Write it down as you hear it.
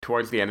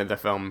towards the end of the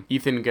film,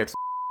 Ethan gets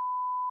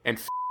and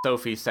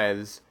Sophie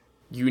says,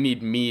 "You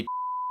need me."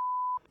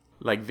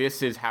 Like,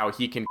 this is how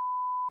he can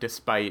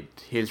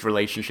despite his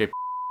relationship.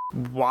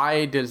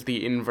 Why does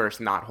the inverse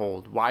not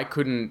hold? Why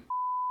couldn't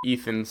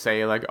Ethan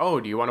say, like, "Oh,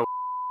 do you want to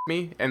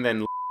me?" And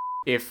then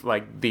if,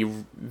 like,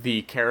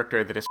 the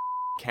character that is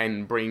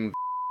can bring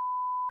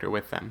the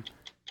with them.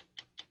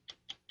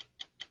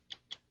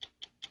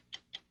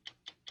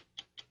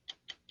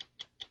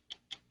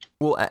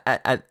 Well,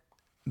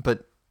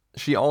 but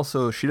she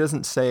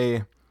doesn't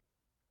say.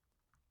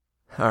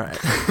 All right.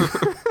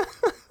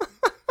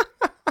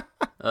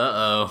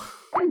 Uh-oh.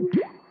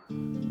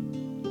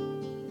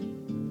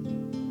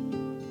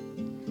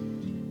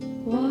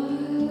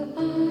 While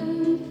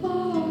I'm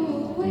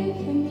far away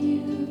from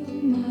you,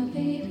 my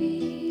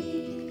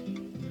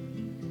baby,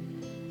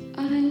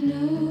 I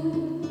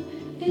know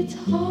it's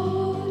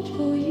hard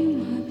for you,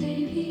 my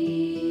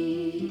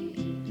baby,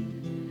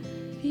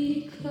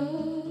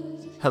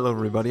 because... Hello,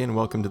 everybody, and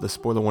welcome to the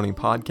Spoiler Warning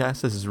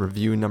Podcast. This is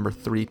review number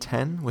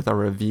 310 with our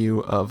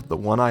review of The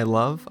One I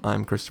Love.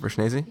 I'm Christopher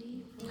Schnese.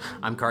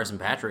 I'm Carson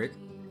Patrick.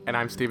 And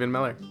I'm Stephen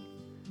Miller.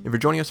 If you're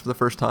joining us for the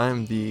first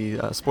time, the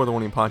Spoiler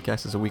Warning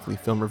Podcast is a weekly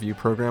film review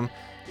program.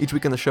 Each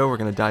week on the show, we're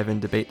going to dive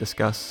in, debate,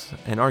 discuss,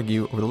 and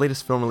argue over the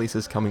latest film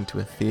releases coming to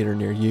a theater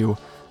near you.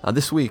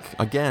 This week,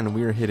 again,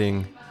 we are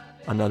hitting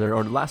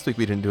last week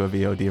we didn't do a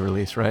VOD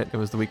release, right? It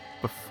was the week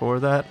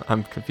before that?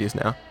 I'm confused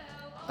now.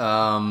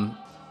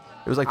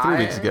 It was like 3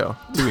 weeks ago.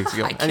 2 weeks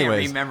ago. I can't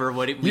remember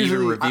what we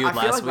reviewed I feel last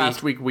like week.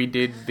 Last week we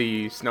did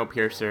the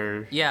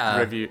Snowpiercer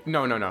review.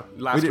 No.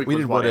 We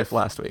did What If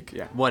last week.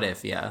 Yeah. What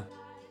If, yeah.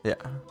 Yeah.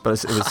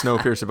 But it was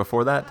Snowpiercer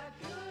before that.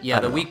 Yeah,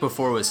 the week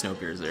before was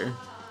Snowpiercer.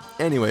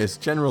 Anyways,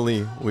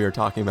 generally, we are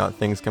talking about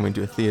things coming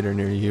to a theater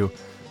near you.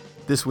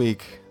 This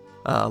week,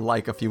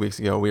 like a few weeks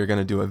ago, we are going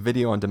to do a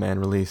video-on-demand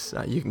release.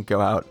 You can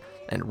go out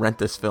and rent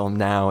this film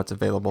now. It's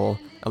available,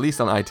 at least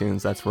on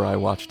iTunes. That's where I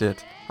watched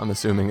it. I'm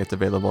assuming it's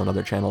available on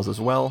other channels as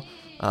well,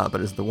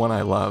 but it's The One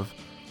I Love.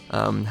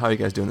 How are you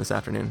guys doing this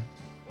afternoon?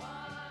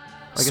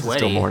 I guess Sweaty. it's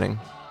still morning.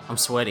 I'm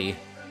sweaty.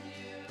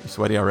 You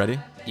sweaty already?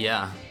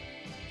 Yeah.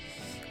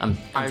 I'm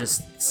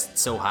just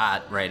so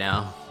hot right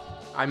now.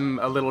 I'm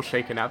a little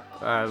shaken up.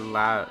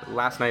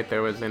 Last night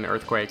there was an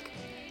earthquake.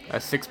 A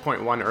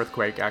 6.1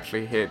 earthquake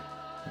actually hit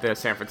the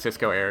San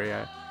Francisco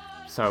area.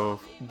 So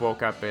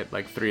woke up at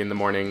like 3 in the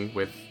morning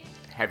with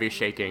heavy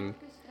shaking.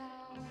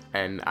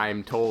 And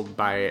I'm told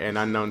by an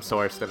unknown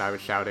source that I was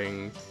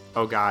shouting,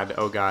 "Oh God,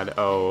 oh God,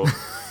 oh."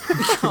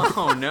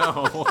 Oh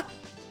no.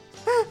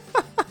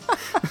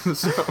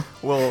 So,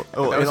 Well,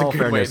 in all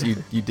fairness,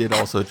 you did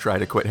also try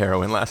to quit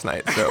heroin last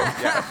night, so...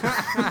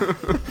 yeah.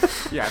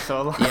 Yeah,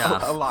 so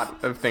a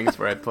lot of things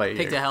were at play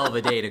Picked a here. hell of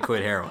a day to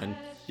quit heroin.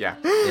 Yeah.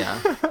 Yeah.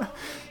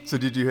 So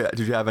did you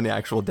have any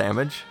actual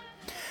damage?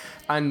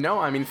 No,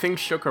 I mean, things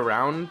shook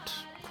around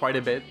quite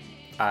a bit.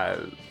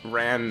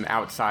 Ran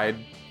outside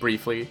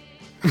briefly.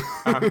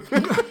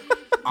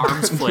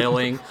 Arms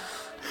flailing.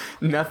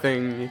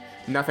 Nothing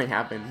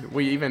happened. I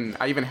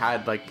even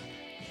had like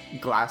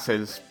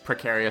glasses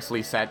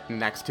precariously set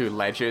next to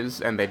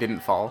ledges and they didn't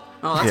fall.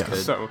 Oh, that's Yeah.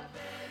 good. So,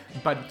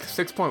 but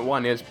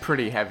 6.1 is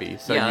pretty heavy,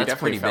 so Yeah, you that's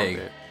definitely felt pretty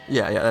big. it.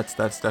 Yeah,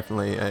 that's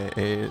definitely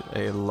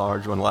a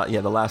large one. Yeah,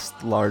 the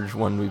last large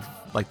one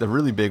the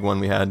really big one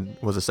we had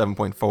was a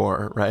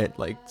 7.4, right?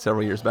 Like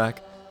several years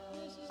back.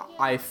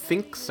 I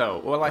think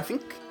so. Well, I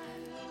think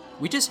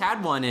We just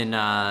had one in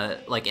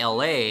like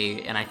LA,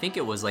 and I think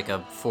it was like a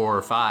 4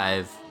 or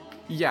 5.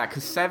 yeah,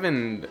 because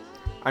 7,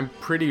 I'm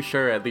pretty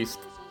sure at least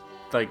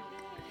like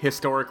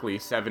historically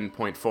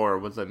 7.4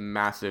 was a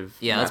massive.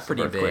 Yeah, that's massive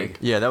pretty earthquake.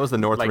 big. Yeah, that was the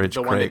Northridge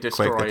the one that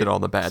quake that did all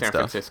the bad San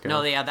stuff. Francisco.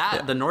 No,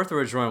 yeah, the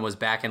Northridge one was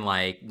back in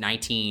like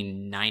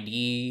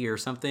 1990 or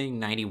something,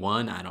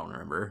 91. I don't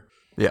remember.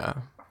 Yeah.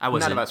 I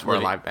wasn't None of us were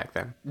living- alive back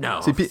then. No,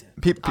 See, other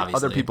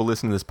obviously. people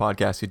listening to this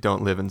podcast who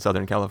don't live in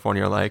Southern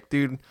California are like,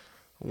 dude,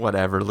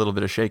 whatever, a little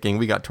bit of shaking.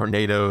 We got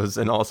tornadoes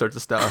and all sorts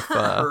of stuff.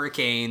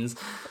 Hurricanes.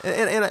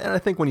 And I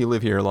think when you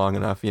live here long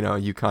enough,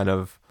 you kind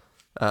of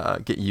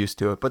get used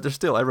to it. But there's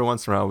still, every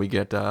once in a while, we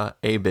get a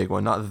big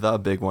one, not the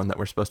big one that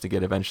we're supposed to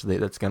get eventually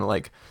that's going to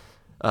like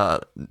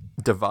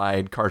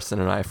divide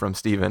Carson and I from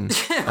Steven.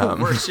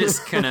 We're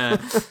just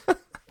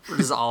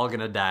all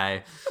gonna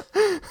die.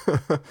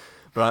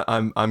 But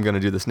I'm going to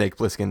do the Snake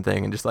Plissken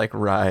thing and just like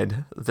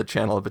ride the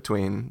channel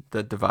between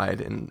the divide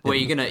and...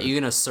 Wait, you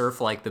gonna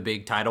surf like the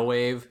big tidal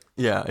wave,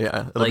 Yeah.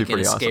 It'll be like in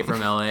pretty Escape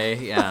awesome. from LA?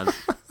 Yeah,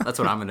 that's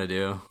what I'm gonna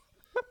do.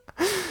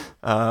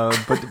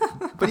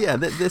 But yeah,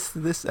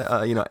 this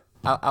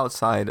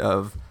outside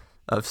of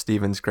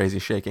Steven's crazy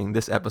shaking,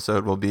 this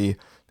episode will be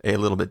a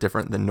little bit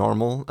different than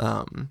normal.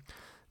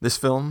 This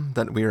film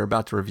that we are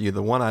about to review,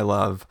 The One I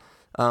Love,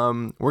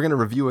 we're going to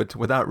review it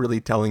without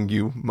really telling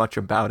you much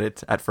about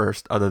it at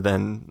first, other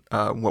than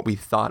what we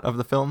thought of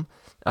the film,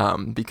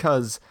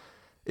 because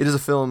it is a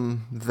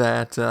film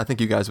that I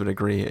think you guys would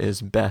agree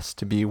is best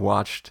to be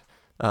watched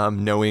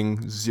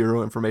knowing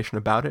zero information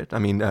about it. I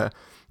mean,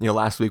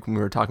 last week when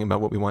we were talking about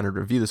what we wanted to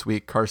review this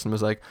week, Carson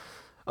was like,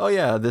 oh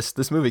yeah,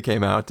 this movie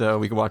came out,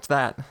 we could watch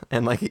that.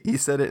 And like he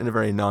said it in a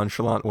very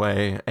nonchalant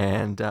way.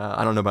 And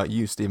I don't know about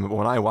you, Stephen, but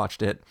when I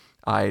watched it,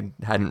 I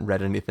hadn't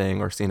read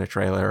anything or seen a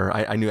trailer.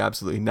 I knew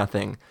absolutely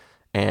nothing.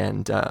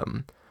 And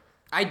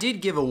I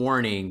did give a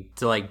warning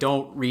to like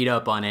don't read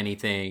up on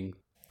anything.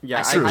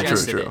 Yeah,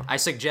 True. I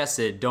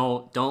suggested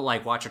don't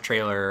like watch a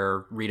trailer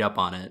or read up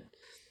on it.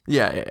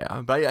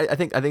 Yeah. But I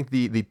think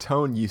the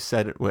tone you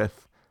said it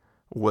with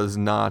was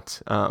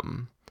not.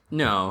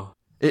 No,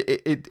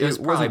 It was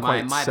probably wasn't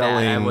quite my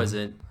selling. bad.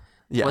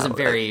 I wasn't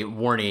very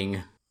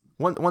warning.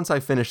 Once I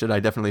finished it, I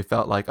definitely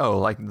felt like, oh,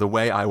 like the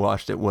way I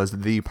watched it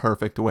was the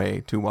perfect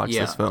way to watch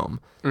this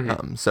film.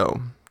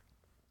 So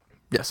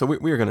we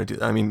were gonna do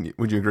that. I mean,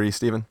 would you agree,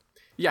 Stephen?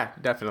 Yeah,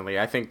 definitely.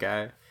 I think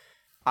I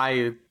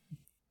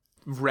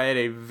read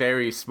a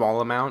very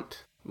small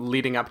amount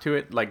leading up to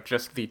it, like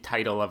just the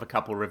title of a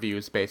couple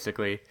reviews,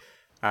 basically.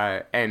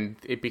 And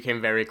it became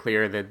very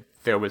clear that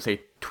there was a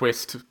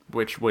twist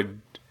which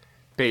would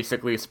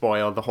basically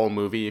spoil the whole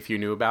movie if you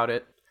knew about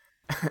it.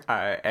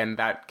 And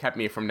that kept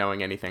me from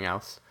knowing anything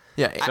else.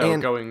 Yeah. So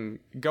and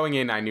going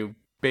in, I knew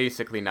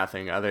basically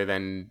nothing other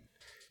than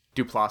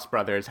Duplass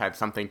brothers had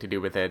something to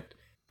do with it,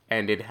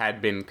 and it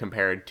had been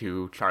compared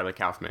to Charlie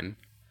Kaufman.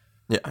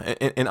 Yeah,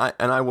 and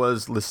I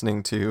was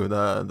listening to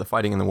the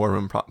Fighting in the War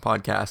Room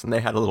podcast, and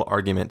they had a little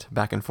argument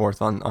back and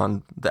forth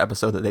on the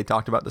episode that they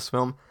talked about this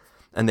film,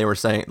 and they were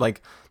saying,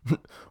 like,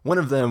 one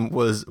of them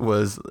was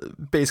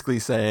basically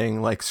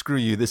saying, like, screw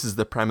you, this is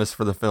the premise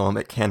for the film,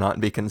 it cannot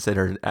be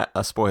considered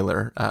a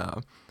spoiler,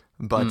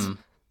 but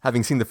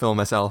having seen the film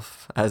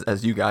myself,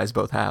 as you guys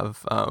both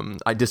have,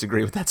 I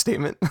disagree with that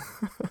statement.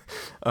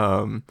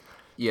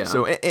 Yeah.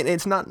 So and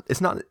it's not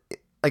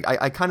like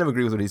I kind of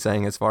agree with what he's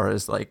saying as far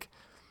as like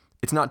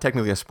it's not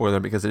technically a spoiler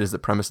because it is the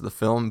premise of the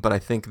film, but I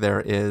think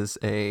there is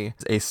a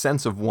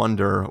sense of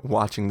wonder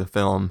watching the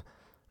film,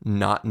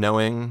 not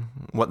knowing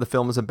what the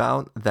film is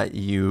about, that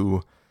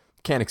you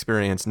can't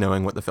experience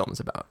knowing what the film is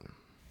about.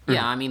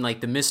 Yeah, I mean,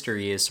 like the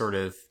mystery is sort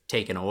of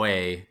taken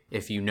away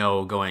if you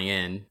know going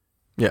in.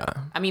 Yeah.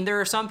 I mean, there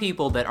are some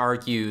people that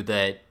argue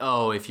that,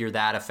 oh, if you're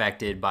that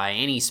affected by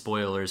any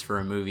spoilers for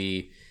a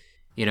movie,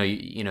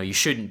 you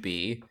shouldn't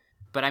be.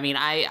 But I mean,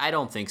 I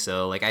don't think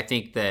so. Like, I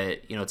think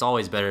that, it's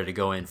always better to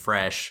go in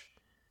fresh.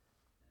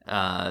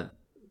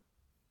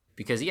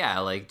 Because, yeah,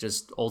 like,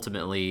 just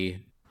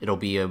ultimately, it'll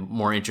be a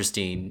more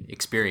interesting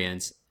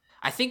experience.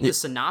 I think the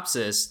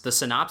synopsis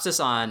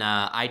on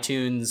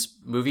iTunes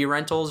movie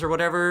rentals or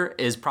whatever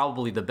is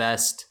probably the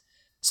best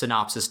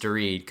synopsis to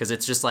read, because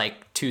it's just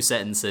like 2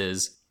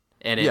 sentences.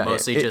 And it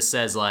mostly just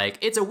says, like,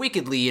 it's a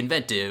wickedly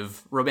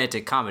inventive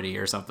romantic comedy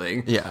or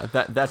something. Yeah,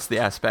 that's the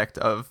aspect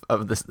of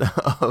this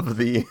of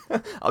the.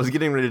 I was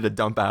getting ready to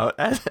dump out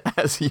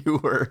as you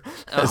were.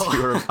 I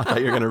thought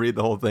you were going to read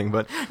the whole thing,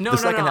 but the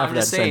second half of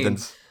that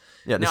sentence.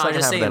 Yeah, the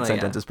second half of that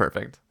sentence is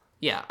perfect.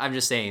 Yeah, I'm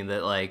just saying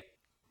that, like,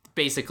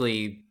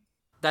 basically,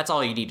 that's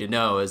all you need to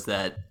know is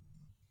that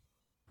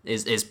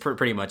is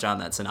pretty much on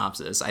that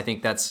synopsis. I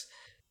think that's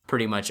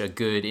pretty much a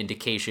good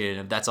indication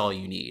of that's all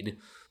you need.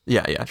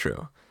 Yeah,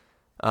 true.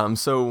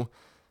 So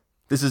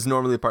this is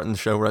normally a part in the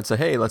show where I'd say,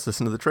 hey, let's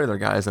listen to the trailer,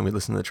 guys, and we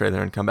listen to the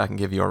trailer and come back and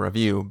give you a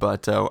review.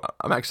 But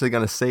I'm actually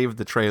going to save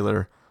the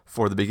trailer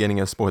for the beginning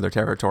of spoiler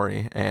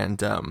territory,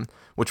 and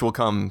which will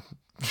come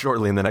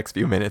shortly in the next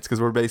few minutes, because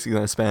we're basically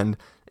going to spend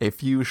a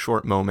few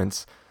short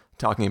moments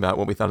talking about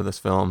what we thought of this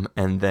film,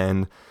 and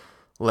then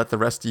let the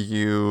rest of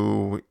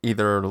you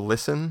either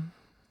listen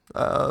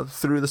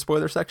through the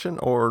spoiler section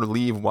or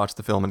leave, watch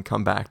the film, and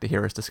come back to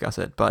hear us discuss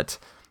it. But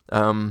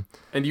and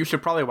you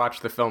should probably watch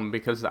the film,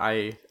 because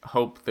I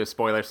hope the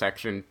spoiler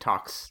section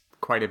talks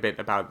quite a bit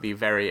about the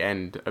very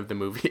end of the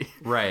movie.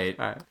 Right.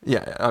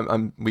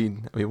 We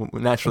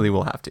naturally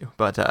will have to.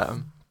 But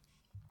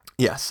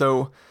yeah,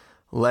 so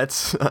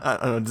let's. I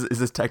don't know. Is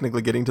this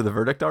technically getting to the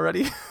verdict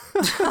already?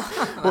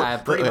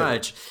 Pretty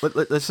much.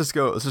 Let's just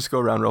go. Let's just go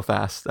around real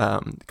fast.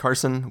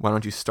 Carson, why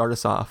don't you start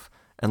us off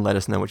and let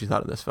us know what you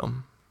thought of this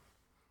film?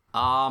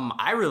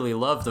 I really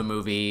love the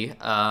movie,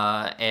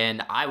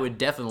 and I would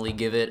definitely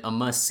give it a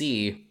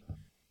must-see.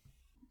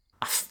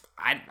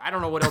 I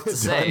don't know what else to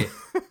say.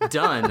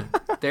 Done.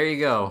 There you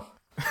go.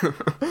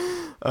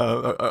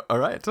 All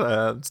right,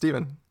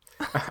 Steven.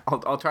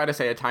 I'll try to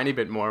say a tiny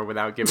bit more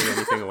without giving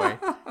anything away.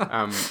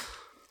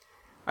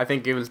 I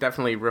think it was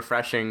definitely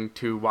refreshing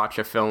to watch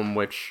a film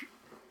which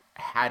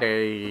had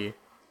a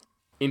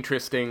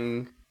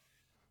interesting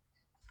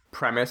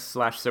premise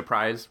 /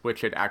 surprise,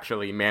 which it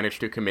actually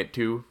managed to commit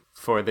to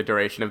for the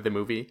duration of the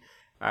movie.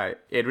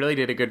 It really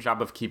did a good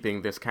job of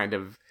keeping this kind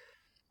of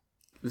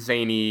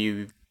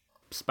zany,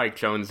 Spike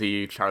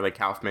Jonze, Charlie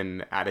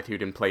Kaufman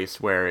attitude in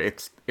place, where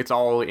it's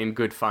all in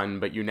good fun,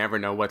 but you never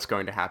know what's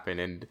going to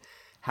happen, and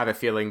have a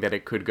feeling that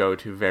it could go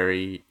to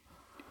very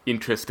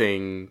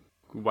interesting,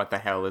 what the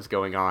hell is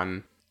going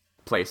on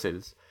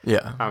places.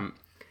 Yeah.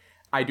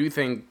 I do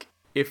think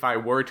if I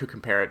were to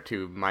compare it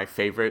to my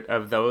favorite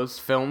of those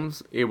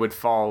films, it would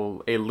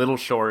fall a little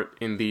short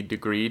in the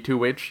degree to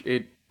which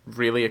it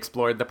really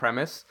explored the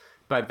premise,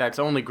 but that's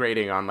only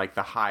grading on like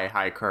the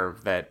high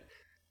curve that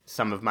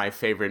some of my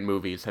favorite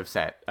movies have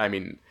set. I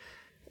mean,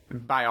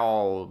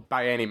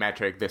 by any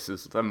metric, this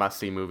is a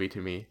must-see movie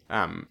to me.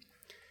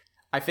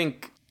 I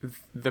think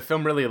the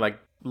film really like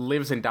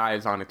lives and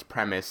dies on its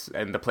premise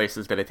and the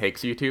places that it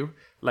takes you to.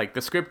 Like,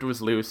 the script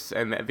was loose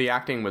and the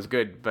acting was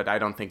good, but I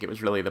don't think it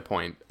was really the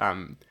point.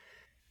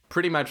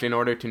 Pretty much in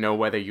order to know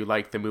whether you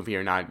like the movie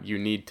or not, you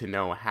need to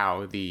know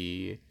how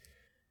the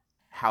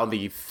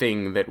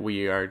thing that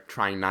we are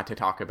trying not to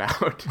talk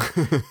about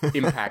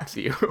impacts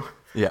you.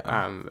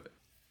 Yeah.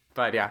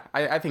 But yeah,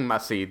 I think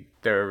must see.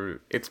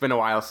 It's been a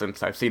while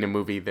since I've seen a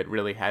movie that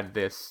really had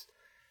this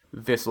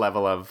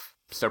level of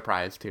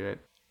surprise to it.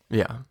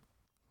 Yeah.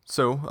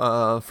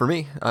 So for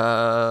me,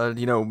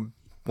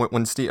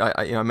 when Steve,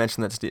 I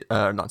mentioned that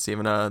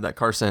that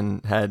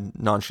Carson had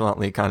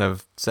nonchalantly kind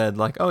of said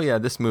like, "Oh yeah,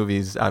 this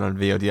movie's out on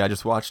VOD. I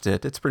just watched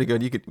it. It's pretty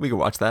good. We could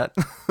watch that."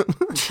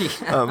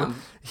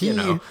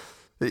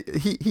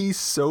 He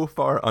so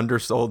far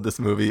undersold this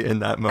movie in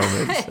that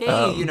moment. Hey,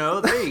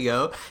 there you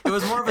go. It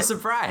was more of a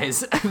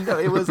surprise. No,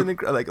 it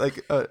wasn't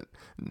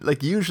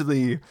like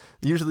usually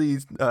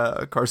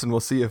Carson will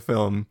see a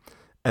film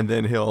and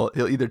then he'll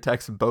either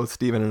text both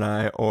Steven and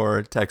I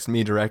or text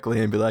me directly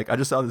and be like, "I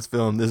just saw this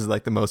film. This is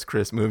like the most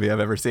Chris movie I've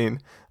ever seen."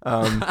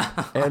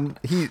 And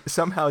he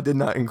somehow did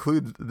not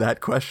include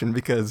that question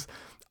because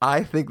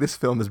I think this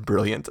film is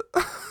brilliant.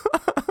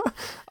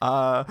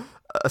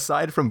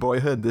 Aside from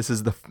Boyhood, this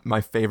is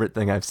my favorite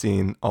thing I've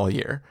seen all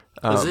year.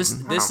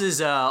 This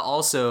is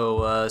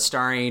also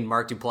starring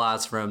Mark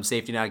Duplass from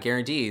Safety Not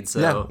Guaranteed.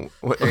 So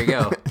there you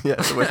go.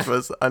 Yes, which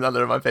was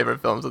another of my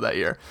favorite films of that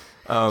year.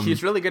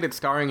 He's really good at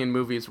starring in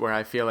movies where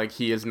I feel like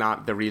he is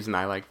not the reason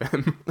I like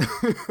them.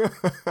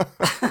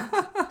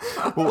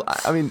 Well,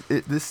 I mean,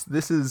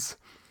 this is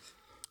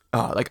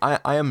like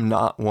I am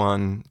not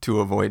one to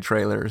avoid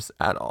trailers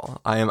at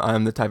all.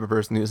 I'm the type of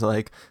person who's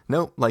like,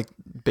 nope, like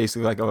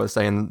basically like I was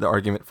saying the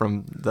argument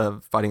from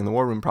the Fighting in the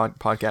War Room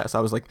podcast. I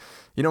was like,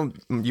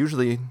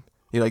 usually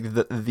like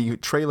the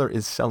trailer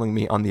is selling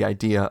me on the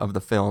idea of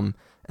the film,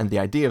 and the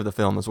idea of the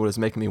film is what is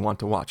making me want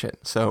to watch it.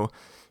 So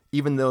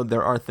even though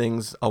there are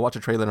things, I'll watch a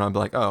trailer and I'll be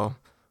like, oh,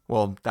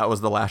 well, that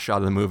was the last shot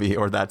of the movie,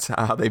 or that's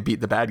how they beat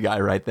the bad guy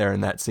right there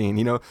in that scene.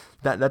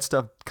 That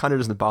stuff kind of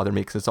doesn't bother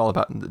me because it's all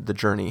about the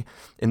journey.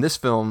 In this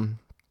film,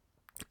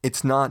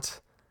 it's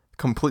not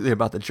completely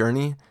about the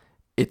journey.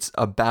 It's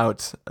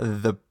about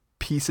the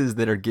pieces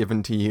that are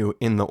given to you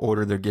in the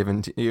order they're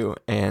given to you,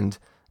 and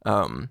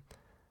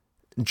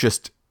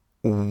just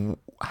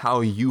how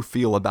you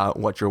feel about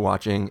what you're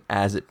watching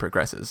as it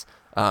progresses.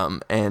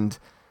 And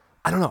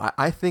I don't know.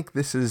 I think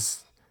this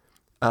is...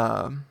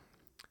 there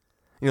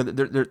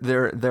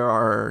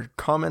are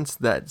comments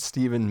that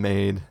Steven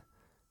made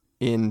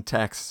in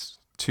text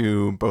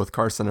to both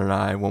Carson and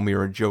I when we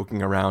were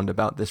joking around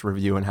about this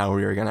review and how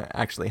we were going to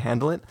actually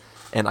handle it.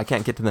 And I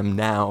can't get to them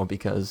now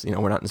because,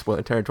 we're not in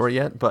spoiler territory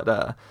yet.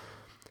 But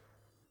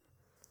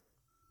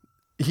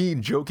he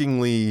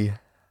jokingly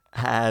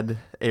had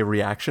a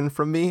reaction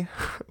from me,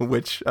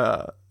 which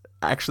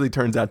actually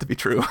turns out to be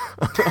true.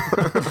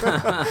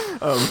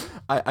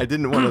 I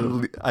didn't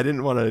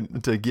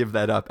want to give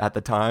that up at the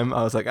time.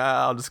 I was like,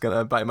 I'm just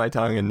gonna bite my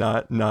tongue and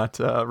not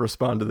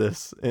respond to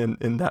this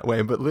in that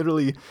way. But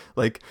literally,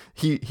 like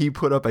he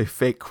put up a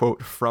fake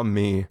quote from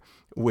me,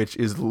 which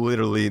is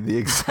literally the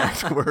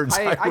exact words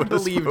I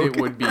believed spoken. It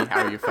would be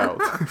how you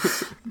felt.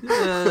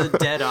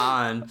 Dead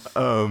on.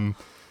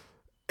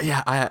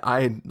 Yeah,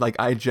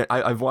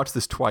 I've watched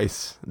this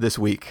twice this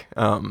week.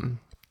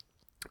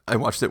 I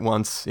watched it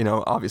once,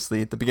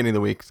 obviously at the beginning of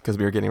the week because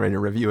we were getting ready to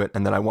review it,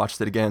 and then I watched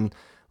it again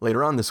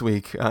later on this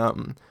week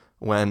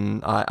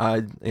when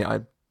I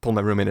pulled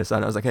my roommate aside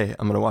and I was like, "Hey,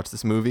 I'm going to watch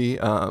this movie,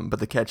 but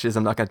the catch is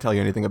I'm not going to tell you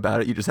anything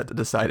about it. You just have to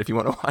decide if you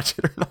want to watch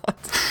it or not."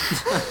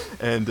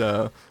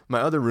 And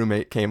my other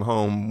roommate came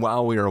home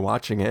while we were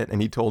watching it,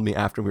 and he told me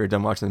after we were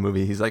done watching the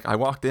movie, he's like, I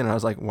walked in and I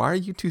was like, "Why are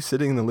you two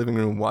sitting in the living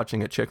room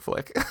watching a chick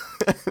flick?"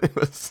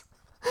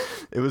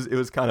 It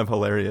was kind of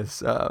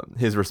hilarious,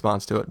 his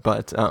response to it.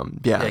 But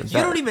yeah, you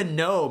don't even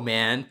know,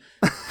 man.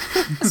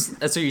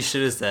 That's what you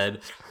should have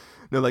said.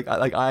 No,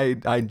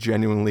 I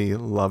genuinely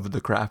loved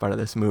the crap out of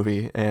this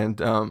movie,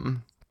 and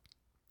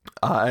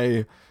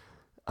I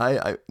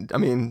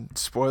mean,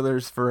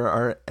 spoilers for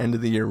our end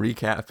of the year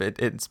recap.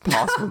 It's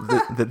possible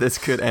that this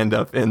could end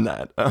up in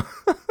that.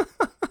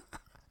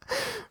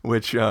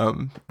 Which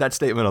that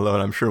statement alone,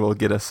 I'm sure, will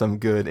get us some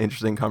good,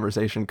 interesting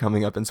conversation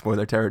coming up in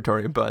spoiler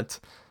territory. But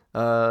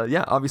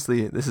yeah,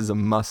 obviously, this is a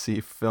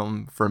must-see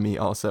film for me.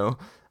 Also,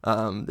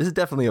 this is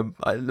definitely a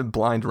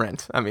blind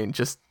rent. I mean,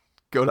 just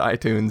go to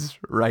iTunes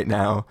right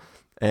now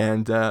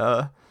and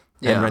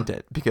rent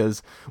it,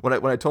 because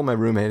what I told my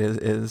roommate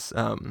is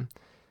on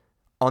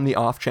the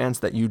off chance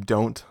that you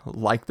don't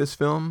like this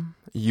film,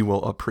 you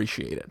will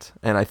appreciate it,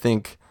 and I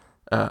think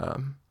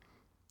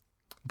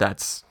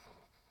that's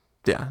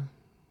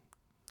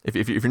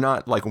if you're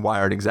not like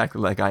wired exactly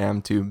like I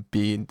am to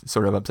be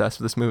sort of obsessed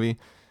with this movie,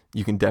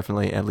 you can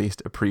definitely at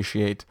least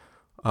appreciate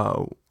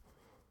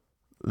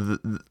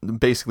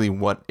basically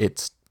what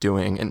it's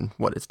doing and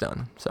what it's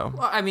done. So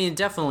Well, I mean,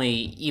 definitely,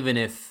 even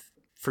if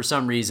for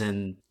some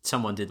reason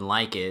someone didn't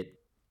like it,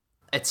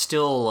 it's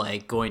still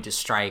like going to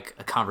strike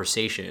a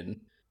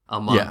conversation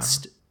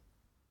amongst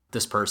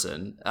this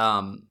person.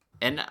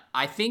 And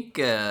I think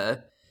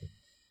I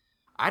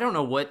don't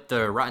know what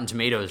the Rotten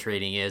Tomatoes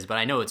rating is, but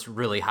I know it's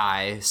really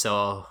high.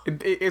 So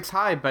It's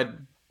high, but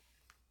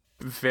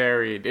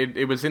varied.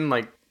 It was in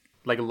like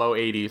low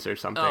 80s or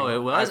something. Oh,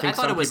 it was? I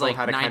thought some it was people like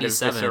had a kind of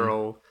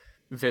 97.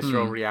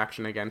 visceral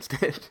reaction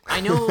against it.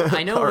 I know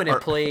when it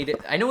played at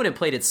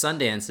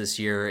Sundance this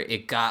year,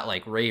 it got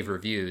like rave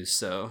reviews.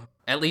 So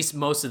at least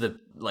most of the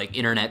like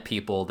internet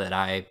people that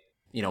I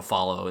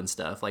follow and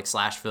stuff, like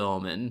Slash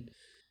Film, and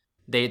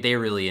they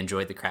really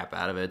enjoyed the crap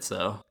out of it.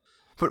 So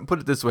put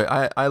it this way,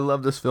 I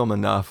love this film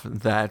enough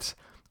that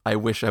I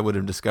wish I would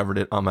have discovered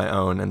it on my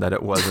own and that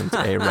it wasn't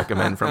a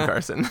recommend from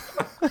Carson.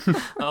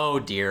 oh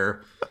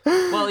dear.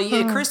 Well,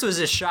 yeah, Chris was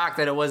just shocked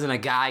that it wasn't a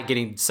guy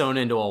getting sewn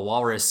into a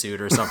walrus suit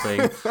or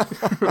something.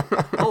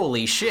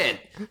 Holy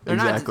shit!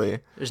 Exactly.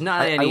 There's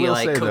not any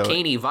like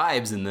cocaine-y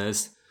vibes in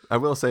this. I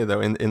will say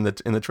though, in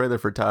the trailer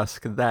for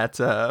Tusk, that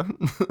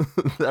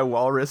that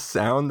walrus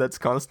sound that's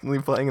constantly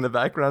playing in the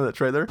background of the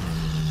trailer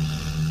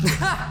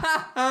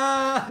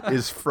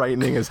is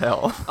frightening as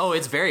hell. Oh,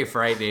 it's very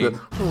frightening.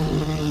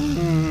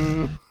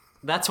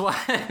 That's why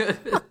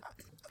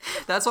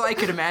I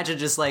could imagine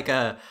just like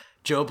a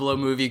Joe Blow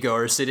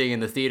moviegoer sitting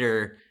in the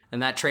theater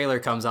and that trailer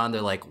comes on,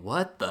 they're like,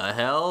 what the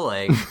hell?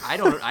 Like, I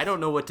don't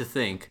know what to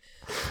think.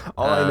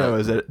 All I know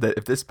is that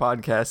if this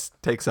podcast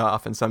takes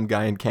off and some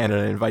guy in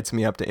Canada invites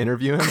me up to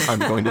interview him, I'm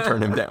going to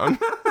turn him down.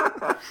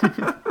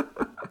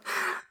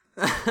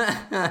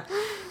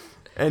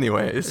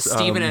 Anyways.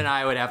 Steven and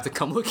I would have to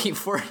come looking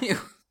for you.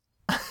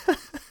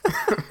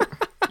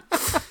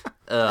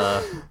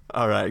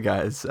 All right,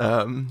 guys.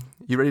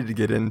 You ready to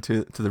get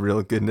into the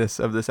real goodness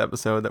of this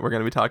episode that we're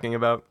going to be talking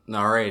about?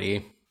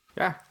 Alrighty.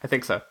 Yeah, I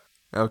think so.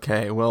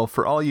 Okay, well,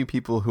 for all you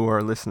people who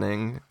are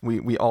listening,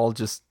 we all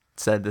just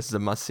said this is a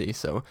must-see,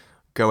 so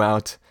go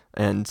out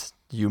and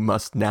you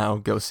must now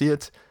go see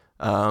it.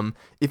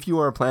 If you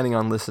are planning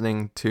on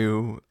listening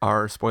to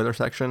our spoiler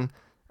section,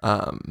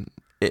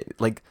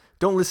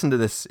 don't listen to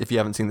this if you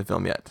haven't seen the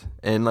film yet.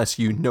 Unless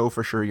you know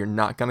for sure you're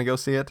not going to go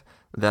see it,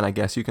 then I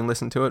guess you can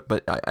listen to it.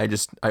 But I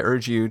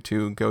urge you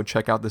to go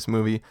check out this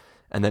movie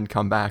and then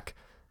come back,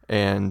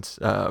 and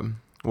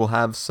we'll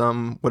have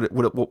some what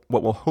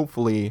will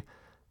hopefully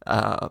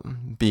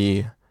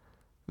be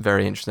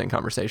very interesting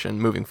conversation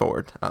moving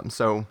forward.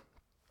 So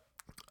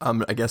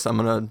I guess I'm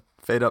gonna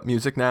fade up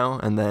music now,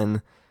 and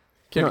then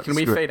can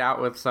we fade out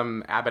with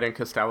some Abbott and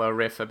Costello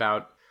riff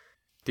about?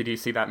 Did you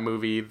see that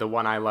movie, The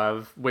One I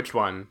Love? Which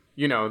one?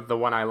 The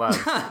one I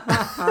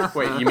love.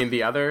 Wait, you mean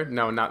the other?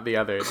 No, not the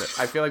other.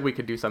 I feel like we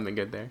could do something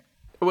good there.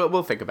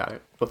 We'll think about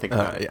it. We'll think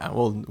about it. Yeah,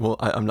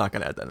 I'm not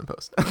going to add that in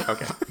post.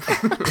 Okay.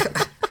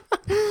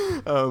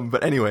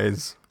 But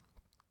anyways,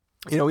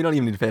 we don't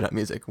even need to fade out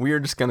music. We are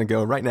just going to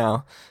go right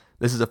now.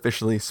 This is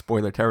officially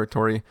spoiler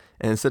territory.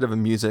 And instead of a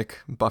music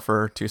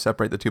buffer to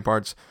separate the two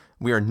parts,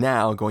 we are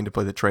now going to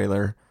play the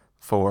trailer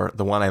for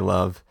The One I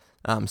Love,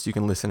 so you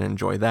can listen and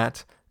enjoy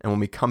that. And when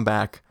we come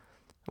back,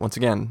 once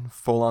again,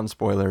 full-on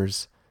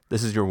spoilers.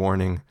 This is your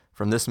warning.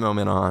 From this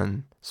moment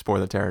on,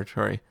 spoiler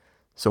territory.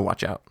 So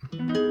watch out.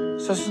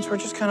 So since we're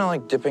just kind of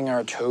like dipping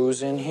our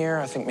toes in here,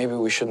 I think maybe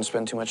we shouldn't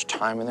spend too much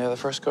time in there the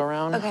first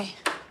go-around. Okay.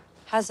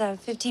 How's a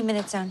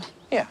 15-minute sound?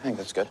 Yeah, I think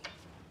that's good.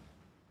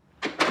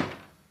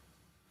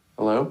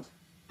 Hello?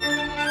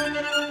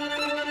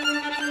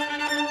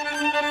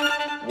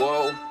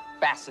 Whoa.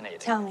 Fascinating.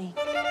 Tell me.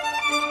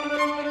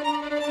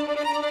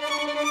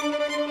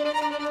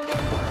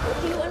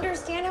 Do you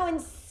understand how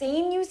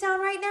insane you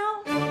sound right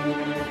now?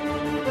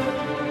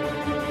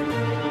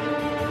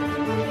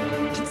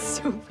 It's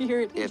so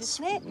weird,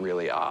 isn't it?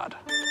 Really odd.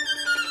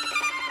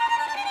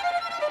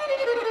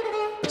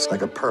 It's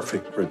like a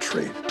perfect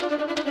retreat.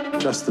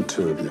 Just the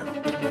two of you.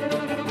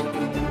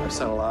 I've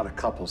sent a lot of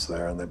couples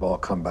there, and they've all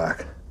come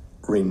back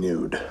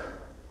renewed.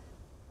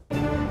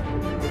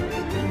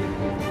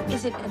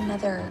 Is it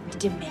another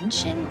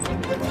dimension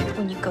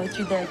when you go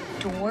through the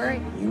door?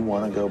 You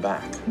want to go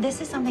back?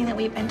 This is something that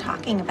we've been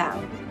talking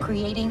about,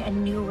 creating a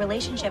new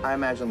relationship. I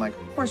imagine like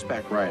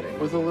horseback riding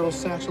with a little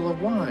satchel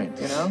of wine,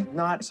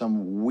 Not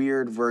some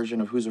weird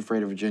version of Who's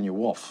Afraid of Virginia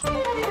Woolf.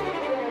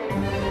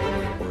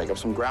 We'll make up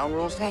some ground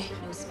rules. Okay,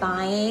 no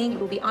spying.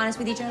 We'll be honest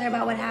with each other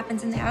about what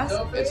happens in the house.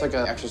 It's like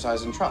an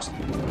exercise in trust.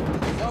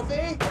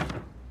 Sophie?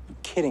 You're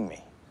kidding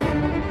me.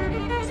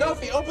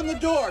 Sophie, open the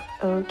door!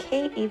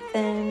 Okay,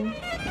 Ethan.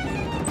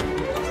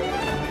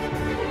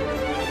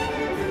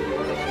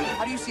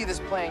 How do you see this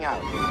playing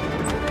out?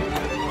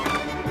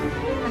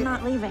 I'm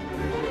not leaving.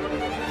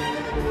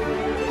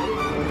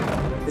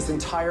 This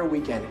entire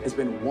weekend has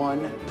been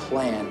one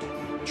planned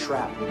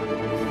trap.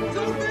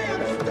 Sophie,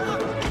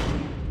 stop!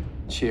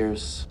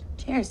 Cheers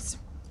Cheers.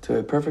 to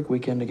a perfect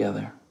weekend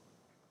together.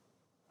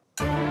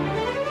 It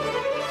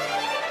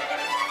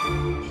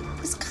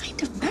was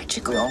kind of magical.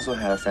 magical. We also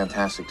had a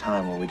fantastic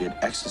time when we did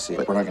ecstasy,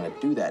 but we're not going to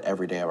do that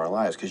every day of our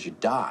lives because you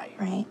die.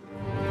 Right.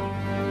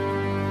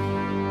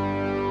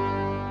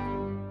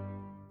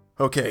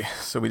 Okay,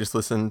 so we just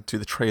listened to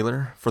the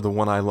trailer for The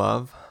One I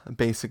Love.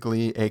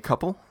 Basically, a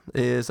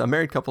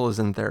married couple is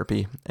in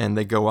therapy, and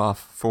they go off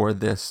for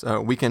this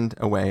weekend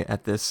away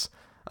at this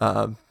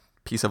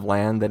piece of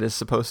land that is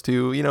supposed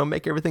to,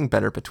 make everything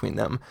better between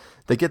them.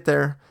 They get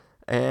there,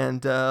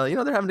 and,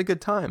 they're having a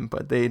good time,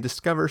 but they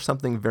discover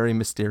something very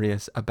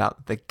mysterious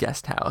about the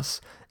guest house.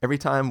 Every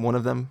time one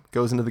of them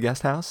goes into the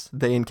guest house,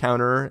 they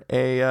encounter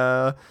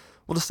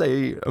we'll just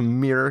say a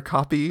mirror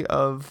copy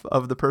of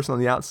the person on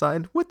the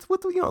outside with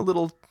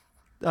little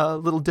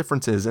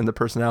differences in the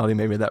personality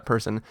maybe of that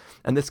person.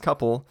 And this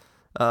couple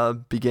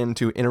begin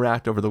to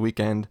interact over the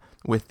weekend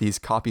with these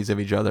copies of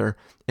each other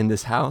in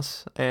this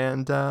house,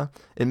 and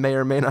it may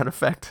or may not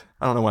affect.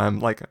 I don't know why I'm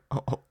like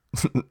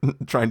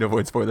trying to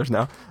avoid spoilers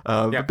now.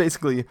 But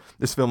basically,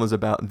 this film is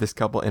about this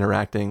couple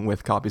interacting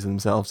with copies of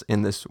themselves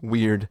in this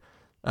weird,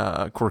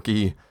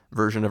 quirky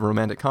version of a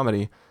romantic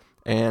comedy.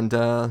 And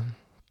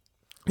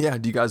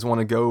do you guys want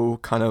to go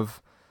kind of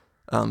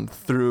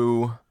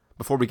through,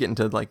 before we get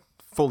into like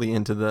fully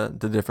into the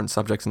different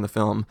subjects in the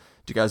film,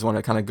 do you guys want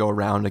to kind of go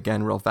around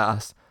again real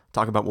fast,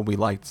 talk about what we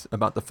liked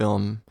about the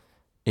film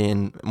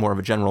in more of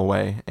a general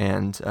way,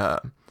 and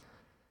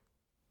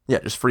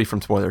just free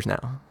from spoilers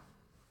now.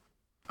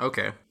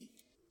 Okay.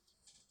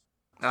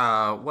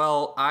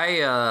 Well,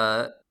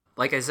 I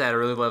like I said, I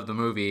really love the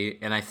movie,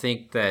 and I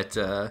think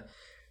that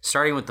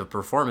starting with the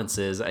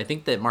performances, I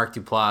think that Mark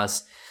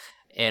Duplass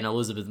and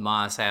Elizabeth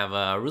Moss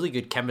have really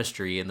good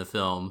chemistry in the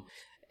film,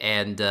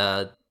 and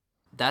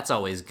that's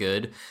always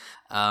good.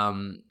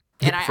 And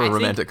for a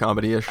romantic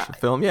comedy-ish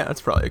film,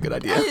 that's probably a good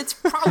idea. It's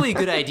probably a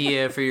good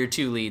idea for your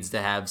two leads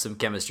to have some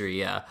chemistry,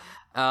 yeah.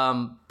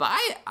 But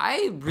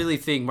I really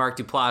think Mark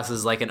Duplass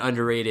is like an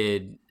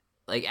underrated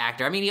like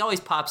actor. I mean, he always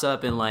pops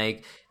up in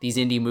like these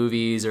indie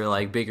movies or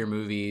like bigger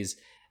movies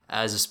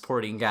as a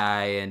supporting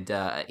guy, and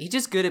he's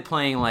just good at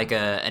playing like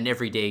an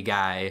everyday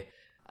guy.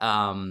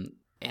 And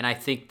I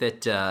think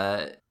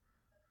that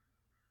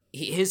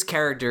his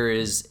character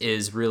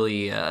is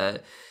really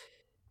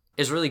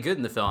good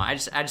in the film. I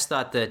just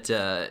thought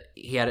that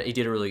he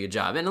did a really good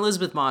job, and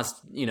Elizabeth Moss,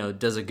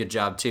 does a good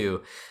job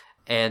too.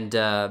 And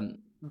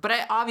but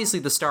obviously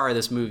the star of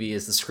this movie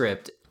is the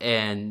script,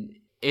 and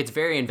it's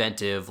very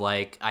inventive.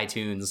 Like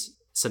iTunes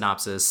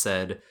synopsis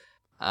said,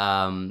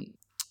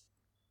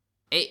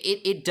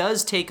 it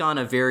does take on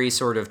a very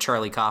sort of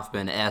Charlie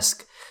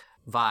Kaufman-esque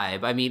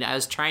vibe. I mean, I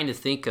was trying to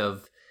think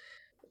of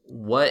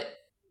what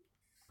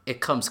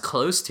it comes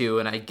close to,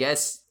 and I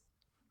guess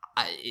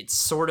it's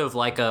sort of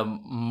like a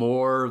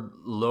more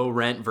low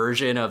rent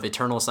version of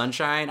Eternal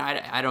Sunshine.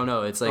 I don't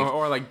know. It's like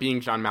or like Being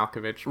John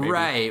Malkovich.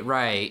 Maybe.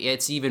 Right.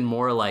 It's even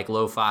more like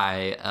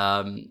lo-fi,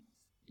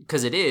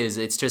 because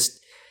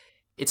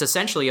it's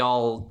essentially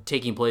all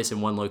taking place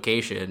in one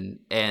location,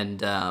 and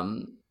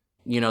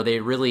they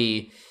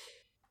really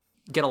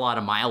get a lot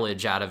of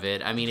mileage out of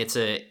it. I mean, it's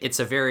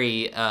a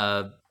very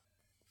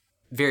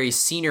very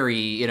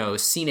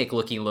scenic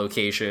looking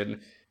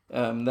location.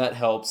 That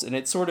helps, and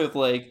it's sort of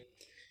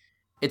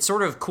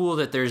cool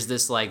that there's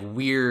this like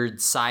weird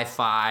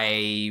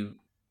sci-fi-ish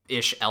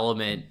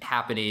element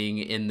happening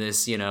in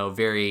this,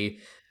 very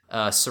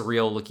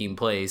surreal looking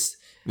place.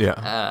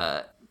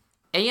 Yeah.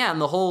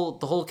 And the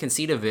whole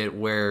conceit of it,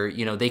 where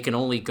they can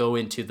only go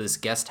into this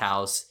guest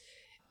house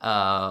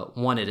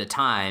one at a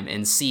time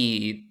and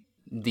see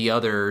the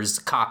other's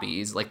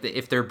copies. Like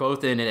if they're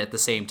both in it at the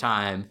same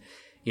time,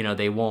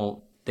 they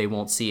won't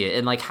see it.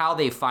 And like how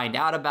they find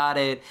out about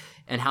it,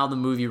 and how the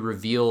movie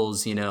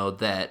reveals,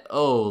 that,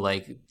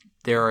 like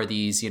there are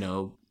these,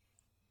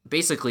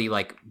 basically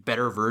like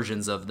better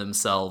versions of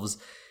themselves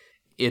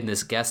in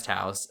this guest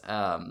house.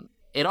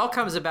 It all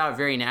comes about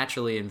very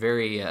naturally and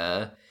very,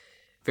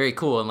 very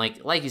cool. And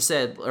like you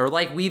said, or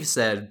like we've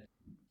said,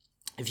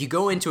 if you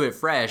go into it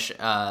fresh,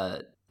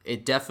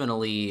 it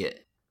definitely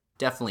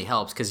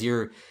helps, because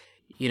you're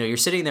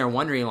sitting there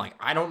wondering, like,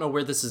 I don't know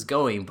where this is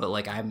going, but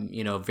like I'm,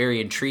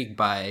 very intrigued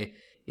by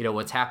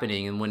what's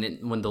happening, and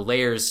when the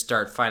layers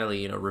start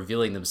finally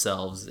revealing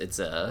themselves, it's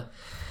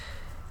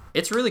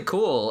really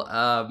cool.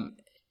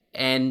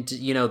 And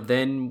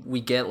then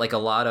we get like a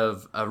lot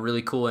of a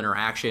really cool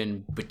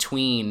interaction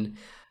between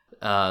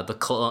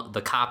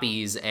the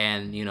copies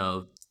and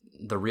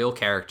the real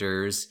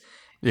characters.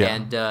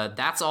 And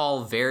that's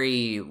all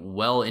very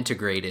well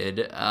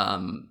integrated,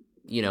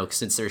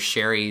 since they're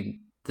sharing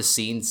the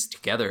scenes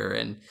together,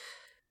 and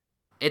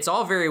it's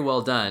all very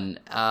well done.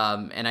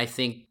 And I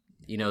think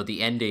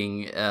the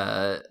ending,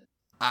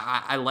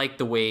 I like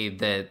the way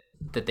that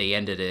they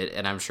ended it,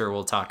 and I'm sure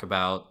we'll talk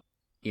about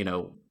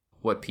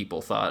what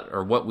people thought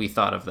or what we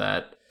thought of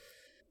that.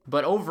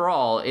 But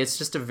overall, it's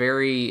just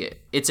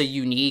it's a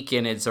unique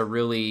and it's a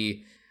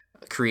really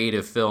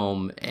creative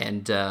film,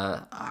 and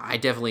I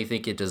definitely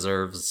think it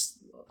deserves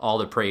all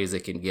the praise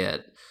it can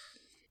get.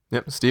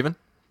 Yep. Steven?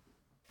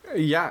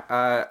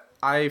 Yeah,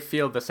 I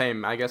feel the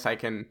same. I guess I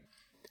can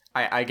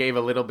I gave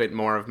a little bit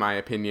more of my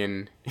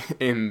opinion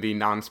in the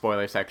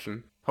non-spoiler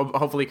section.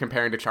 Hopefully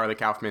comparing to Charlie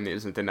Kaufman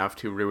isn't enough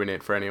to ruin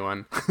it for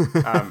anyone.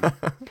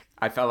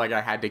 I felt like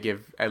I had to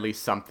give at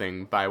least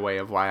something by way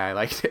of why I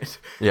liked it.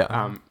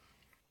 Yeah.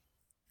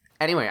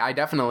 Anyway, I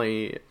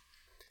definitely...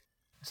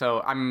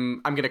 So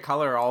I'm going to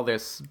color all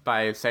this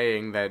by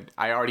saying that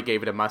I already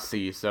gave it a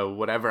must-see, so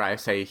whatever I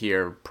say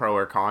here, pro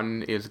or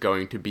con, is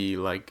going to be,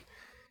 like,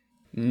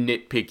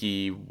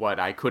 nitpicky what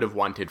I could have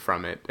wanted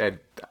from it.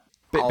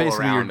 All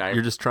Basically, around,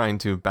 you're just trying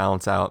to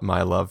balance out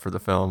my love for the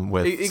film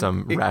with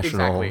some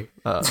rational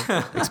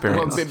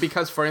experience. Well,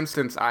 because, for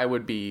instance, I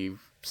would be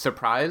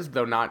surprised,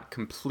 though not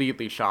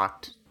completely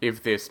shocked,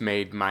 if this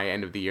made my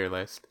end-of-the-year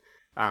list.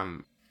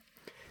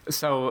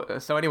 So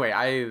anyway,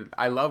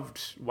 I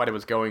loved what it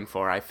was going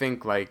for. I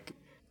think, like,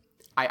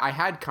 I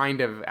had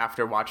kind of,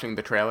 after watching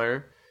the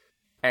trailer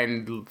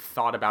and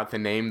thought about the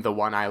name The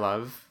One I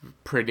Love,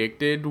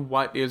 predicted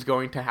what is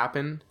going to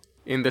happen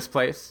in this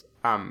place.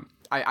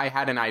 I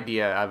had an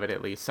idea of it,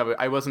 at least, so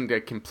it wasn't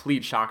a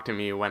complete shock to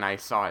me when I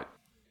saw it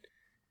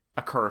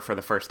occur for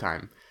the first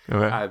time.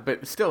 Okay.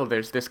 But still,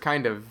 there's this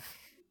kind of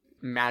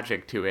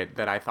magic to it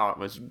that I thought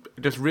was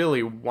just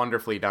really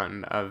wonderfully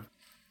done, of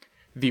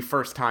the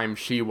first time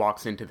she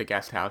walks into the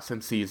guest house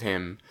and sees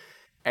him,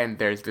 and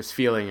there's this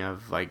feeling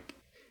of, like,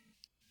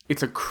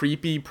 it's a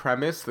creepy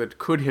premise that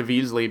could have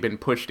easily been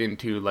pushed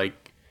into,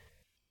 like,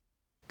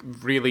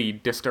 really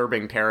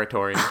disturbing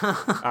territory.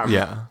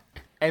 Yeah.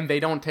 And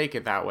they don't take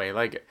it that way.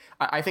 Like,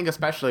 I think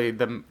especially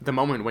the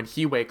moment when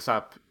he wakes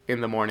up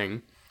in the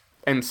morning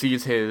and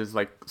sees his,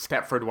 like,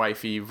 Stepford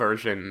wifey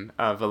version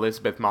of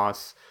Elizabeth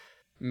Moss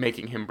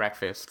making him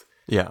breakfast.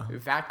 Yeah.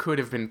 That could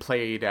have been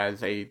played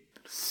as a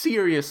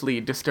seriously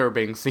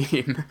disturbing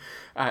scene.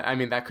 I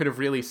mean, that could have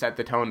really set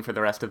the tone for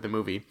the rest of the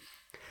movie.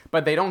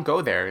 But they don't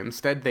go there.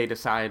 Instead, they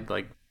decide,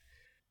 like,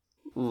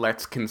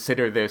 let's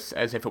consider this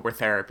as if it were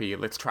therapy.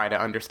 Let's try to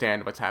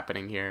understand what's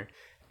happening here.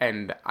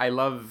 And I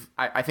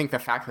think the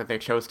fact that they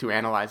chose to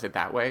analyze it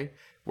that way,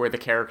 where the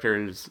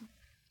characters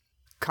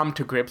come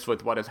to grips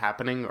with what is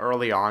happening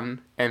early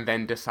on and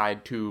then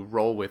decide to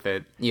roll with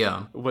it,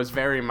 was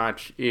very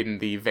much in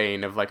the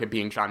vein of, like, it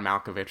being John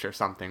Malkovich or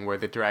something, where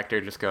the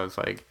director just goes,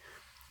 like,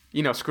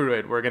 you know, screw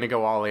it, we're going to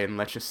go all in.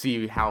 Let's just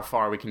see how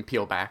far we can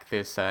peel back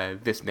this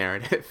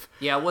narrative.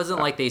 Yeah, it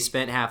wasn't like they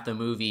spent half the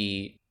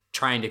movie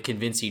trying to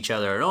convince each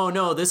other, oh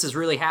no, this is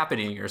really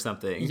happening or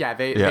something. Yeah,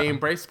 they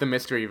embraced the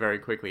mystery very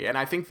quickly. And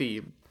I think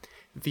the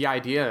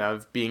idea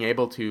of being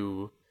able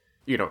to,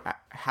 you know,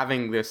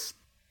 having this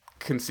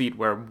conceit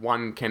where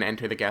one can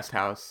enter the guest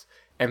house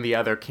and the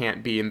other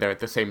can't be in there at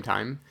the same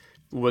time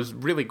was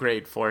really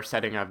great for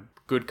setting up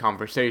good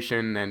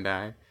conversation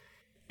and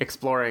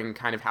exploring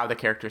kind of how the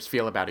characters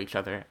feel about each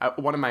other.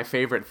 One of my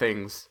favorite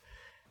things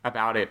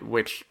about it,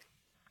 which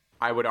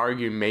I would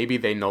argue maybe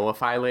they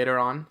nullify later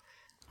on,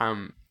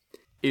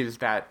 is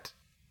that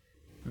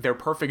their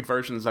perfect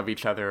versions of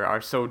each other are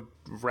so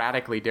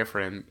radically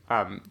different.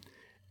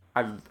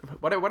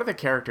 What are the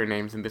character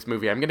names in this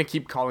movie? I'm going to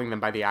keep calling them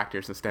by the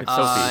actors instead.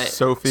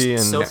 Sophie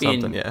and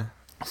something, and,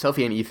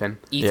 Sophie and Ethan.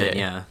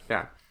 Yeah.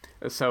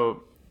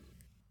 So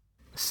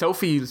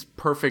Sophie's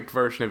perfect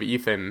version of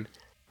Ethan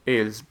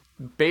is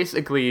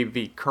basically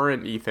the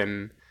current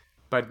Ethan,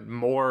 but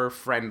more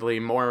friendly,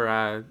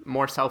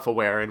 more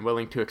self-aware and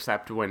willing to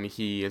accept when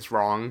he is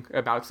wrong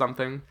about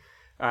something.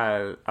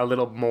 A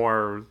little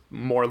more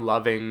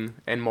loving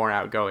and more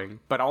outgoing,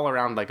 but all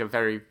around, like, a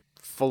very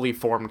fully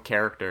formed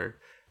character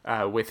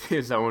with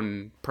his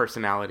own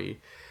personality.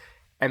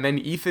 And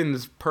then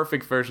Ethan's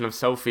perfect version of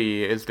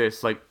Sophie is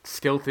this, like,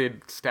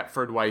 stilted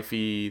Stepford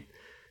wifey,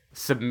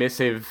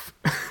 submissive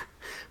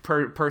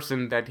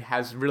person that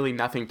has really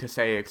nothing to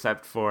say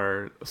except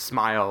for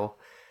smile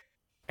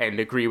and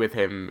agree with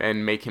him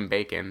and make him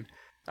bacon.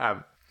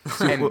 And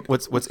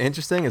what's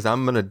interesting is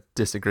I'm gonna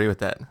disagree with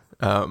that.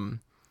 No.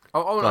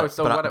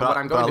 So what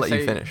I'm going to say.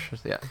 You finish.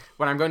 Yeah.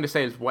 What I'm going to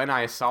say is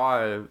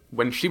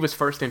when she was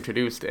first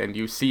introduced and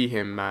you see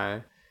him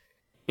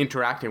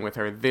interacting with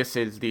her, this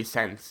is the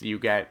sense you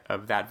get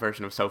of that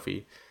version of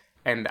Sophie,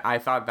 and I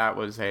thought that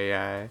was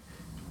a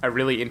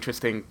really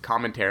interesting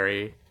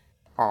commentary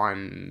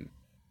on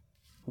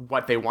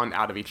what they want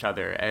out of each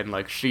other. And,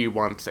 like, she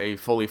wants a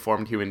fully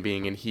formed human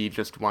being and he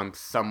just wants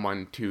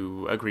someone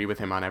to agree with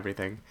him on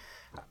everything.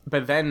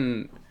 But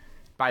then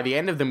by the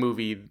end of the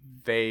movie,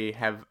 they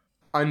have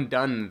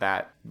undone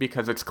that,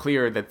 because it's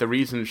clear that the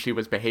reason she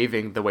was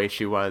behaving the way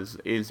she was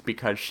is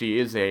because she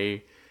is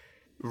a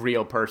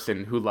real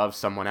person who loves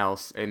someone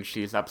else and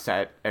she's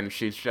upset and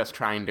she's just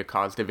trying to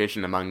cause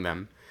division among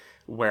them.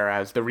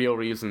 Whereas the real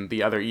reason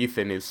the other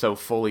Ethan is so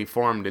fully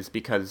formed is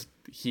because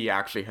he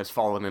actually has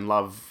fallen in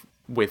love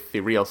with the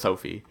real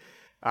Sophie.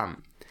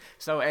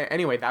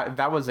 Anyway,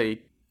 that was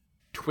a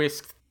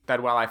twist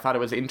that, while I thought it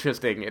was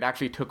interesting, it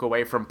actually took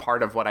away from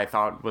part of what I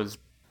thought was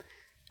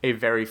a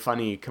very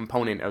funny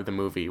component of the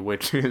movie,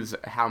 which is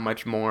how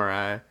much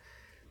more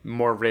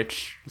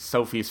rich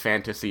Sophie's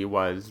fantasy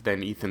was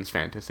than Ethan's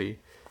fantasy.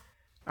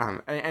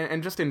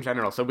 And just in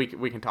general, so we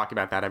can talk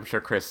about that. I'm sure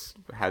Chris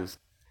has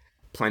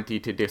plenty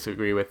to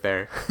disagree with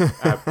there.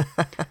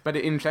 But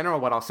in general,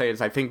 what I'll say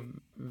is I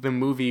think the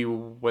movie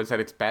was at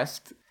its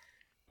best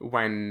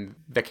when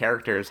the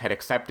characters had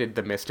accepted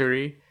the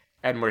mystery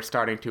and were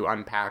starting to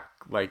unpack,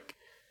 like,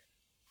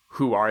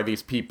 who are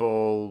these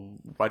people?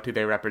 What do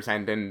they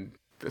represent? And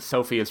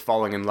Sophie is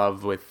falling in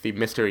love with the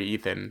mystery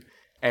Ethan,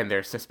 and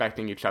they're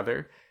suspecting each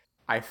other.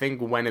 I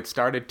think when it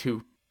started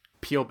to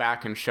peel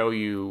back and show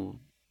you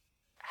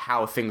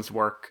how things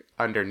work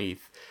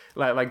underneath,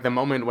 like the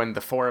moment when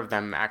the four of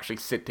them actually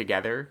sit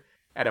together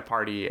at a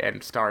party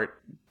and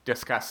start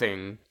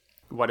discussing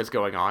what is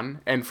going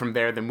on, and from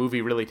there the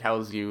movie really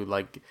tells you,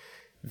 like,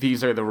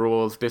 these are the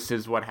rules, this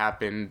is what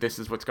happened, this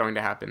is what's going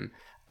to happen.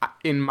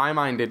 In my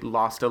mind, it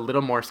lost a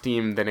little more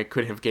steam than it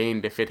could have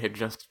gained if it had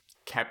just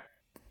kept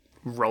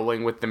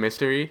rolling with the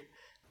mystery.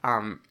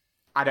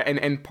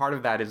 And part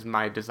of that is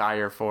my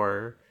desire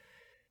for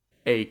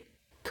a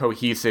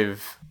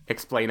cohesive,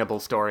 explainable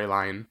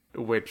storyline,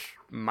 which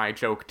my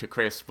joke to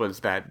Chris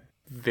was that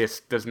this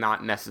does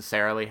not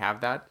necessarily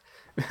have that,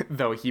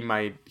 though he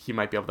might be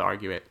able to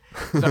argue it.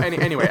 So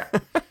anyway,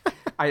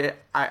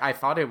 I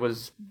thought it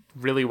was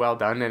really well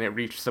done, and it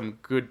reached some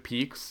good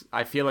peaks.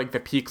 I feel like the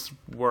peaks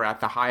were at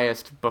the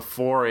highest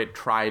before it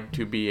tried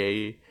to be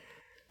a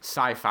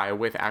sci-fi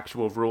with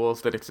actual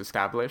rules that it's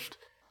established.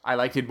 I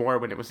liked it more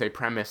when it was a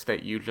premise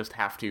that you just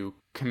have to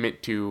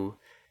commit to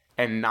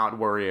and not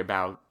worry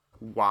about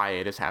why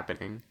it is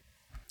happening.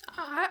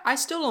 I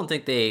still don't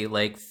think they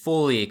like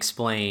fully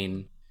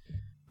explain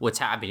what's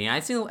happening. I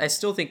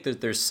still think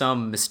that there's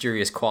some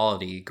mysterious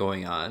quality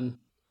going on.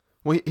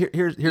 Well,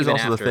 here's Even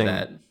also the after thing.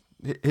 that.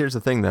 Here's the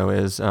thing, though,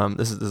 is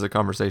this is a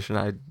conversation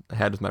I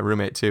had with my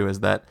roommate too. Is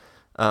that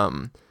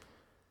the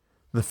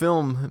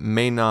film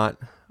may not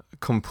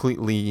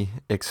completely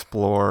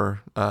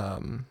explore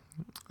the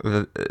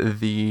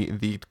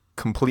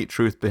complete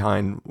truth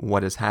behind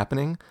what is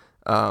happening,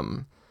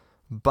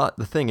 but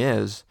the thing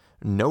is,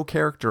 no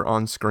character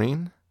on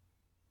screen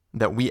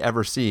that we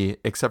ever see,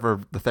 except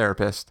for the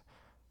therapist,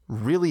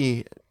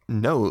 really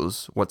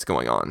knows what's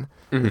going on.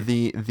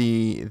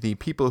 Mm-hmm. The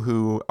people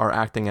who are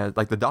acting as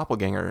like the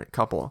doppelganger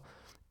couple,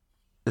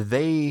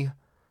 they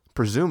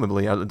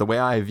presumably, the way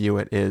I view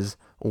it is,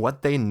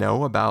 what they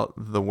know about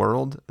the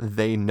world,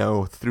 they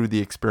know through the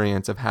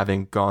experience of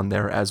having gone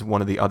there as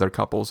one of the other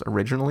couples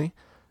originally.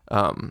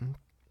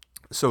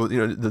 So,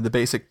 you know, the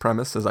basic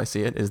premise, as I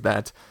see it, is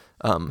that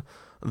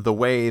the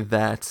way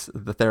that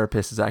the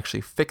therapist is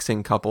actually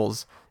fixing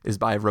couples is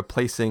by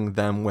replacing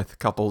them with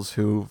couples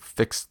who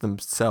fix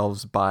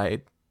themselves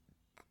by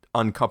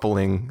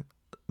uncoupling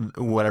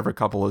whatever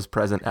couple is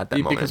present at that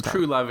moment. Because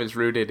true love is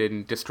rooted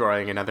in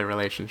destroying another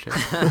relationship.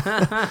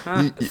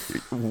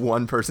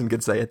 One person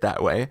could say it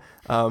that way.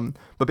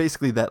 But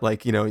basically that,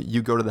 like, you know,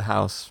 you go to the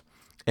house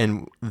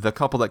and the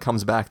couple that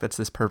comes back that's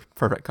this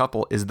perfect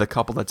couple is the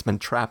couple that's been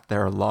trapped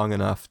there long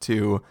enough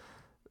to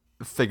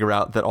figure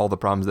out that all the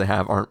problems they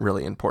have aren't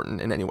really important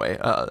in any way.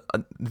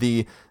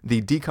 The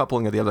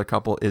decoupling of the other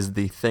couple is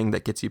the thing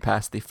that gets you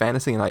past the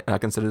fantasy, and I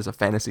consider this a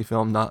fantasy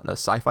film, not a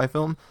sci-fi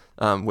film,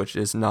 which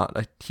is not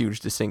a huge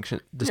distinction.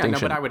 Yeah, no,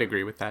 but I would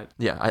agree with that.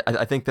 Yeah,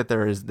 I think that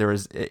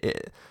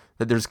that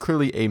there's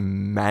clearly a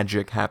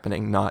magic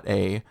happening, not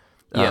a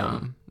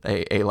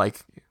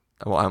like.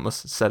 Well, I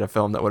almost said a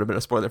film that would have been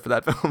a spoiler for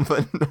that film,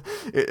 but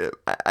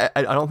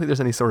I don't think there's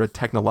any sort of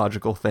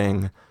technological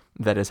thing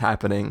that is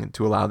happening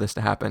to allow this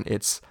to happen.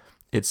 It's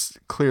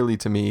clearly,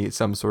 to me,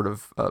 some sort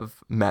of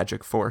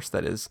magic force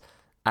that is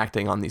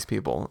acting on these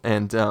people.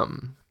 And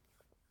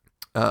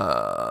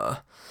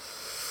what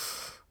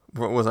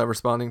was I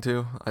responding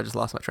to? I just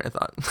lost my train of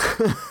thought.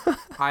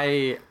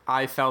 I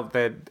felt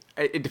that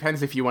it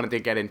depends if you wanted to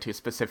get into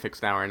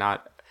specifics now or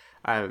not.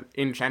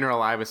 In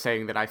general, I was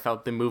saying that I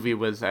felt the movie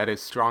was at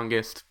its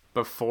strongest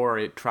before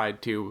it tried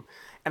to,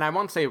 and I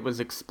won't say it was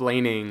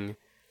explaining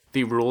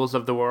the rules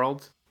of the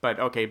world, but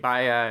okay,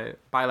 by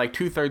like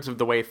 2/3 of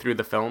the way through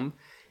the film,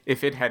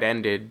 if it had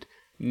ended,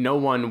 no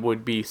one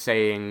would be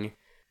saying,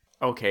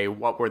 okay,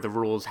 what were the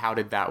rules? How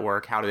did that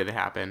work? How did it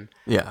happen?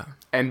 Yeah.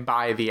 And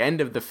by the end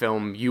of the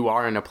film, you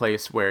are in a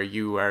place where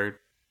you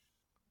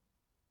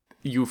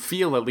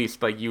feel at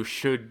least like you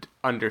should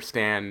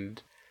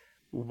understand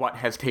what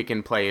has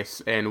taken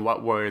place and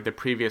what were the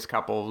previous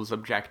couple's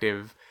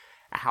objective.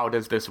 How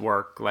does this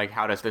work? Like,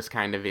 how does this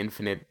kind of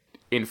infinite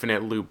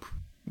loop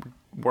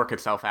work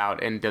itself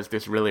out? And does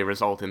this really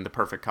result in the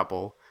perfect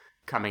couple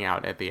coming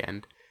out at the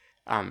end?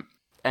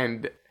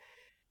 And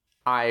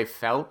I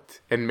felt,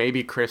 and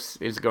maybe Chris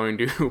is going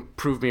to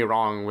prove me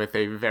wrong with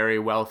a very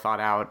well thought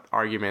out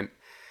argument,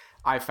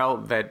 I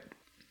felt that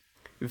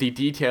the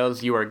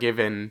details you are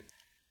given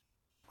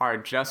are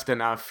just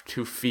enough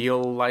to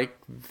feel like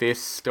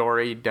this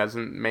story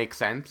doesn't make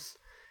sense,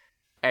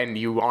 and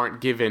you aren't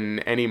given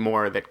any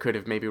more that could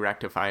have maybe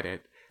rectified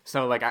it.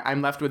 So, like,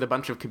 I'm left with a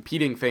bunch of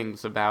competing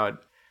things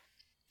about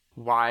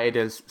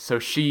so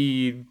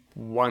she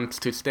wants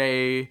to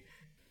stay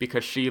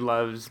because she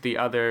loves the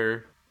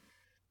other,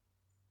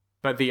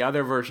 but the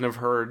other version of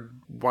her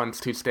wants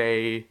to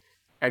stay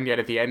and yet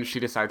at the end she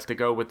decides to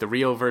go with the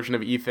real version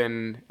of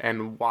Ethan,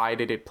 and why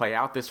did it play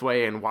out this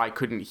way, and why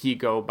couldn't he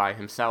go by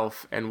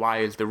himself, and why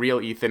is the real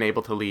Ethan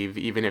able to leave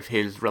even if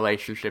his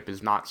relationship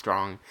is not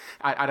strong?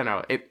 I don't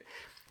know.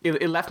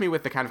 It left me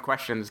with the kind of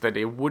questions that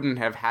it wouldn't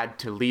have had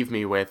to leave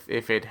me with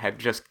if it had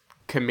just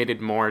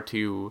committed more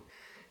to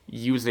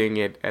using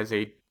it as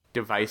a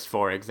device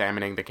for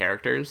examining the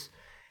characters.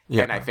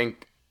 Yeah. And I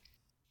think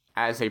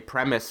as a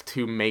premise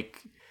to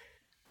make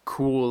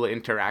cool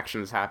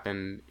interactions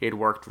happen, it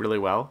worked really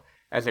well.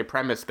 As a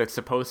premise that's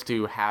supposed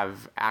to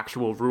have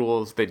actual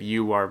rules that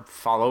you are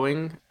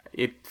following,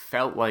 it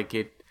felt like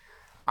it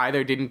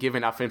either didn't give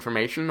enough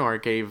information or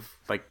it gave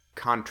like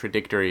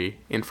contradictory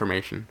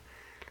information,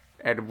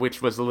 and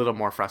which was a little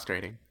more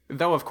frustrating.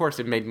 Though, of course,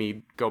 it made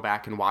me go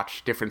back and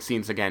watch different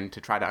scenes again to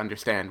try to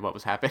understand what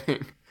was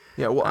happening.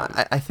 Yeah, well,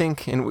 I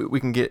think, and we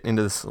can get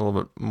into this a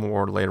little bit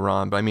more later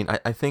on, but I mean,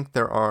 I think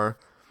there are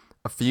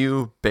a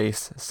few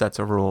base sets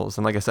of rules.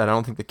 And like I said, I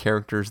don't think the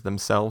characters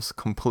themselves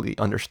completely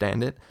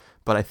understand it,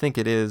 but I think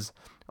it is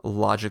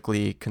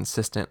logically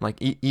consistent.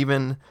 Like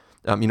even,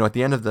 at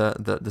the end of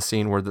the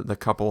scene where the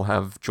couple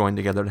have joined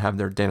together to have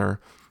their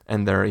dinner,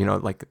 and they're,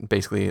 like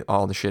basically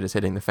all the shit is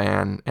hitting the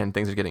fan and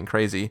things are getting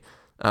crazy.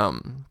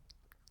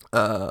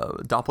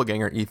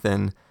 Doppelganger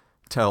Ethan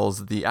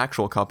tells the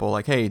actual couple,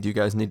 like, hey, do you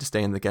guys need to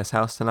stay in the guest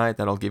house tonight?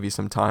 That'll give you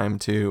some time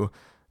to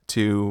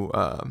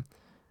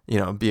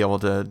be able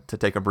to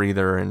take a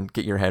breather and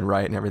get your head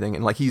right and everything.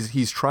 And like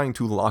he's trying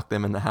to lock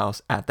them in the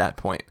house at that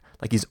point.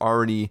 Like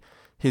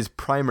his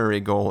primary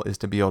goal is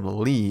to be able to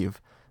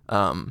leave.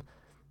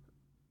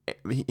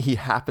 He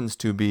happens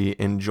to be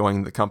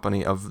enjoying the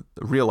company of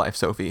real life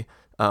Sophie.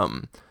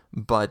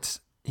 But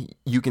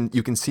you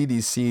can see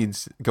these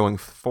seeds going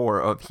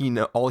forward of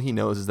all he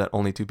knows is that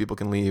only 2 people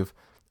can leave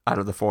out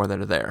of the 4 that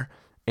are there.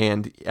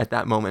 And at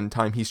that moment in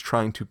time, he's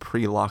trying to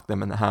pre-lock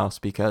them in the house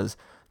because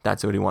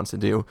that's what he wants to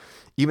do.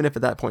 Even if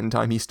at that point in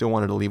time he still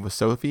wanted to leave with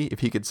Sophie, if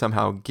he could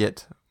somehow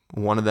get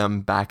one of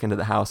them back into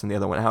the house and the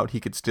other one out,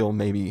 he could still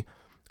maybe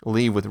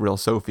leave with real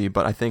Sophie.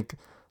 But I think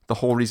the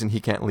whole reason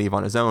he can't leave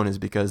on his own is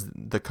because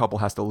the couple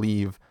has to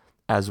leave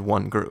as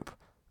one group.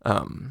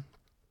 Does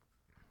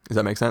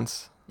that make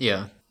sense?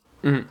 Yeah.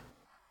 Mm-hmm.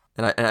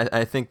 And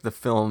I think the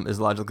film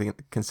is logically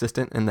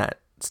consistent in that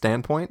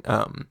standpoint.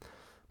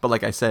 But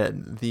like I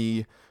said,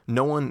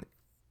 none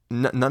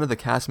of the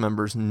cast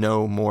members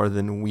know more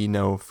than we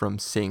know from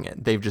seeing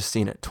it. They've just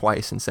seen it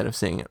twice instead of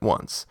seeing it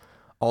once.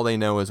 All they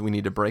know is we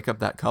need to break up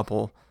that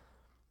couple,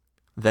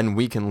 then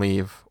we can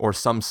leave, or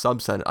some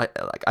subset.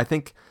 I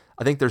think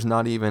there's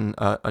not even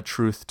a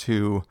truth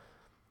to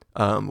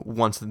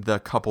once the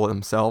couple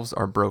themselves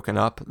are broken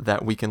up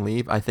that we can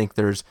leave. I think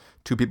there's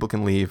 2 people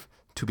can leave,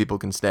 2 people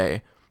can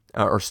stay,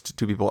 or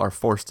 2 people are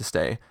forced to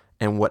stay,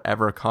 and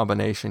whatever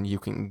combination you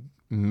can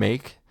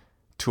make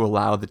to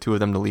allow the 2 of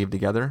them to leave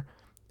together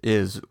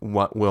is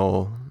what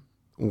will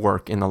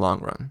work in the long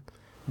run.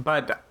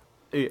 But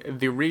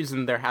the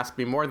reason there has to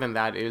be more than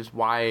that is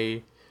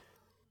why...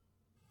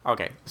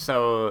 Okay,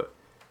 so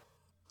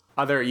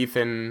other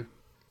Ethan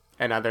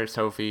and other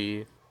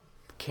Sophie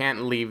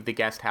can't leave the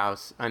guest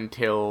house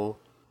until...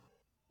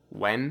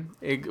 When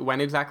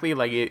exactly?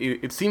 Like,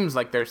 it seems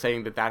like they're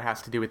saying that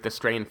has to do with the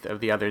strength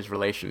of the other's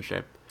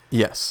relationship.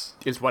 Yes.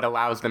 Is what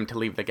allows them to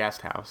leave the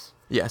guest house.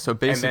 Yeah, so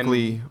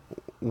basically,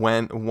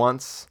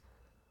 once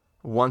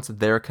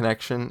their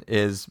connection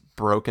is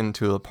broken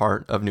to the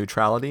part of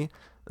neutrality,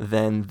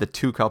 then the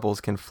 2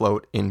 couples can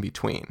float in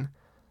between.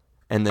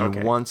 And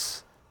then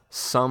once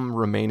some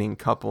remaining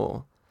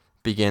couple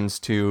begins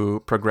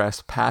to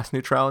progress past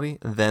neutrality,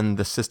 then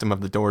the system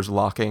of the doors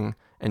locking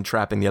and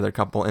trapping the other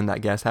couple in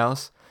that guest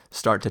house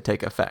start to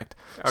take effect.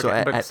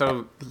 Okay,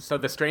 so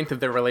the strength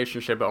of their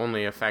relationship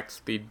only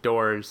affects the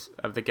doors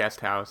of the guest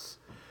house,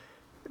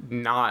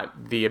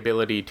 not the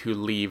ability to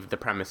leave the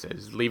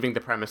premises. Leaving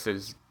the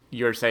premises,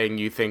 you're saying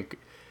you think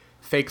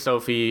fake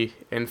Sophie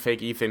and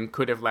fake Ethan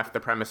could have left the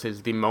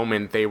premises the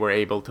moment they were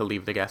able to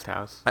leave the guest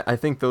house. I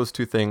think those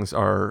 2 things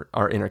are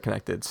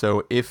interconnected.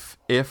 So if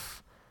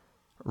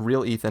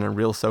real Ethan and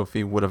real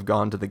Sophie would have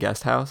gone to the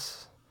guest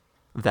house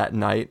that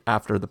night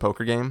after the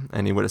poker game,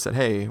 and he would have said,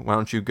 hey, why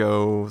don't you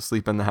go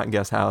sleep in the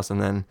guest house,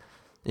 and then,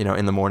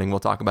 in the morning we'll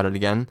talk about it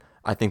again,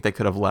 I think they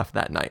could have left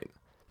that night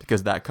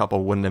because that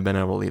couple wouldn't have been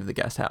able to leave the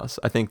guest house.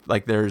 I think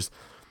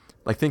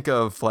think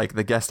of like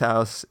the guest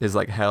house is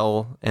like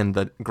hell and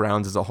the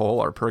grounds as a whole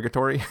are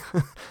purgatory.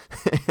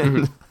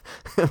 And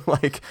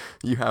like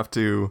you have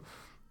to,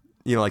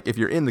 like if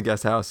you're in the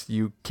guest house,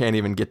 you can't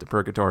even get to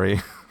purgatory.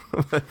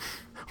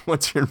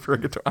 Once you're in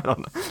purgatory, I don't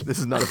know. This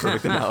is not a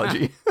perfect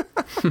analogy.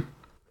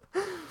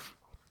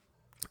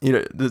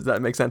 Does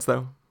that make sense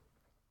though?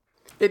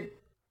 It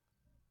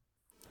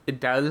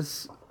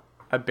does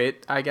a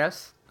bit, I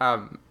guess.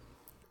 I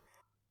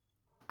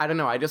don't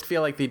know. I just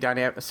feel like the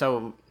dynamic.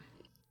 So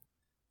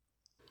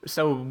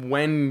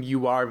when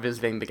you are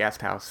visiting the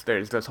guest house,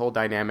 there's this whole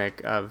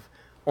dynamic of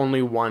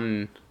only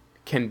one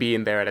can be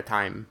in there at a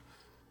time,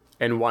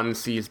 and one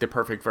sees the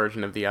perfect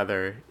version of the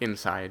other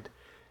inside.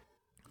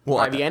 Well,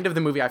 by the end of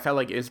the movie, I felt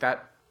like, is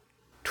that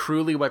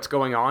truly what's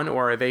going on,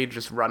 or are they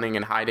just running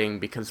and hiding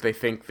because they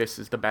think this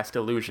is the best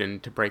illusion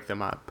to break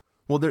them up?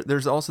 Well,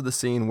 there's also the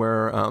scene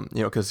where,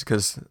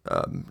 because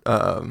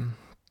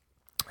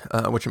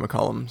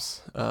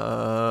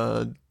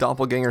whatchamacallums,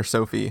 doppelganger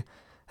Sophie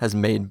has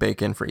made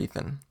bacon for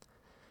Ethan.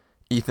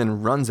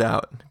 Ethan runs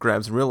out,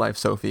 grabs real life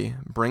Sophie,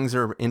 brings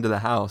her into the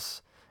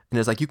house, and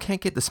is like, you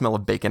can't get the smell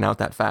of bacon out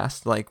that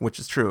fast, like, which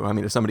is true. I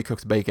mean, if somebody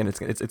cooks bacon,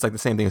 it's like the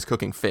same thing as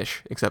cooking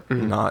fish, except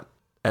not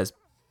as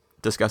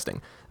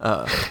disgusting.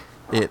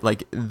 It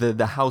like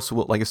the house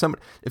will, like, if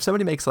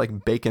somebody makes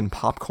like bacon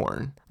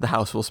popcorn, the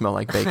house will smell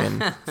like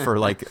bacon for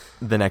like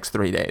the next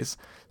 3 days.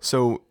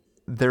 So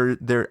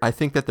I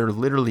think that there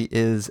literally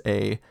is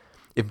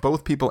if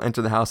both people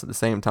enter the house at the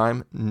same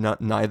time,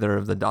 neither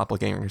of the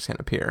doppelgangers can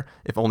appear.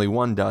 If only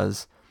one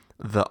does,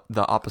 the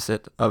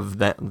opposite of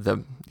that,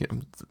 the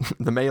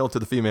male to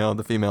the female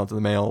to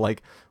the male,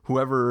 like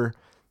whoever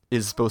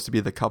is supposed to be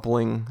the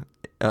coupling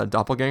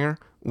doppelganger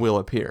will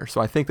appear.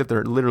 So I think that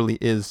there literally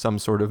is some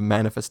sort of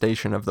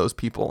manifestation of those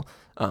people,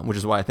 which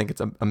is why I think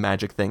it's a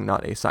magic thing,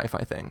 not a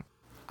sci-fi thing.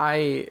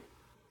 I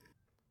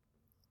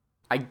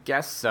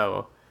guess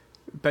so.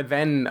 But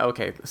then,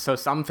 okay, so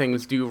some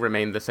things do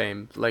remain the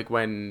same. Like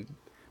when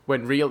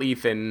real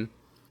Ethan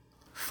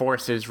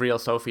forces real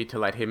Sophie to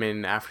let him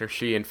in after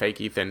she and fake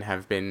Ethan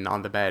have been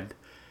on the bed,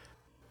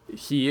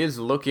 he is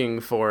looking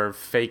for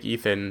fake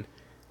Ethan,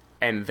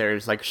 and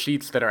there's like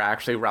sheets that are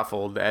actually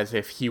ruffled as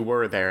if he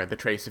were there. The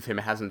trace of him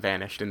hasn't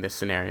vanished in this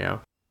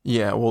scenario.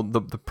 Yeah, well,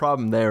 the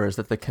problem there is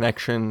that the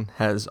connection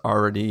has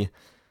already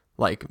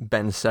like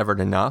been severed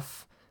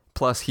enough.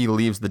 Plus, he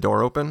leaves the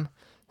door open.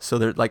 So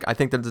there, like, I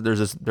think that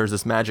there's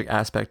this magic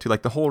aspect to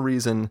like the whole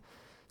reason.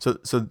 So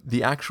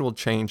the actual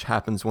change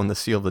happens when the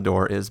seal of the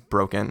door is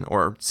broken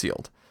or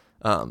sealed.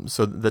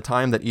 So the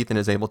time that Ethan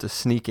is able to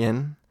sneak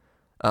in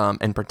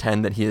and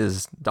pretend that he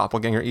is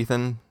doppelganger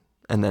Ethan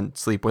and then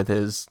sleep with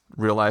his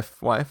real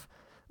life wife,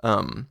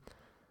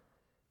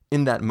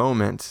 in that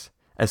moment,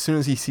 as soon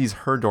as he sees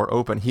her door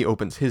open, he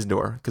opens his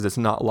door because it's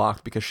not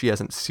locked because she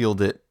hasn't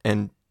sealed it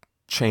and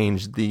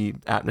changed the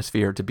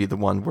atmosphere to be the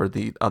one where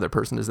the other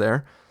person is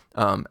there.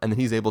 And then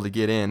he's able to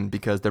get in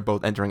because they're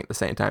both entering at the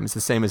same time. It's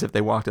the same as if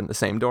they walked in the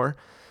same door.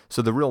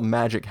 So the real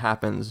magic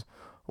happens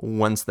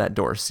once that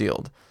door is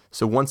sealed.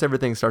 So once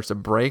everything starts to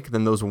break,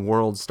 then those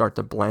worlds start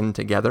to blend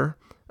together.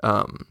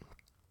 And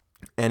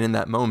in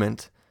that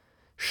moment,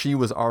 she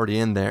was already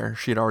in there.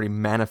 She had already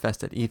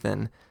manifested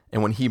Ethan.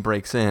 And when he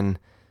breaks in,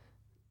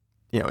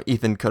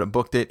 Ethan could have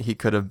booked it. He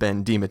could have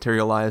been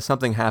dematerialized.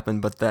 Something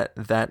happened, but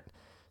that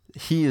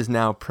he is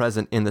now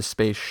present in the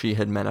space she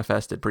had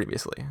manifested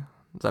previously.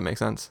 Does that make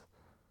sense?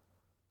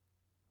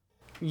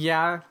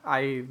 Yeah,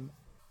 I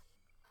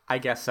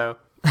guess so.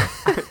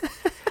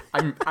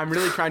 I'm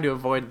really trying to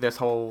avoid this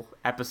whole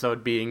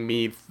episode being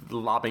me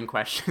lobbing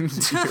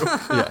questions to you.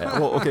 Yeah.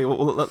 Well, okay. Well,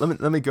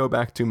 let me go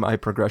back to my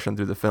progression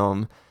through the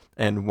film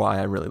and why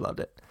I really loved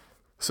it.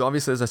 So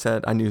obviously, as I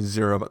said, I knew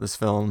zero about this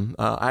film.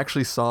 I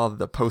actually saw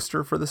the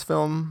poster for this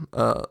film,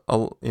 a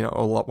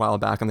while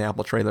back on the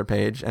Apple trailer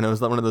page, and it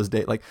was one of those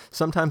days. Like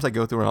sometimes I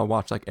go through and I'll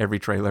watch like every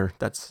trailer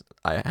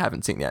I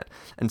haven't seen yet,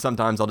 and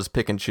sometimes I'll just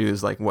pick and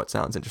choose like what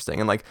sounds interesting.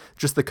 And like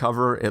just the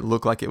cover, it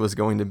looked like it was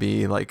going to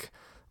be like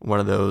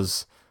one of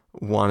those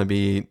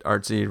wannabe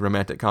artsy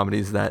romantic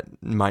comedies that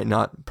might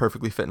not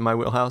perfectly fit in my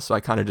wheelhouse. So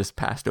I kind of just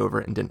passed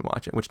over it and didn't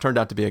watch it, which turned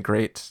out to be a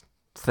great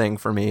thing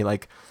for me.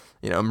 Like,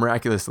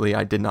 miraculously,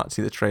 I did not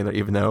see the trailer,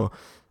 even though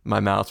my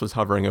mouse was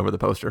hovering over the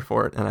poster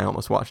for it, and I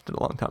almost watched it a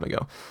long time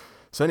ago.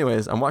 So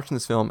anyways, I'm watching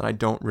this film, and I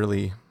don't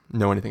really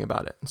know anything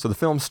about it. So the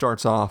film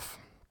starts off,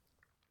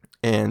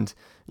 and,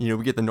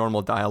 we get the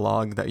normal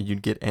dialogue that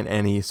you'd get in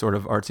any sort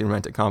of artsy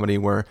romantic comedy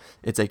where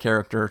it's a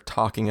character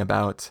talking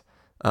about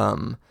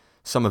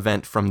some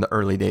event from the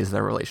early days of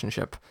their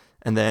relationship.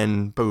 And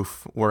then,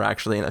 poof, we're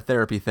actually in a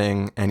therapy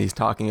thing, and he's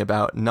talking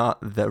about not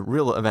the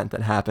real event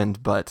that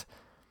happened, but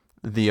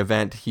the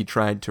event he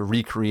tried to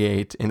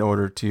recreate in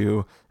order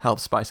to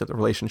help spice up the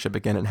relationship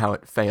again and how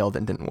it failed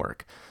and didn't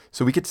work.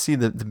 So we get to see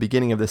the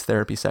beginning of this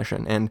therapy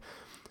session. And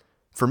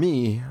for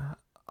me,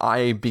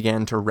 I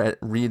began to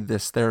read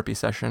this therapy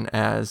session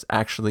as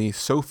actually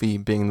Sophie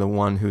being the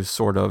one who's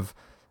sort of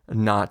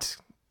not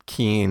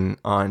keen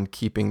on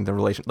keeping the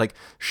relation. Like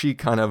she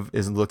kind of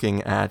is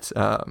looking at,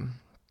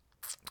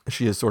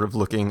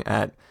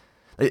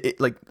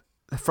 it, like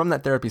from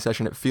that therapy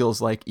session, it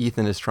feels like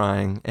Ethan is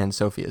trying and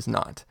Sophie is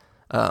not.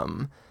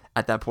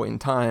 At that point in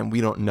time,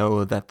 we don't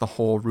know that the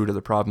whole root of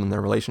the problem in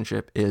their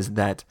relationship is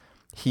that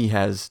he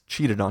has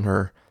cheated on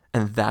her,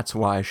 and that's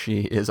why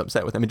she is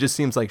upset with him. It just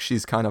seems like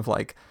she's kind of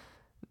like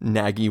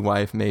naggy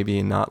wife,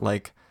 maybe, not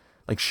like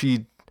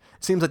she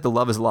seems like the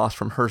love is lost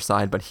from her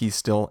side, but he's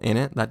still in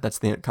it. That's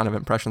the kind of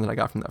impression that I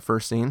got from that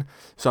first scene.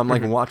 So I'm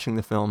like watching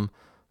the film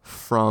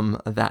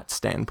from that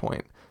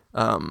standpoint.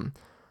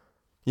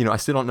 I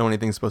still don't know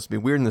anything's supposed to be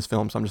weird in this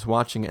film, so I'm just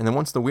watching it. And then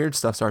once the weird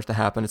stuff starts to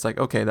happen, it's like,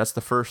 okay, that's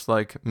the first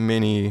like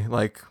mini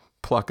like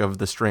pluck of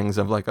the strings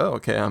of like, oh,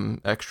 okay,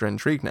 I'm extra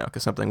intrigued now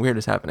because something weird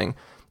is happening.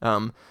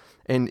 And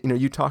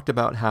you talked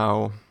about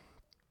how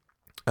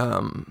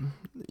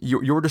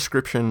your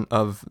description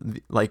of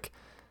like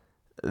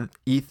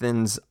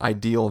Ethan's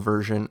ideal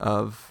version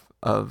of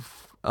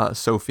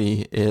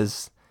Sophie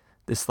is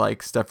this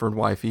like Stepford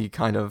wifey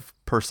kind of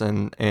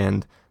person,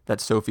 and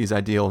that Sophie's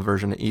ideal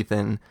version of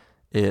Ethan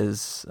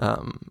is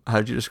how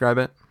did you describe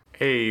it?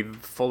 A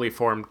fully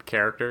formed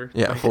character.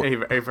 Yeah,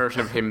 a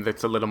version of him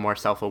that's a little more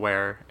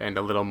self-aware and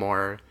a little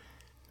more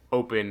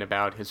open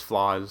about his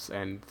flaws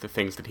and the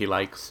things that he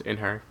likes in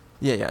her.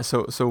 Yeah.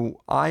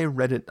 So I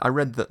read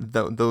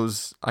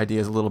those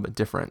ideas a little bit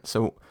different.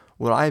 So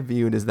what I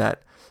viewed is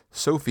that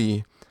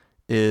Sophie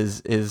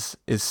is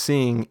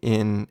seeing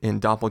in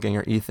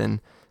Doppelganger Ethan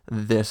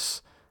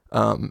this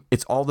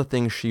it's all the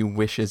things she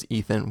wishes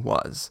Ethan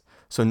was.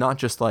 So not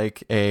just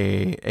like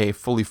a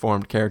fully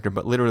formed character,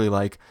 but literally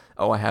like,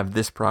 oh, I have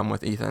this problem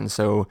with Ethan.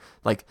 So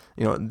like,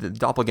 you know, the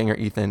Doppelganger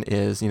Ethan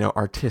is, you know,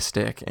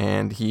 artistic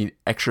and he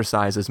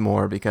exercises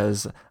more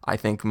because I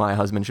think my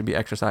husband should be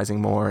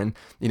exercising more. And,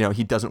 you know,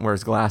 he doesn't wear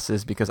his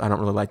glasses because I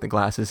don't really like the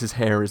glasses. His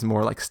hair is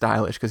more like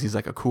stylish because he's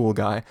like a cool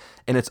guy.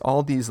 And it's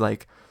all these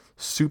like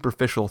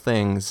superficial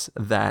things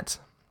that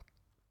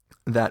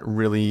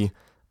really,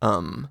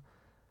 that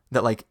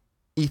like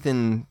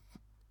Ethan,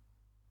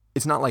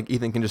 it's not like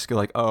Ethan can just go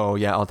like, oh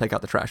yeah, I'll take out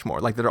the trash more.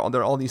 Like there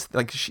are all these,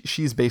 like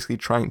she's basically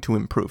trying to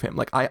improve him.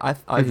 Like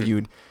I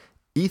viewed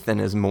Ethan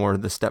as more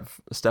the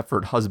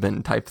Stepford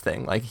husband type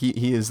thing. Like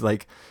he is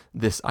like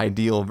this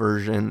ideal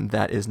version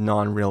that is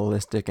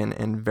non-realistic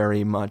and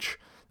very much,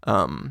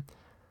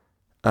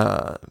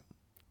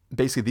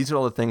 basically these are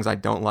all the things I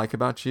don't like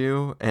about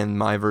you, and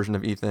my version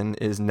of Ethan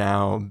is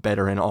now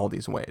better in all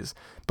these ways.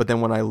 But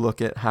then when I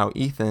look at how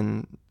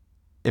Ethan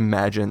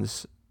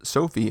imagines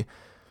Sophie,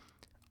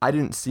 I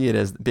didn't see it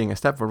as being a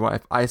Stepford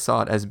wife. I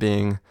saw it as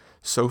being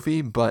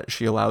Sophie, but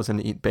she allows him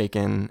to eat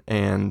bacon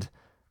and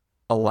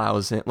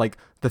allows him, like,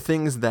 the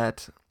things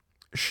that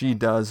she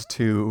does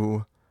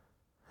to,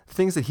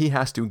 things that he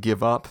has to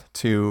give up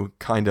to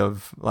kind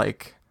of,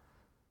 like,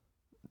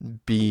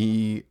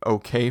 be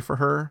okay for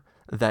her,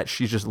 that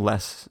she's just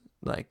less,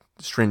 like,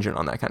 stringent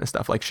on that kind of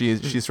stuff. Like, she's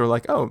sort of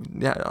like, oh,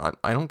 yeah,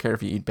 I don't care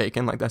if you eat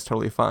bacon. Like, that's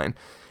totally fine.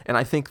 And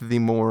I think the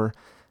more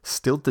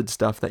stilted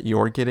stuff that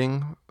you're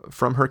getting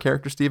from her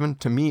character, Stephen,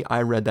 to me,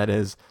 I read that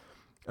as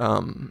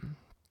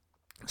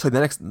so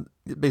the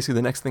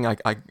next thing I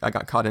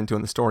got caught into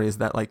in the story is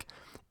that like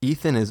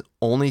Ethan is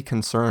only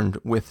concerned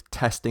with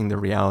testing the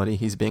reality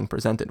he's being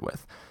presented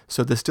with.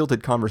 So the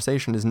stilted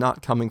conversation is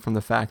not coming from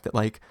the fact that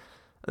like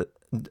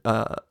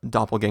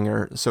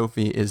Doppelganger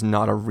Sophie is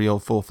not a real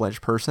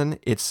full-fledged person.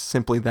 It's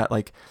simply that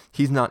like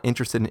he's not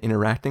interested in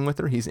interacting with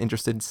her. He's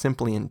interested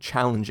simply in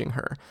challenging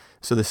her.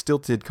 So the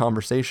stilted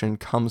conversation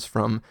comes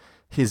from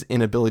his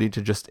inability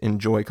to just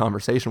enjoy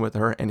conversation with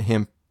her, and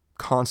him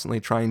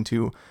constantly trying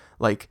to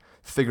like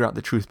figure out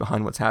the truth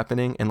behind what's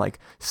happening and like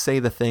say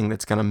the thing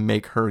that's going to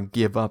make her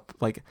give up.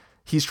 Like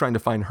he's trying to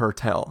find her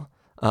tell.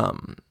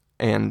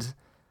 And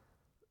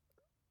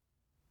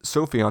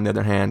Sophie, on the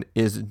other hand,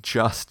 is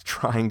just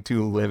trying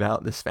to live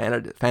out this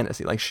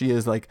fantasy. Like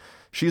she's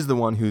the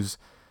one who's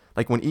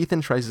like, when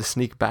Ethan tries to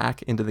sneak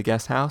back into the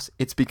guest house,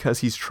 it's because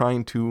he's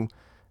trying to,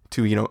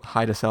 you know,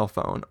 hide a cell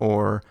phone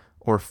or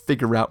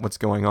figure out what's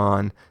going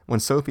on. When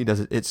Sophie does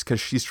it, it's because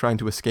she's trying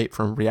to escape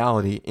from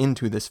reality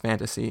into this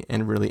fantasy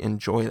and really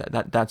enjoy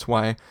that. That's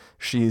why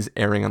she's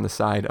erring on the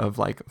side of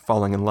like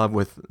falling in love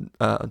with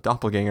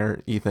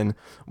Doppelganger Ethan,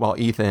 while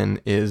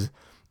Ethan is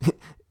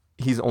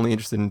he's only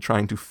interested in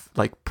trying to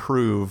like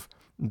prove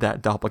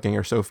that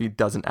Doppelganger Sophie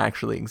doesn't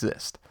actually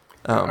exist.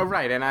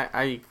 Right, and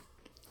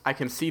I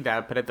can see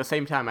that, but at the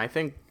same time, I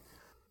think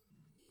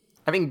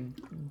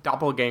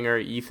Doppelganger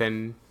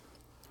Ethan,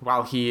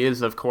 while he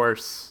is, of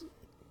course,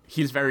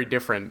 he's very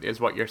different, is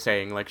what you're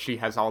saying. Like, she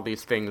has all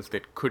these things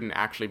that couldn't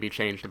actually be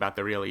changed about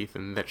the real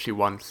Ethan that she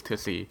wants to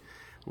see,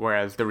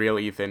 whereas the real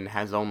Ethan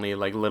has only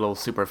like little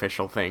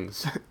superficial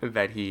things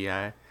that he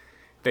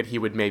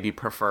would maybe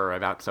prefer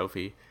about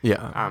Sophie.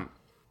 Yeah.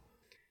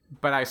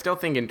 But I still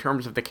think in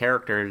terms of the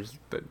characters,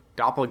 the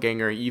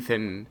Doppelganger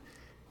Ethan,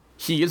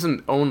 he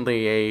isn't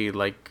only a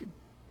like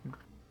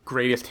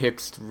greatest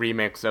hits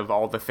remix of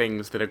all the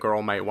things that a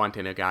girl might want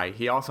in a guy.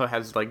 He also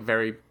has like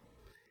very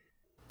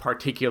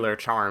particular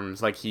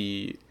charms. Like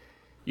he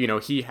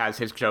has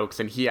his jokes,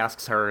 and he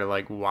asks her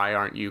like, why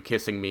aren't you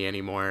kissing me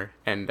anymore?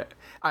 And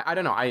I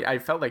don't know, I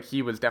felt like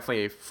he was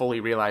definitely a fully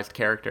realized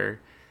character,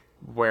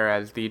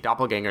 whereas the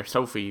Doppelganger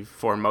Sophie,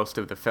 for most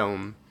of the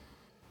film,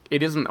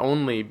 it isn't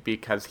only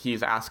because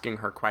he's asking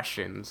her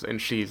questions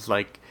and she's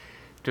like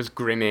just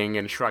grinning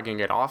and shrugging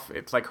it off.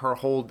 It's like her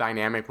whole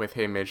dynamic with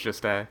him is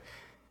just a,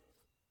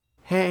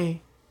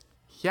 hey,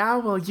 yeah,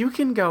 well, you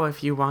can go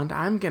if you want,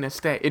 I'm gonna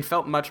stay. It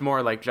felt much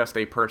more like just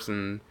a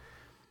person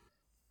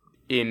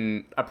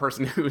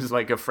who's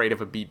like afraid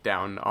of a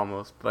beatdown,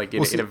 almost like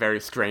in a very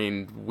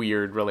strained,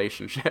 weird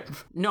relationship.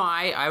 No,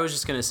 I was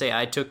just gonna say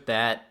I took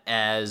that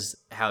as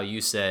how you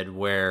said,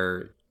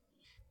 where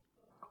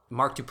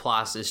Mark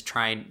Duplass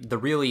the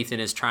real Ethan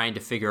is trying to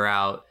figure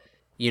out,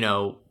 you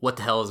know, what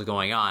the hell is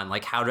going on?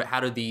 Like, how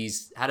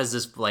does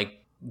this like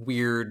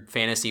weird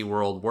fantasy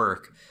world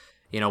work?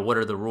 What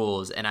are the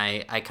rules? And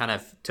I kind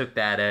of took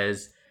that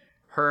as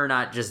her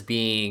not just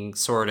being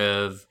sort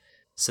of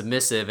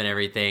submissive and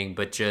everything,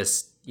 but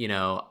just,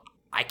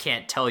 I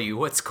can't tell you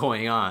what's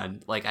going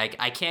on. Like,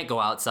 I can't go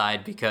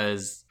outside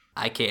because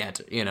I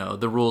can't,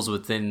 the rules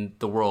within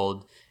the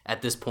world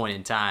at this point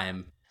in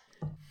time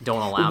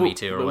don't allow me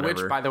to, or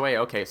whatever. Which, by the way,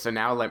 okay, so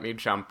now let me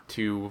jump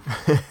to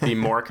the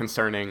more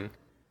concerning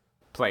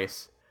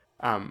place.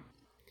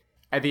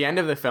 At the end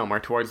of the film, or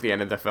towards the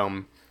end of the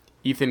film,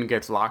 Ethan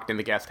gets locked in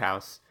the guest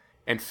house,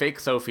 and fake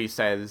Sophie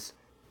says,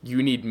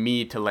 "You need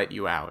me to let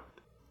you out."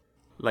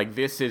 Like,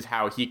 this is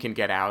how he can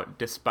get out,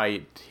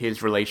 despite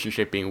his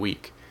relationship being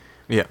weak.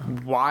 Yeah.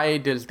 Why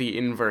does the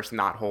inverse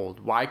not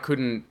hold? Why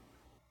couldn't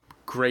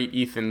great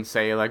Ethan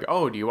say, like,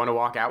 "Oh, do you want to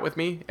walk out with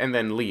me?" and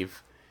then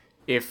leave?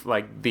 If,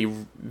 like,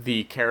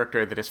 the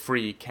character that is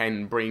free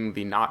can bring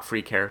the not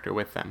free character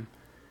with them.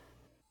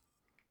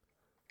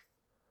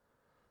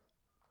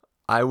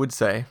 I would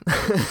say.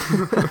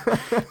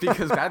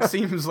 Because that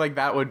seems like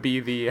that would be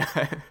the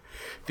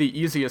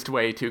easiest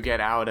way to get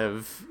out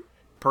of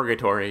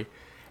purgatory.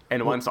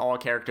 And once all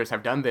characters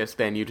have done this,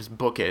 then you just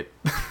book it.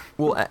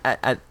 Well,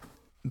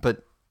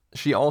 but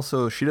she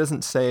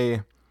doesn't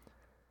say...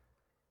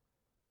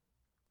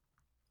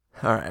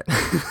 All right.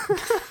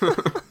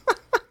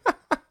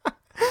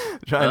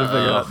 Trying to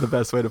figure out the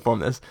best way to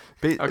form this.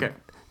 Okay.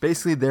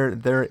 Basically,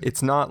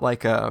 it's not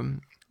like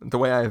the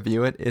way I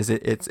view it is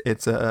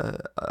it's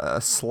a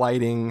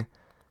sliding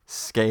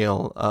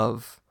scale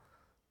of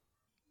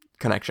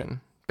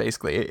connection.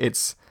 Basically,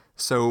 it's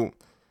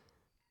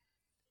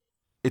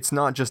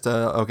not just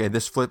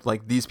this flip,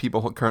 like these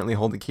people currently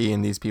hold the key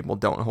and these people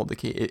don't hold the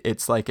key.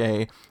 It's like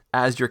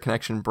as your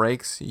connection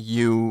breaks,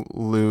 you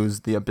lose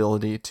the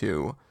ability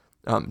to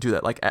do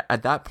that. Like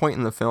at that point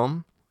in the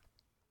film,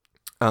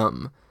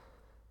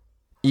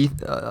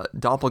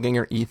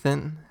 Doppelganger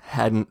Ethan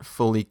hadn't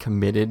fully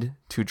committed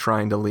to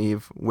trying to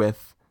leave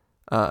with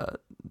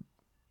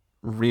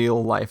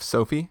real life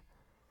Sophie.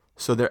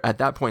 So there, at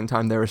that point in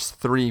time, there was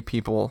 3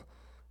 people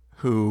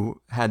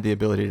who had the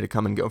ability to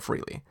come and go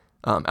freely,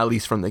 at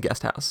least from the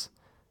guest house.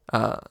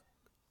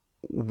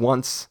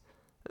 Once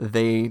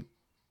they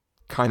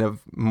kind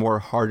of more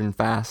hard and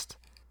fast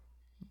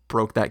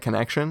broke that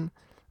connection,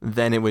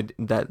 then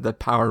the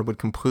power would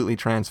completely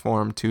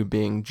transform to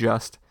being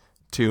just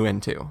 2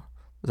 and 2.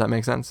 Does that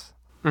make sense?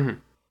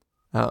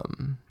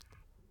 Mm-hmm.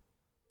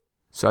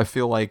 So I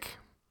feel like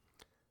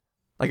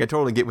I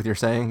totally get what you're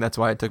saying. That's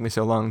why it took me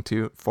so long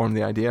to form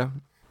the idea.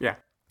 Yeah.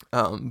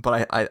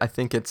 But I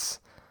think it's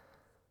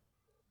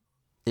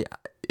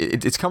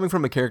coming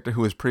from a character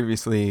who was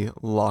previously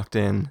locked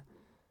in,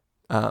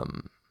 but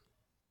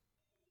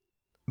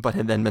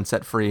had then been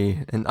set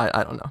free, and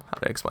I don't know how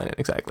to explain it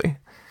exactly.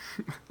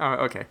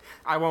 Okay.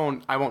 I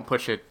won't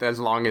push it as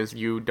long as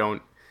you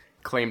don't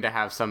claim to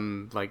have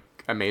some, like,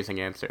 amazing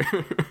answer.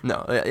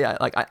 No, yeah,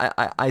 like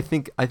I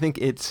think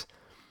it's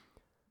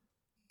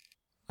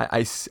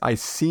I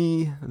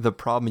see the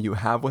problem you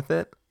have with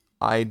it.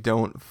 I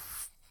don't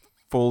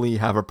fully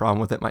have a problem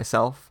with it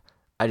myself.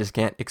 I just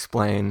can't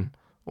explain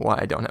why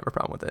I don't have a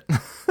problem with it.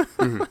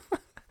 Mm-hmm.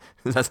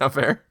 Does that sound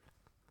fair?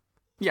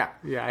 Yeah,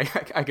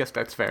 I guess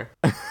that's fair.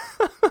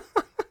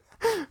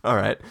 All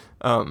right.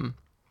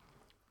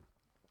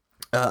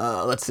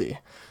 Let's see.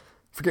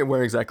 Forget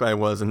where exactly I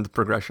was in the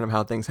progression of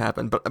how things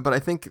happened, but I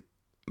think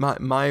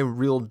my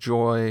real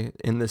joy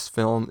in this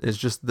film is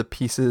just the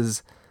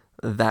pieces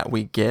that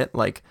we get.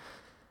 Like,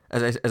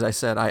 as I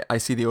said, I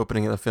see the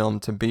opening of the film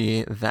to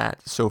be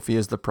that Sophie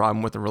is the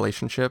problem with the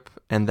relationship,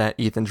 and that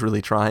Ethan's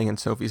really trying and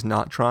Sophie's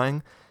not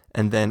trying.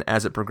 And then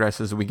as it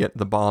progresses, we get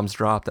the bombs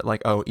dropped that,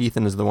 like, oh,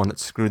 Ethan is the one that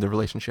screwed the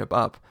relationship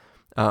up.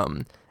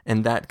 And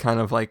that kind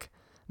of, like,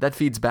 that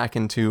feeds back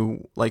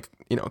into, like,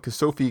 because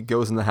Sophie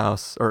goes in the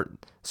house, or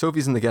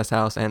Sophie's in the guest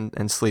house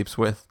and sleeps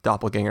with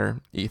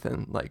doppelganger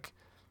Ethan, like,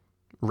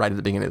 right at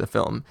the beginning of the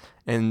film.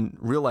 And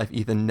real life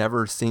Ethan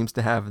never seems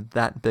to have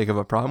that big of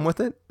a problem with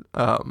it,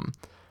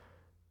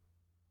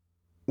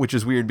 which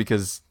is weird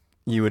because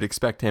you would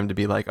expect him to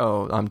be like,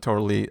 oh, I'm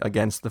totally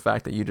against the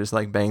fact that you just,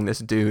 like, bang this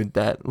dude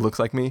that looks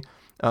like me.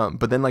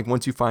 But then, like,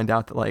 once you find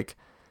out that, like,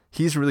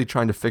 he's really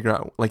trying to figure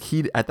out, like,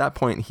 at that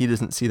point, he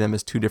doesn't see them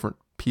as 2 different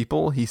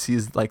people. He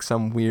sees, like,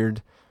 some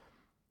weird,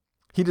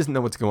 he doesn't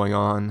know what's going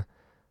on,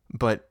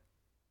 but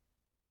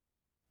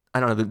I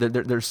don't know.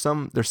 There's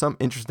some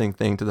interesting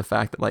thing to the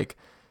fact that, like,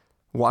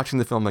 watching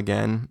the film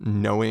again,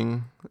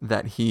 knowing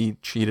that he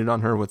cheated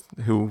on her with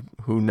who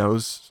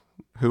knows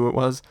who it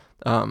was,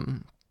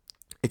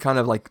 it kind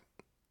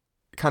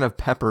of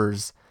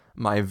peppers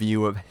my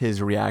view of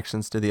his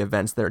reactions to the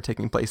events that are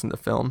taking place in the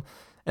film,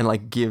 and,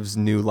 like, gives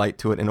new light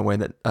to it in a way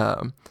that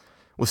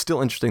was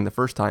still interesting the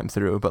first time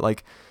through. But,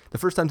 like, the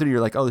first time through,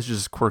 you're like, oh, this is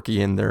just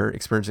quirky and they're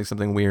experiencing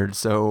something weird,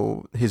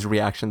 so his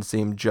reactions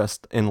seem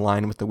just in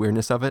line with the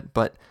weirdness of it.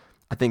 But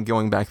I think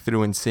going back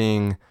through and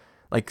seeing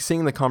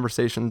the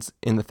conversations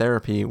in the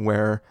therapy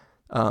where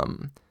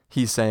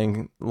he's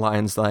saying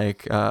lines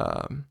like,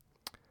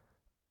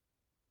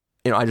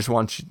 I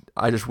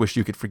just wish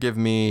you could forgive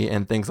me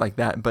and things like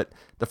that. But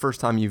the first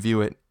time you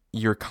view it,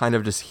 you're kind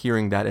of just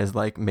hearing that as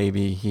like,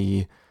 maybe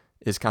he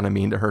is kind of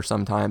mean to her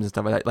sometimes and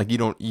stuff like that. Like you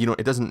don't,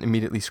 it doesn't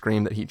immediately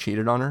scream that he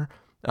cheated on her.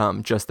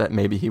 Just that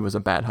maybe he was a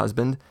bad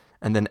husband.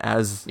 And then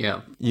as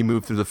you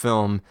move through the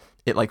film,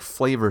 it like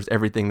flavors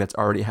everything that's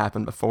already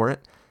happened before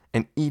it.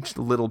 And each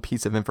little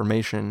piece of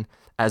information,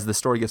 as the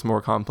story gets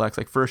more complex,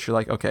 like first you're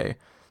like, okay,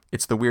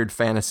 it's the weird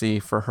fantasy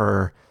for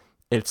her.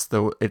 It's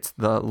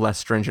the less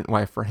stringent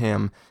wife for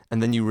him.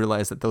 And then you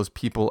realize that those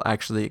people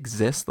actually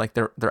exist. Like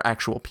they're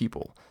actual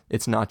people.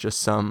 It's not just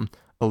some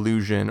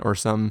illusion or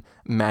some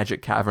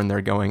magic cavern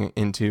they're going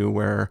into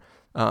where,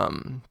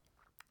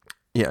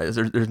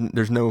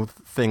 there's no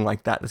thing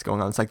like that that's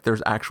going on. It's like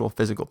there's actual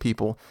physical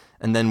people.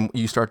 And then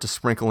you start to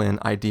sprinkle in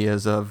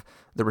ideas of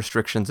the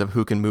restrictions of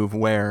who can move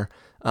where.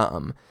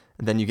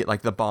 Then you get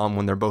like the bomb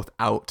when they're both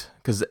out,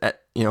 because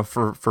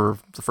for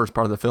the first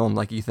part of the film,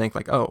 like you think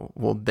like, oh,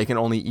 well, they can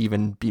only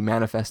even be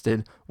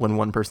manifested when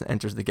one person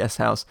enters the guest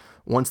house.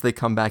 Once they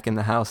come back in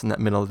the house in that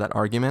middle of that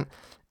argument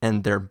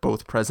and they're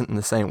both present in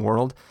the same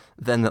world,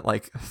 then that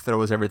like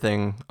throws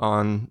everything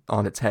on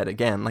its head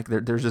again. Like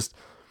there's just,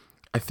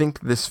 I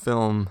think this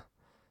film,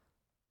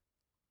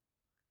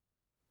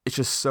 it's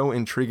just so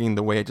intriguing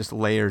the way it just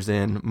layers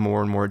in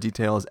more and more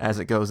details as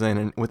it goes in,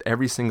 and with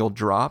every single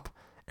drop,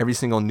 every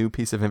single new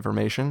piece of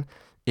information,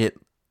 it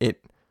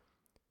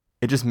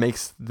just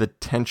makes the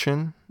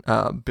tension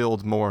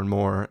build more and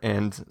more.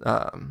 And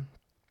I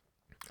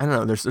don't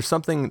know, there's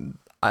something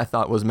I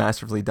thought was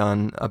masterfully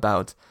done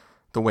about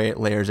the way it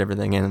layers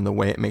everything in and the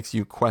way it makes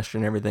you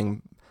question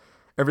everything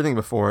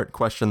before it,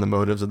 question the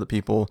motives of the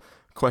people,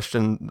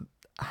 question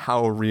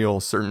how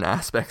real certain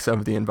aspects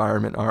of the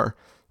environment are.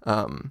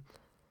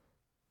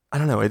 I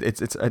don't know,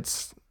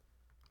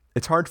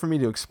 it's hard for me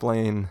to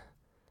explain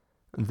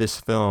this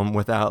film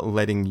without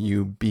letting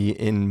you be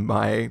in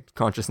my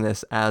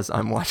consciousness as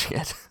I'm watching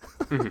it.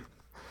 Mm-hmm.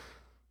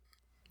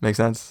 Make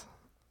sense?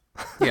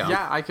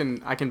 Yeah, I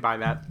can buy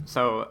that.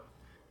 So,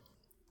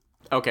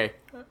 okay,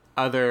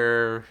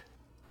 other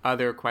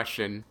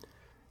question.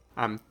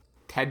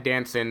 Ted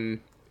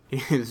Danson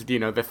is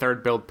the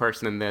third billed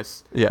person in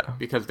this. Yeah.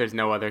 Because there's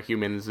no other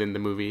humans in the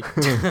movie.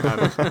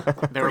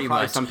 There were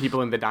probably some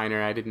people in the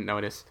diner I didn't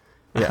notice.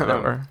 Yeah,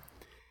 there were.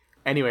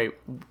 Anyway,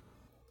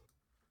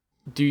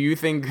 do you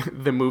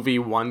think the movie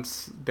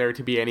wants there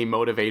to be any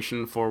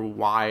motivation for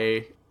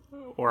why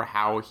or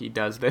how he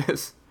does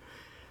this?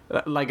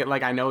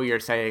 Like I know you're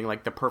saying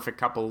like the perfect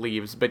couple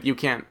leaves, but you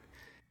can't.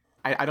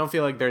 I don't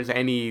feel like there's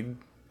any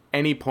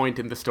point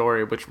in the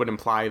story which would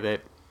imply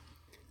that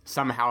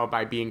somehow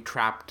by being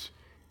trapped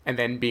and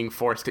then being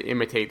forced to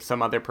imitate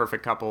some other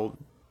perfect couple,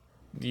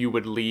 you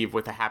would leave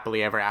with a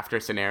happily ever after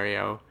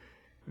scenario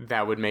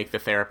that would make the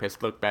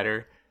therapist look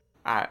better.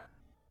 I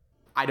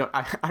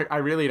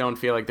really don't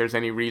feel like there's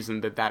any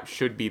reason that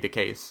should be the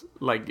case.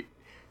 Like,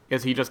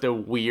 is he just a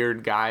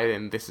weird guy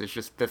and this is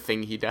just the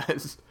thing he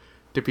does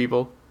to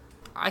people?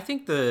 I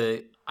think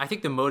the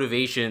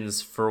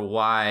motivations for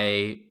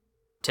why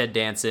Ted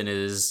Danson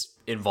is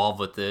involved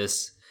with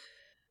this,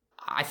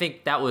 I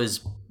think that was,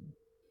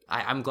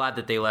 I'm glad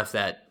that they left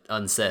that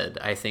unsaid.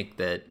 I think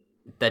that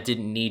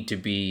didn't need to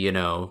be,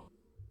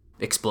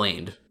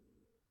 explained.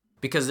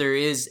 Because there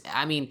is,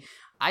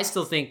 I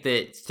still think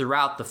that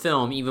throughout the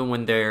film, even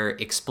when they're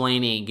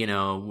explaining,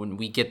 when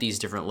we get these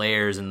different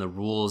layers and the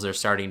rules are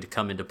starting to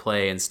come into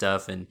play and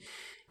stuff, and,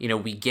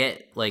 we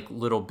get like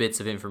little bits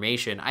of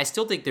information, I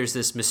still think there's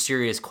this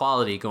mysterious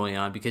quality going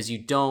on because you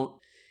don't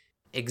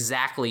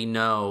exactly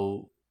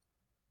know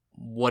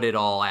what it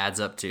all adds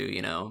up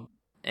to,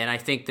 And I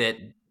think that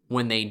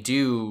when they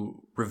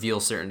do reveal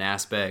certain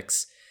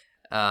aspects,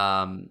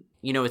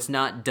 it's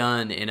not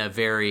done in a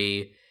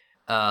very...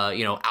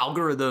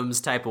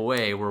 algorithms type of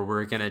way where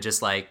we're gonna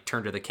just like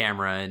turn to the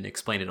camera and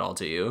explain it all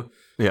to you.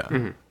 Yeah.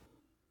 Mm-hmm.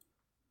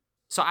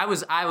 So I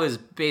was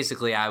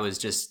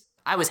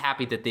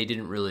happy that they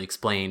didn't really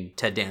explain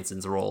Ted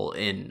Danson's role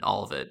in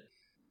all of it.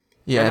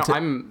 Yeah,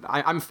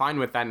 I'm fine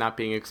with that not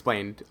being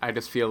explained. I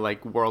just feel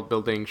like world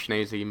building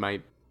Schnese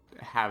might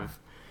have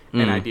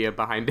an idea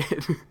behind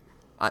it.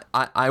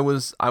 I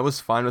was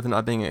fine with it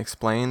not being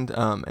explained,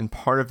 and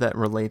part of that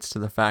relates to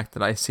the fact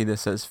that I see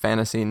this as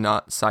fantasy,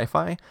 not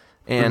sci-fi.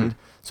 And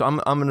so I'm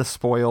going to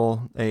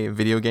spoil a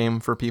video game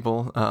for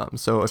people.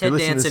 So if Ted you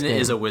listen Danson to this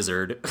game, is a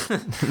wizard.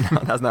 No,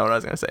 that's not what I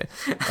was going to say.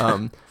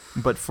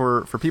 But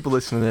for people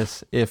listening to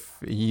this, if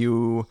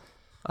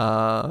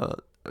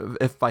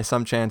by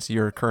some chance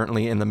you're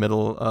currently in the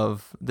middle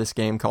of this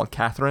game called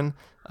Catherine,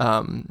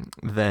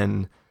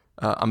 then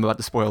I'm about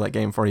to spoil that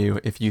game for you.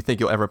 If you think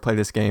you'll ever play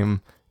this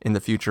game in the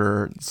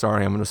future,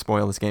 sorry, I'm going to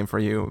spoil this game for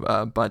you.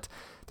 But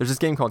there's this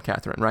game called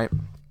Catherine, right?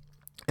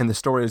 And the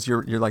story is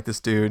you're like this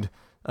dude,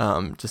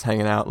 just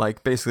hanging out,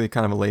 like basically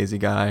kind of a lazy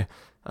guy.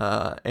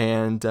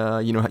 And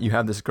you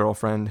have this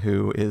girlfriend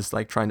who is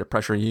like trying to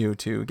pressure you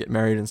to get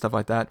married and stuff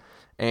like that.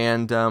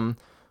 And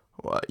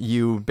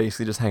you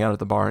basically just hang out at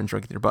the bar and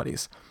drink with your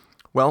buddies.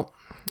 Well,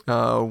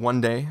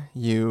 one day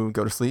you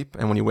go to sleep,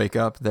 and when you wake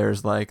up,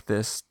 there's like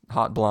this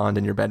hot blonde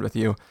in your bed with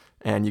you,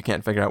 and you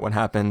can't figure out what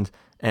happened.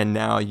 And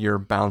now you're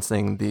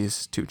bouncing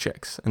these two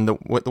chicks. And the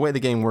way the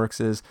game works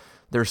is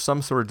there's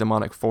some sort of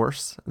demonic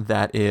force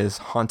that is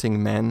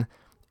haunting men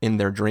in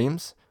their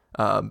dreams,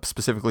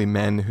 specifically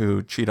men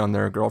who cheat on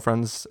their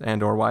girlfriends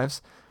and or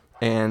wives.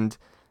 And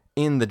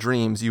in the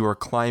dreams, you are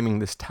climbing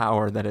this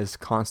tower that is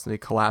constantly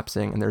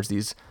collapsing, and there's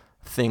these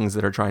things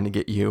that are trying to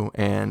get you,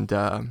 and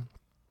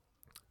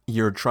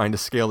you're trying to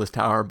scale this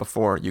tower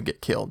before you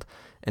get killed.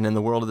 And in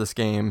the world of this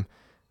game,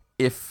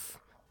 if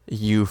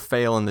you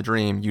fail in the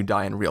dream, you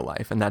die in real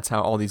life, and that's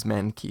how all these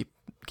men keep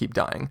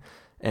dying.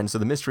 And so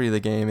the mystery of the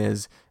game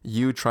is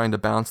you trying to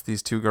bounce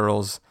these two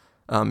girls.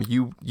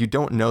 You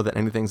don't know that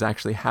anything's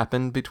actually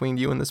happened between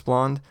you and this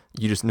blonde.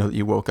 You just know that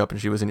you woke up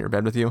and she was in your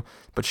bed with you.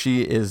 But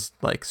she is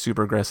like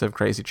super aggressive,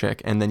 crazy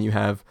chick. And then you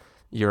have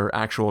your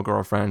actual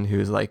girlfriend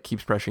who's like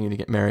keeps pressuring you to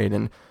get married,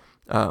 and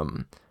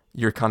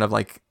you're kind of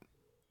like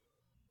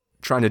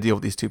trying to deal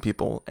with these two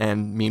people,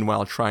 and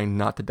meanwhile trying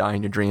not to die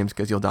in your dreams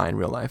because you'll die in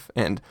real life.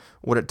 And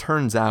what it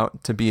turns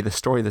out to be the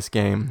story of this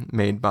game,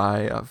 made by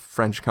a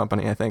French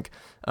company, I think,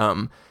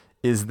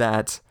 is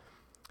that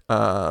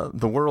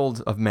the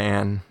world of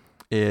man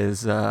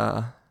is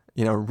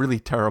really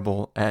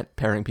terrible at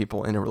pairing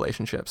people into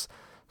relationships.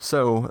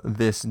 So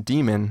this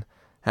demon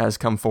has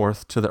come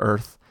forth to the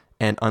earth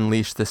and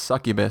unleashed this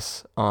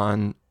succubus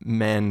on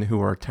men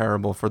who are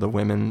terrible for the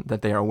women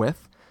that they are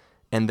with,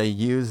 and they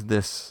use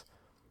this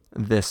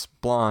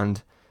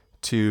blonde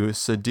to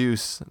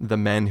seduce the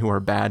men who are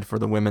bad for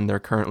the women they're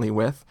currently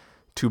with,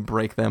 to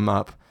break them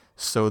up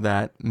so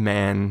that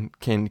man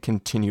can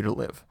continue to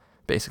live,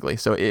 basically.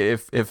 So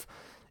if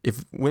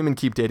women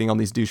keep dating all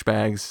these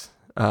douchebags,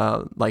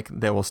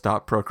 they will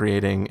stop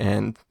procreating,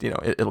 and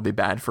it'll be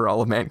bad for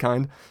all of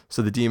mankind.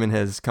 So the demon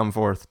has come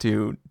forth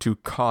to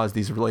cause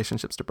these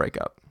relationships to break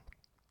up.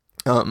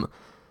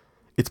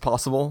 It's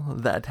possible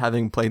that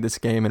having played this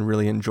game and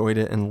really enjoyed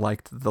it and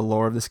liked the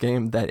lore of this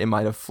game, that it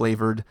might have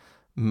flavored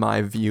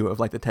my view of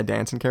like the Ted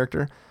Danson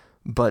character.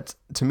 But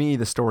to me,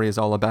 the story is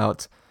all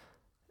about,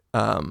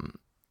 I'm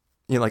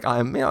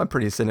a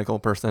pretty cynical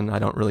person. I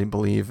don't really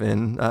believe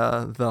in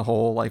the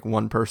whole like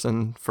one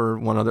person for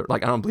one other.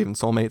 Like I don't believe in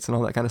soulmates and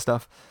all that kind of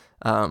stuff.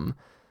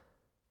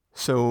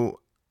 So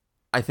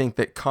I think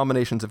that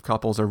combinations of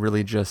couples are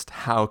really just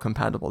how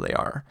compatible they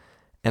are.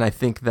 And I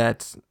think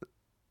that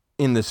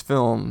in this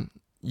film,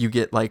 you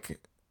get like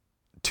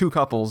two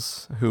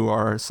couples who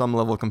are some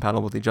level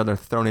compatible with each other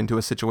thrown into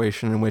a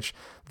situation in which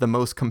the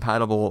most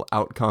compatible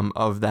outcome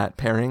of that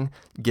pairing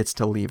gets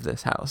to leave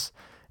this house.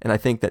 And I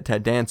think that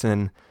Ted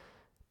Danson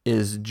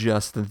is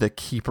just the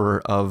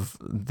keeper of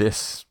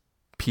this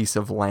piece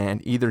of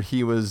land. Either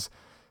he was,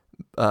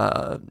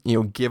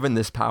 given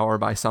this power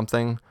by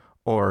something,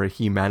 or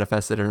he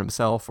manifested it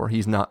himself, or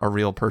he's not a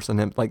real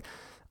person. Like,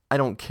 I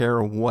don't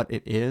care what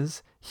it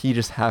is. He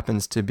just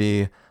happens to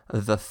be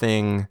the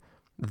thing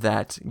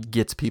that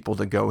gets people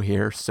to go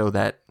here so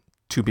that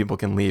two people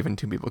can leave and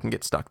two people can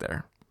get stuck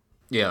there.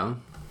 Yeah.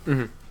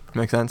 Mm-hmm.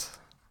 Make sense?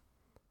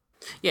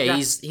 Yeah,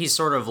 he's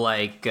sort of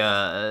like,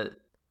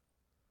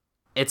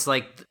 it's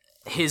like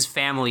his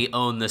family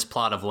owned this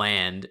plot of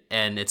land,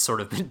 and it's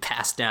sort of been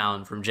passed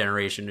down from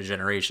generation to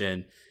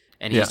generation,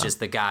 and he's just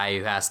the guy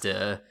who has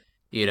to,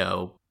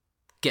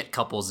 get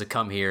couples to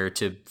come here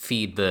to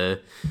feed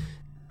the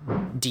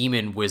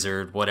demon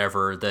wizard,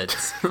 whatever,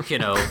 that's,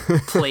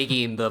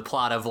 plaguing the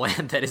plot of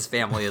land that his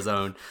family has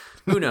owned.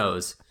 Who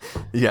knows?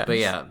 Yeah. But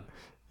yeah.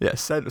 Yeah,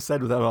 said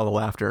without all the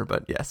laughter,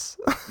 but yes.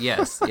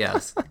 Yes.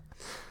 Does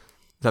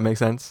that make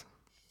sense?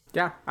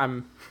 Yeah,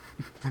 I'm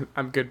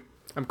good.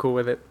 I'm cool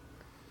with it.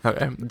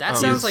 Okay. That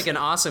sounds like an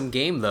awesome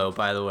game, though,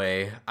 by the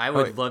way. I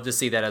would love to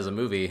see that as a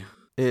movie.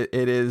 It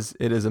is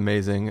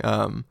amazing.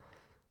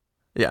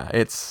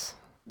 It's...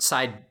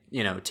 Side,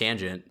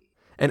 tangent.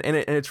 And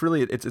it's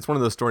really it's one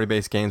of those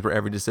story-based games where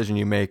every decision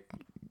you make,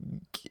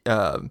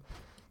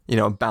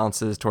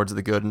 bounces towards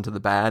the good and to the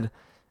bad.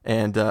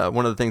 And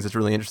one of the things that's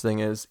really interesting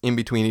is in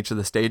between each of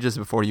the stages,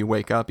 before you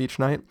wake up each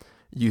night,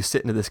 you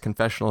sit into this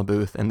confessional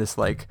booth, and this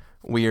like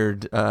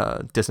weird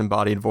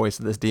disembodied voice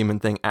of this demon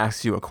thing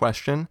asks you a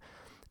question,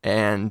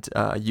 and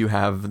you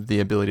have the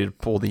ability to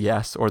pull the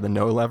yes or the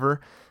no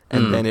lever,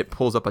 and then it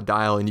pulls up a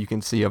dial, and you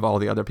can see of all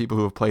the other people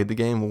who have played the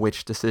game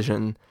which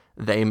decision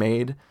they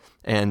made.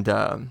 And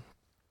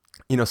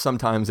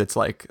sometimes it's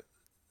like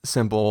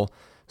simple,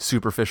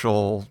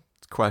 superficial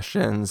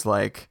questions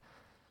like,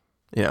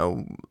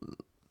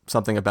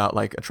 something about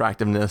like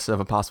attractiveness of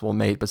a possible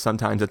mate. But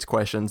sometimes it's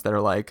questions that are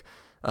like,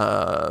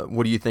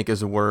 what do you think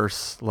is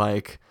worse,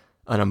 like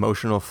an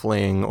emotional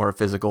fling or a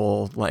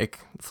physical like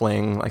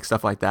fling, like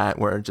stuff like that,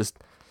 where just,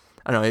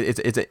 I don't know,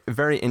 it's a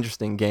very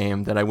interesting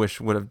game that I wish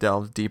would have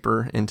delved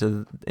deeper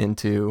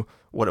into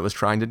what it was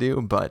trying to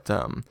do. But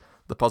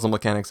the puzzle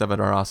mechanics of it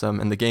are awesome,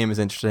 and the game is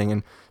interesting,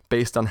 and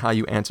based on how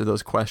you answer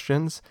those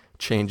questions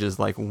changes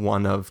like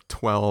one of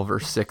 12 or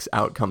 6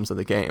 outcomes of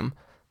the game.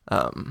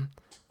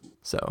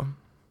 So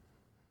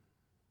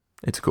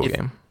it's a cool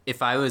game.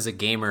 If I was a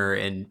gamer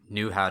and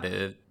knew how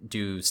to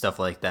do stuff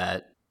like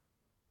that,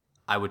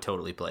 I would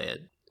totally play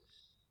it.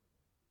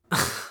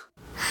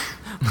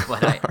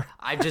 But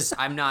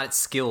I'm not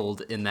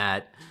skilled in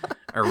that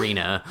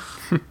arena.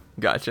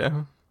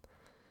 Gotcha.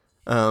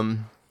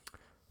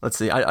 Let's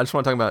see. I just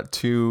want to talk about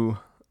two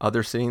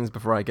other scenes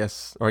before I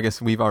guess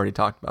we've already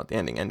talked about the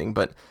ending,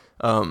 but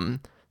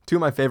two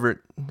of my favorite,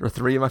 or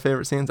three of my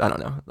favorite scenes. I don't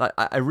know.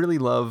 I really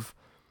love.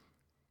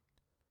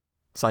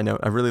 Side note: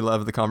 I really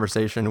love the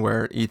conversation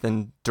where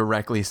Ethan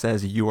directly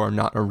says, "You are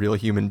not a real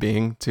human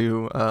being"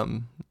 to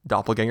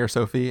doppelganger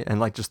Sophie, and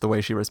like just the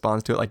way she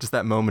responds to it, like just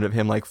that moment of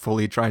him like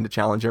fully trying to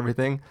challenge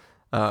everything.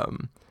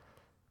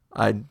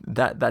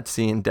 That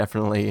scene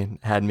definitely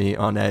had me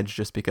on edge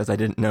just because I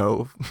didn't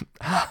know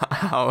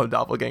how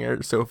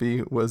doppelganger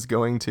Sophie was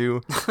going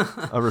to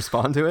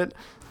respond to it.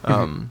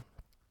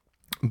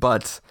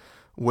 But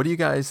what do you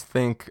guys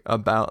think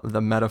about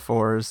the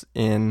metaphors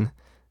in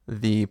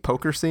the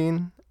poker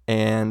scene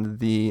and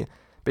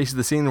basically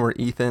the scene where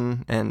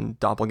Ethan and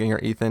doppelganger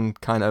Ethan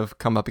kind of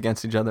come up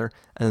against each other,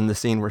 and then the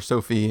scene where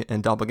Sophie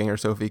and doppelganger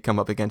Sophie come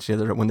up against each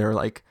other when they're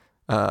like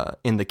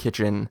in the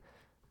kitchen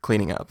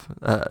cleaning up?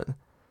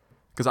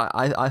 Because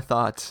I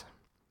thought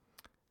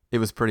it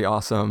was pretty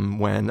awesome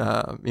when,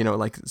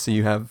 so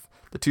you have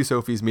the two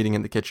Sophies meeting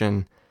in the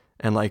kitchen,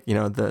 and like,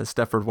 the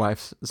Stepford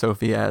wife,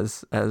 Sophie,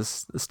 as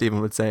Stephen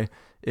would say,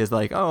 is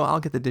like, "Oh, I'll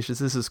get the dishes.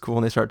 This is cool."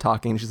 And they start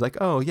talking. And she's like,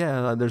 "Oh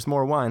yeah, there's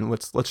more wine.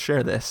 Let's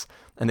share this."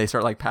 And they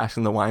start like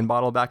passing the wine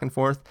bottle back and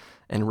forth.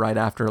 And right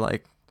after,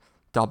 like,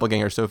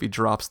 doppelganger Sophie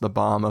drops the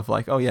bomb of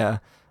like, "Oh yeah,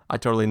 I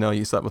totally know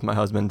you slept with my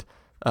husband."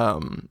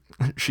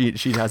 She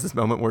has this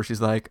moment where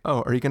she's like,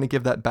 "Oh, are you going to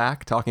give that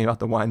back?" Talking about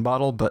the wine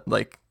bottle, but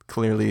like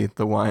clearly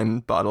the wine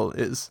bottle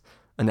is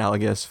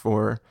analogous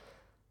for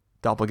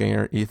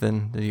doppelganger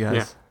Ethan. Did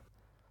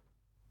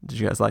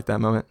you guys like that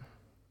moment?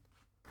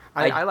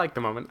 I like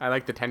the moment. I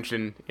like the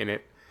tension in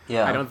it.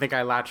 Yeah. I don't think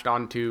I latched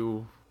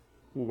onto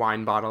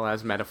wine bottle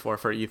as metaphor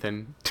for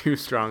Ethan too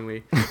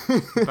strongly.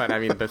 But I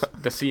mean,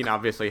 the scene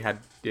obviously had,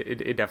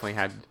 it definitely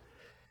had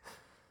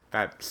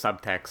that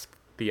subtext,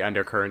 the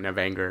undercurrent of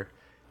anger.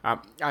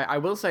 I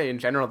will say in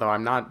general though,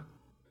 I'm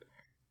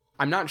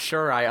not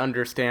sure I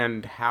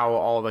understand how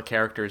all the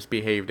characters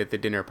behaved at the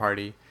dinner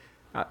party.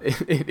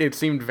 It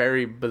seemed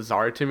very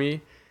bizarre to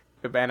me,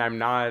 and I'm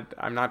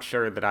not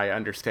sure that I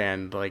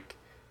understand like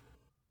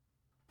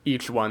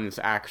each one's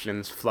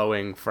actions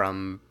flowing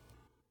from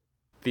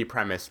the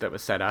premise that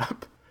was set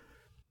up.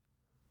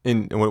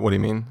 What do you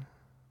mean?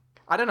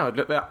 I don't know.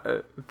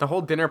 The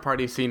whole dinner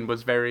party scene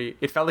was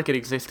it felt like it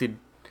existed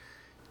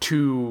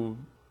to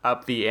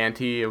up the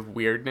ante of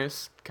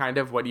weirdness, kind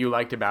of what you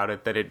liked about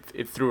it, that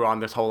it threw on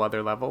this whole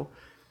other level.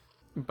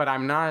 But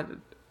I'm not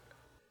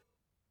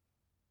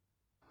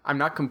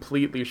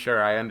completely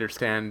sure I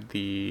understand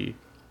the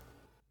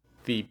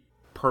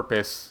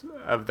purpose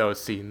of those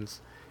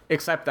scenes,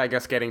 except I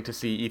guess getting to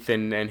see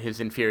Ethan and his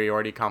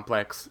inferiority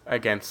complex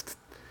against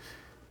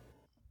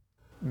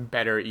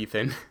better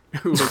Ethan,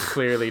 who was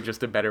clearly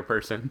just a better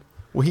person.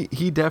 Well,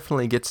 he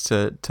definitely gets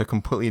to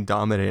completely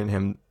dominate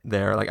him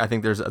there. Like, I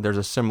think there's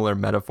a similar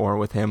metaphor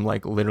with him,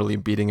 like literally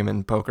beating him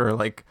in poker,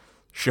 like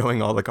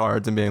showing all the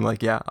cards and being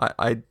like, "Yeah,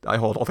 I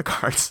hold all the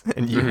cards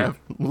and you have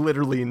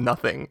literally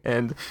nothing,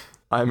 and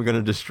I'm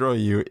gonna destroy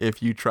you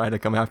if you try to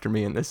come after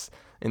me in this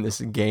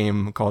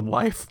game called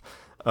life."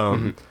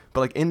 But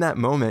like in that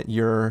moment,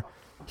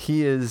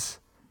 he is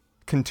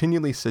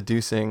continually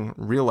seducing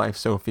real life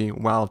Sophie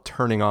while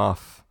turning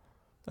off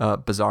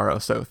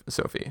Bizarro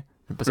Sophie.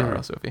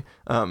 Sophie.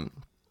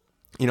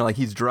 Like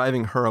he's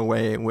driving her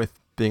away with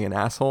being an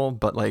asshole,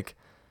 but like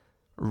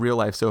real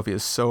life Sophie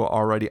is so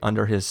already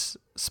under his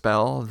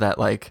spell that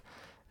like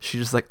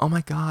she's just like, "Oh my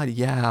god,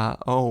 yeah,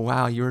 oh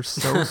wow, you're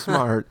so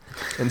smart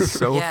and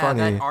so funny."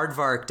 Yeah, that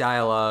aardvark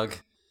dialogue.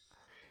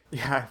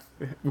 Yeah,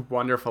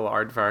 wonderful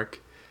aardvark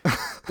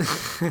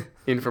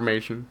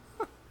information.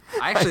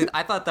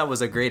 I thought that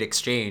was a great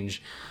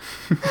exchange.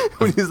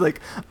 When he's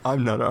like,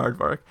 "I'm not an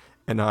aardvark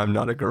and I'm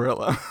not a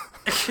gorilla."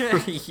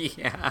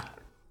 Yeah.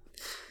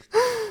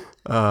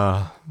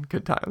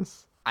 Good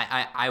times.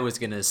 I was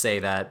going to say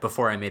that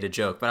before I made a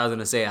joke, but I was going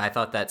to say I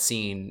thought that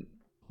scene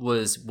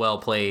was well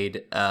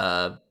played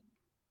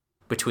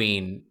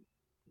between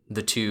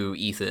the two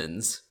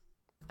Ethans.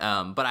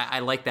 But I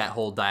like that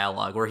whole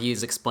dialogue where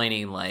he's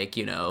explaining, like,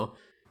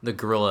 the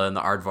gorilla and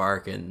the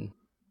aardvark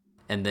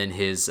and then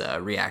his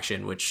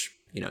reaction, which,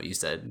 you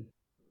said,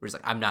 where he's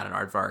like, "I'm not an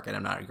aardvark and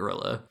I'm not a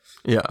gorilla."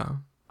 Yeah.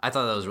 I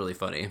thought that was really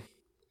funny.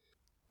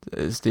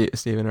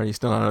 Steven, are you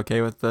still not okay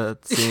with the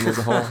scene as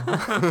a whole?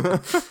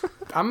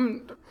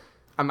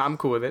 I'm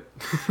cool with it.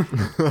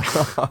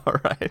 All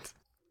right.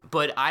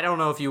 But I don't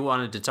know if you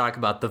wanted to talk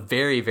about the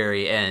very,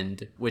 very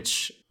end,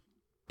 which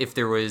if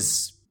there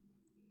was...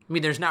 I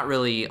mean, there's not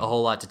really a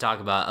whole lot to talk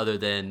about other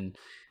than,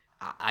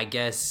 I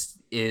guess,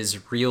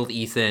 is real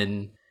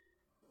Ethan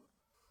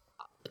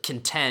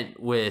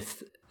content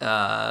with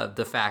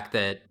the fact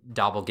that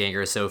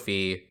doppelganger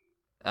Sophie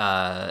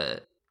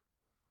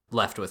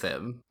left with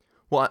him?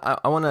 Well,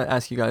 I want to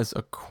ask you guys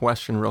a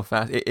question real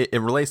fast.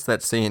 It relates to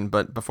that scene,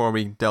 but before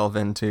we delve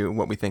into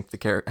what we think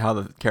how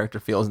the character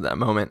feels in that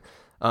moment,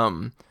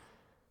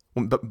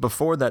 but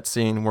before that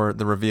scene where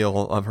the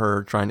reveal of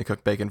her trying to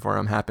cook bacon for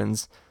him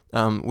happens,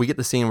 we get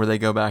the scene where they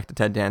go back to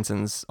Ted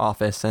Danson's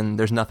office and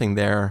there's nothing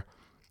there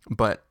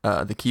but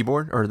the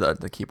keyboard or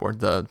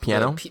the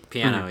piano.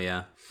 Piano,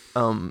 yeah.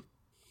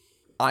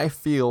 I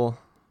feel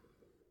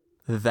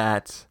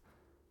that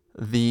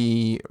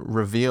the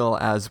reveal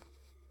as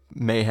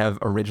may have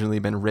originally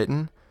been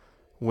written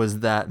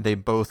was that they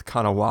both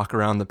kind of walk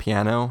around the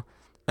piano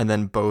and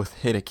then both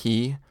hit a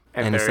key,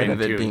 and instead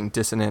of it being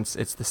dissonance,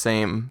 it's the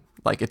same,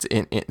 like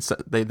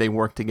they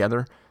work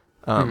together,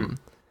 and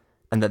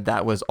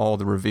that was all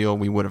the reveal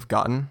we would have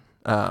gotten,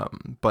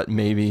 but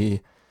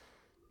maybe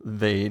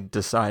they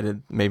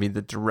decided, maybe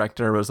the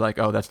director was like,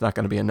 oh, that's not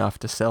going to be enough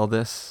to sell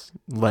this,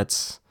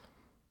 let's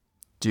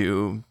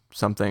do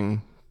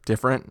something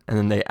different, and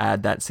then they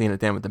add that scene at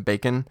the end with the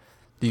bacon.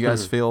 Do you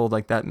guys feel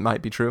like that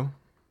might be true?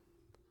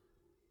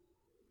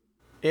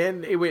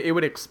 And it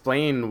would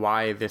explain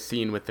why the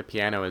scene with the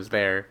piano is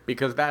there,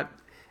 because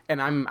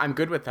and I'm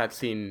good with that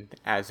scene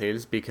as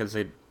is, because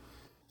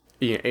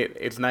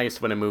it's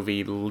nice when a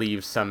movie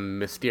leaves some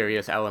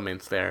mysterious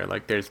elements there.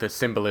 Like there's the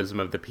symbolism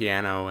of the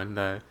piano and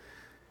the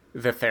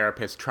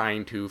therapist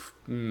trying to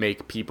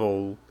make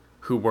people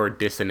who were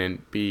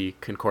dissonant be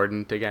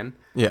concordant again.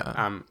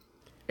 Yeah.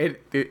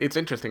 It's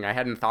interesting. I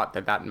hadn't thought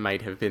that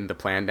might have been the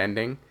planned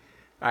ending.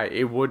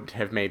 It would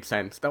have made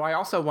sense. Though I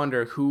also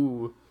wonder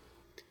who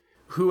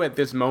at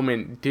this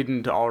moment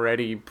didn't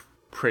already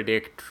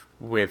predict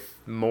with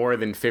more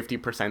than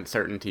 50%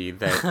 certainty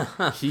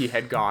that he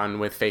had gone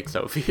with fake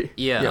Sophie.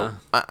 Yeah.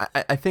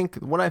 I think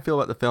what I feel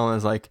about the film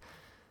is like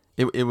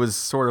it was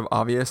sort of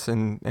obvious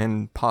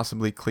and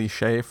possibly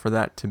cliche for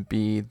that to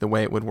be the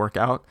way it would work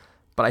out,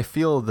 but I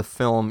feel the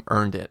film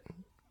earned it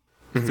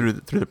through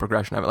the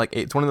progression of it. Like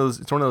it's one of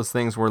those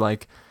things where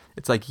like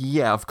it's like,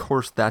 yeah, of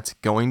course that's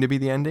going to be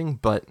the ending,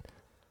 but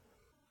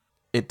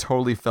it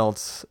totally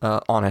felt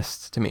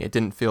honest to me. It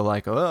didn't feel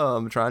like, oh,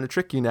 I'm trying to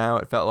trick you now.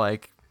 It felt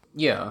like,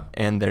 yeah,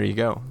 and there you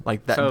go.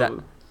 Like that.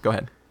 So, go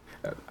ahead.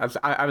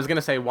 I was going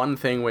to say one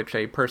thing which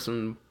a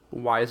person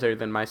wiser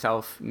than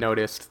myself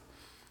noticed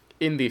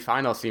in the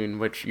final scene,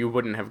 which you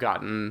wouldn't have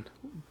gotten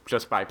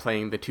just by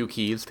playing the two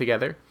keys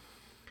together,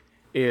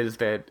 is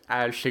that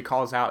as she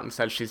calls out and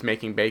says she's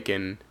making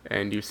bacon,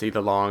 and you see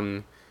the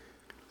long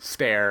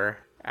stare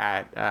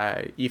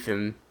at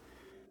Ethan,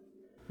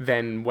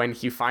 then when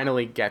he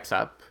finally gets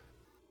up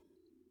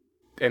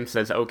and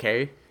says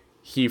okay,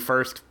 he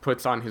first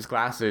puts on his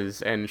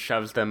glasses and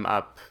shoves them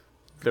up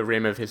the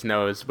rim of his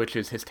nose, which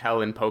is his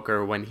tell in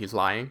poker when he's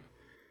lying,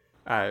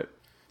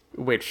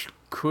 which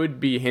could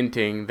be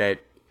hinting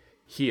that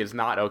he is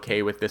not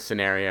okay with this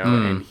scenario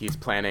and he's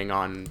planning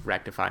on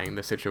rectifying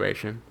the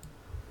situation.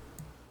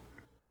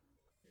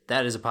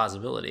 That is a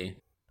possibility.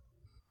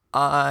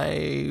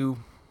 Well,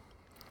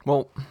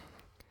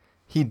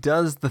 he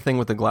does the thing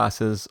with the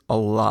glasses a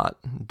lot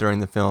during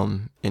the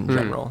film in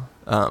general.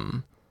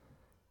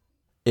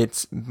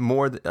 It's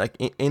more like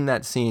in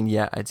that scene,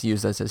 yeah, it's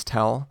used as his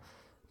tell,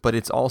 but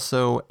it's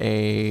also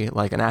an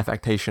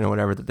affectation or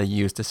whatever that they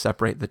use to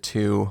separate the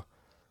two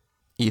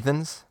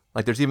Ethans.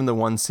 Like there's even the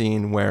one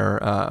scene where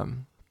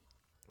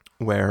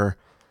the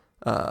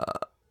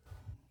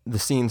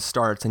scene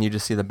starts and you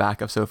just see the back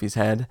of Sophie's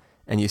head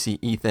and you see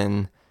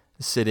Ethan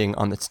sitting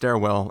on the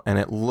stairwell and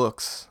it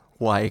looks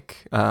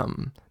like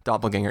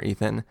doppelganger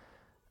Ethan,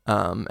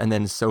 and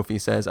then Sophie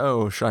says,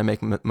 oh, should I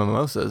make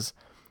mimosas?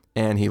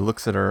 And he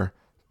looks at her,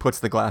 puts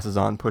the glasses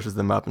on, pushes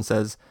them up and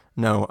says,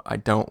 no, I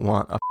don't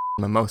want a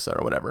mimosa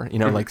or whatever,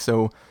 like,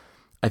 so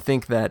I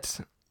think that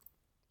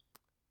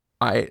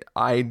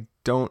I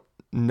don't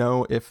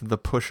know if the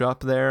push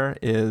up there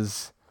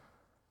is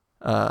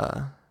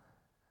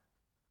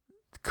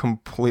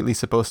completely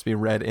supposed to be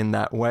read in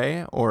that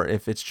way, or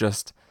if it's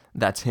just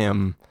that's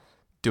him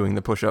doing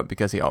the push up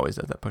because he always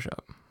does that push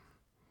up.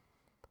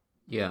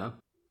 Yeah.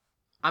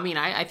 I mean,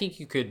 I think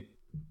you could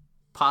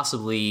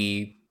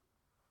possibly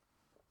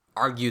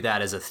argue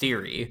that as a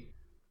theory,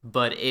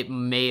 but it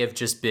may have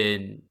just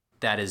been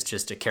that is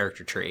just a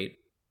character trait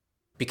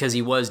because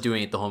he was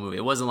doing it the whole movie.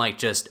 It wasn't like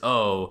just,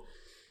 oh,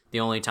 the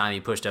only time he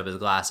pushed up his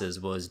glasses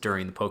was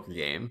during the poker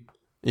game.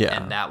 Yeah.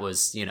 And that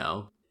was,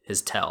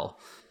 his tell.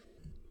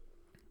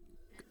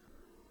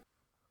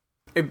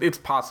 It's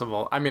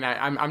possible. I mean,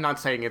 I'm not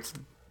saying it's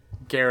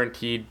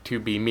guaranteed to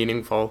be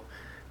meaningful,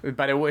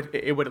 but it would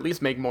at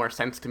least make more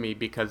sense to me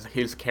because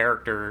his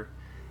character,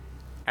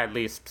 at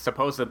least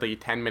supposedly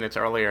 10 minutes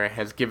earlier,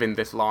 has given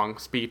this long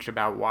speech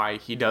about why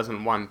he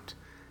doesn't want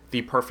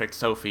the perfect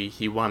Sophie.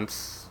 He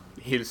wants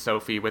his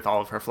Sophie with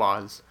all of her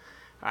flaws.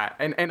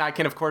 And I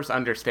can, of course,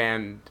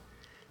 understand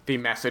the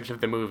message of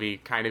the movie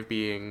kind of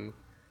being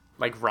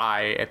like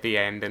wry at the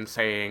end and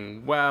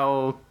saying,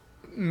 well,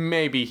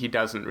 maybe he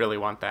doesn't really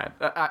want that.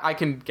 I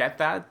can get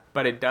that,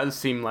 but it does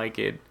seem like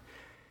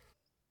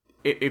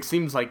it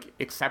seems like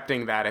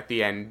accepting that at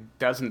the end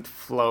doesn't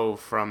flow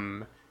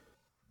from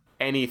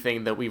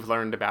anything that we've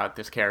learned about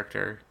this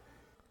character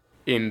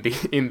in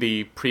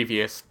the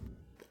previous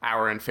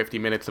hour and 50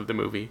 minutes of the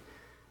movie.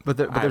 But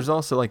there's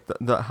also like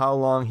the how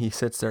long he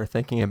sits there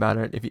thinking about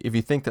it. If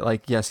you think that,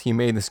 like, yes, he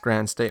made this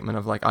grand statement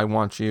of like, I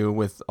want you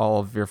with all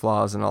of your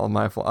flaws and all of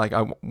my flaws. Like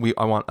I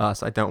want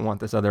us. I don't want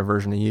this other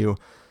version of you.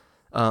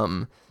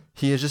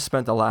 He has just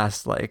spent the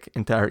last like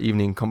entire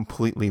evening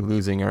completely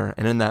losing her.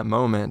 And in that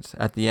moment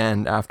at the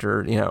end,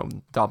 after, you know,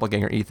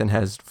 doppelganger Ethan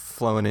has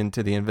flown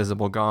into the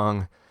invisible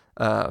gong,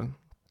 the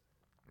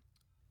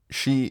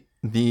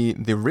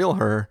real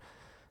her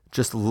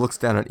just looks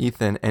down at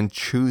Ethan and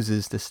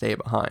chooses to stay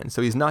behind.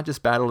 So he's not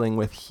just battling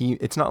with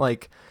it's not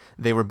like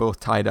they were both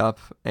tied up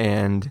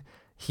and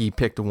he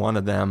picked one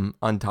of them,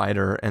 untied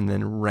her, and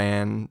then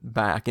ran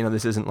back. You know,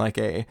 this isn't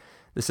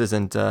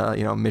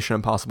you know, Mission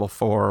Impossible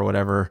 4 or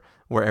whatever,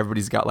 where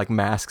everybody's got like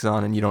masks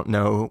on and you don't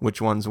know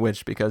which one's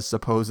which because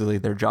supposedly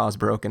their jaw's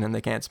broken and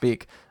they can't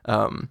speak.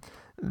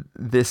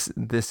 This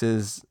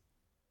is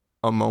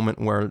a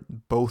moment where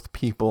both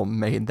people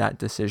made that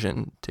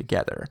decision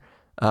together.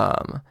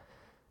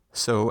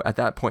 So at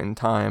that point in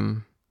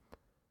time,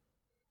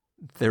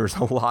 there's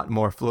a lot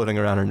more floating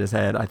around in his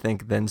head, I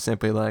think, than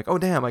simply like, oh,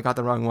 damn, I got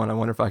the wrong one. I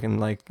wonder if I can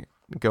like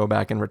go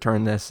back and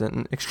return this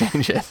and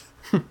exchange it.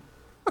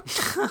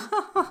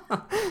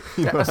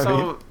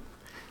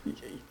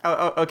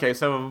 Okay,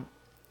 so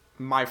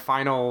my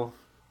final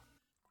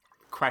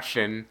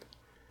question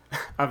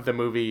of the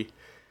movie,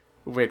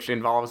 which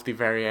involves the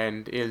very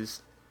end,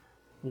 is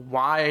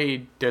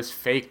why does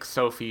fake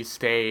Sophie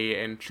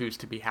stay and choose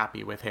to be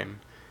happy with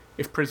him?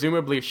 If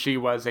presumably she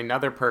was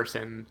another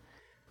person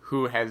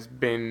who has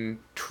been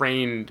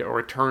trained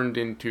or turned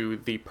into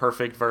the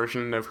perfect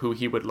version of who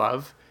he would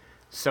love,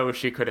 so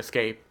she could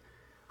escape,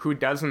 who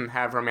doesn't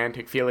have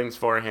romantic feelings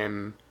for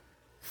him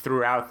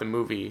throughout the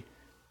movie,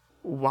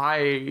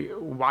 why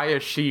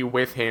is she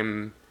with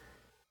him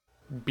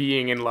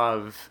being in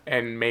love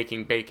and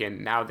making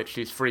bacon now that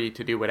she's free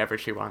to do whatever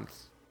she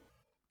wants?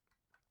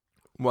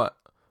 What?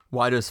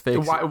 Why does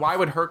fake... Why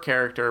would her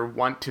character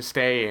want to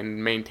stay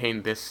and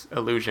maintain this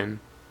illusion?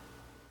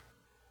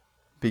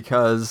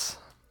 Because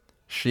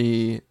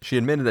she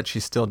admitted that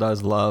she still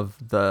does love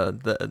the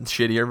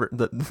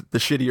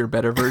shittier,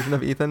 better version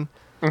of Ethan.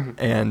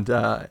 And, you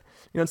know,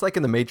 it's like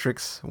in The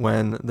Matrix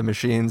when the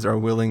machines are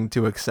willing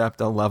to accept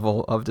a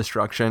level of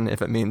destruction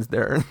if it means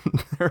they're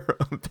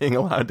being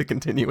allowed to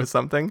continue with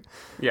something.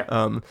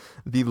 Yeah.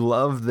 The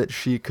love that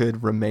she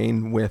could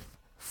remain with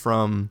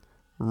from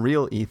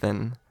real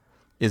Ethan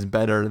is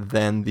better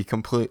than the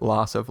complete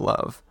loss of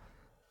love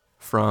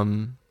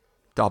from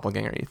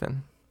doppelganger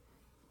Ethan.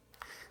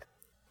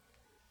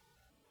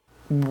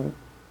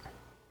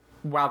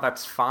 While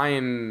that's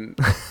fine,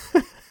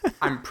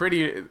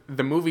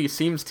 the movie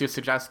seems to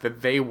suggest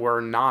that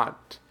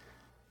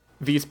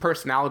these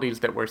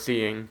personalities that we're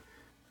seeing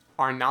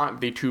are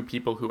not the two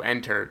people who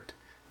entered.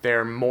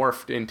 They're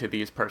morphed into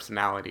these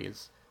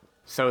personalities.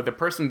 So the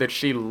person that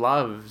she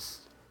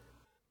loves,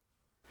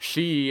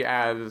 she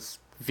as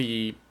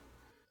the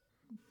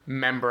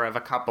member of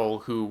a couple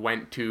who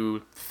went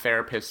to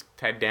therapist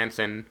Ted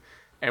Danson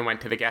and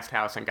went to the guest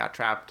house and got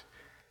trapped,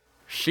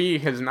 she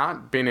has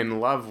not been in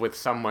love with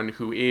someone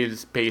who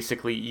is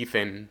basically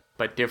Ethan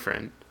but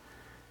different.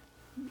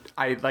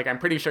 I'm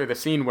pretty sure the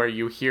scene where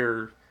you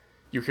hear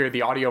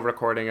the audio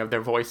recording of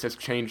their voices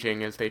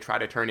changing as they try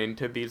to turn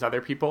into these other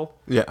people,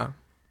 yeah,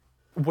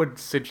 would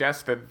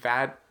suggest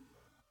that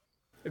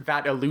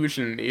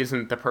illusion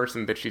isn't the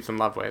person that she's in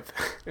love with.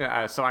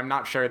 So I'm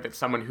not sure that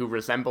someone who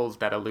resembles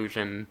that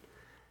illusion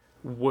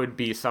would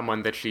be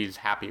someone that she's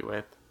happy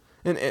with.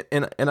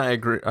 And I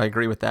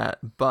agree with that.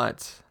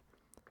 But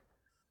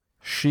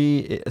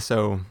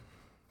so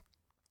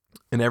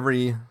in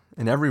every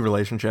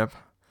relationship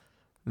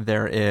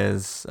there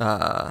is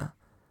you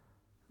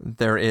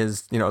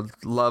know,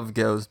 love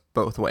goes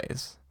both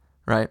ways,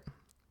 right?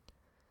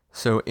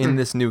 So in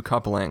this new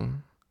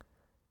coupling,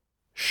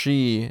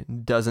 she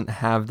doesn't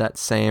have that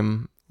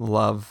same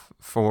love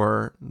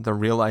for the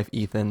real life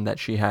Ethan that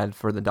she had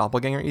for the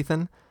doppelganger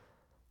Ethan.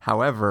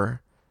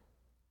 However,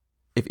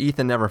 if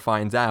Ethan never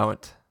finds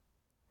out,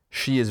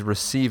 she is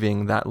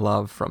receiving that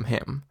love from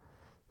him.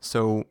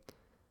 So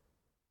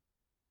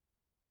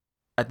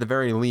at the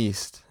very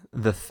least,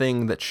 the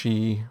thing that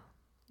she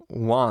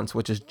wants,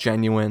 which is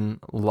genuine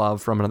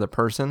love from another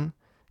person,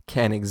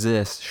 can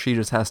exist. She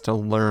just has to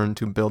learn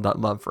to build that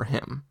love for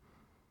him.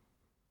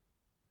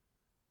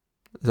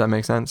 Does that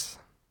make sense?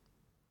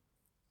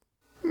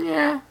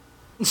 Yeah.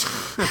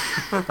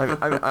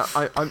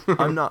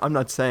 I'm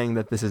not saying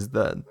that this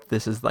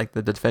is like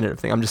the definitive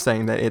thing. I'm just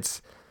saying that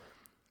it's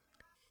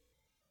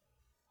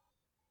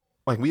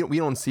like we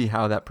don't see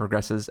how that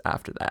progresses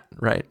after that,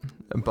 right?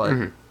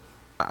 But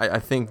I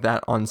think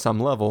that on some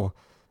level,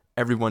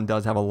 everyone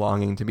does have a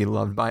longing to be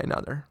loved by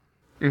another.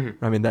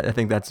 I mean, I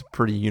think that's a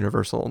pretty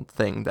universal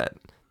thing that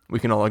we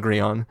can all agree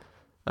on.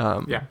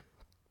 Yeah.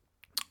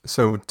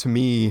 So to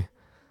me,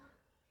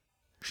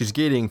 she's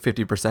getting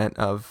 50%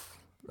 of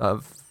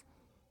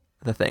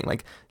the thing.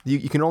 Like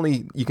you can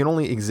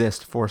only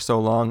exist for so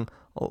long,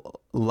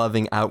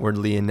 loving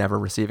outwardly and never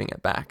receiving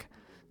it back.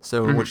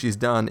 So what she's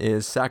done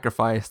is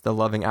sacrifice the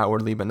loving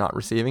outwardly but not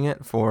receiving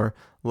it for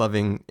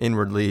loving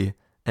inwardly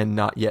and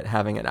not yet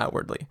having it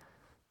outwardly.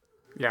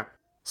 Yeah.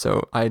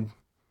 So I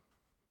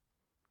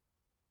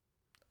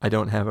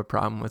don't have a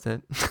problem with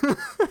it.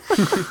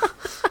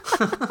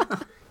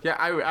 Yeah,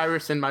 I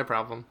rescind my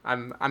problem.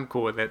 I'm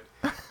cool with it.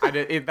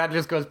 That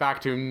just goes back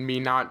to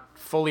me not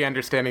fully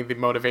understanding the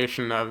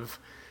motivation of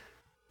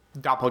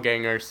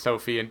Doppelganger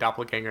Sophie and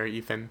Doppelganger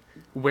Ethan,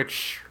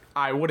 which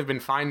I would have been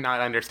fine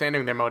not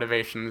understanding their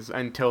motivations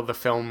until the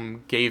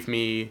film gave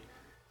me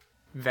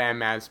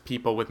them as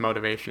people with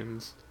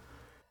motivations.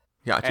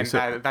 Gotcha.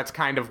 And that's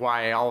kind of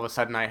why all of a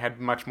sudden I had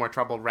much more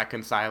trouble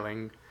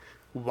reconciling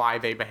why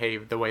they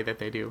behave the way that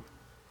they do.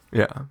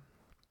 Yeah.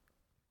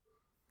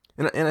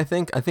 And I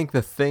think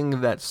the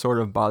thing that sort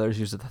of bothers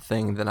you is the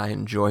thing that I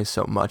enjoy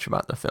so much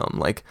about the film.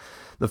 Like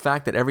the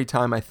fact that every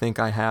time I think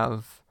I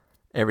have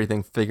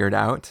everything figured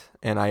out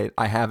and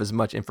I have as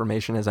much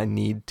information as I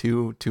need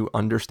to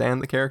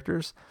understand the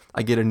characters,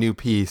 I get a new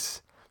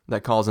piece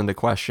that calls into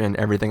question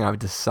everything I've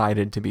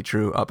decided to be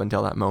true up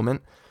until that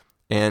moment.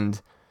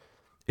 And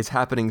it's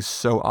happening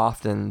so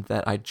often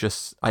that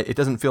it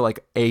doesn't feel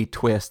like a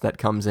twist that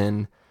comes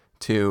in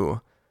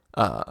to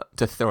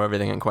throw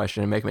everything in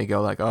question and make me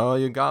go like, oh,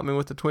 you got me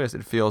with the twist.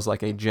 It feels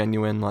like a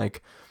genuine,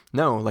 like,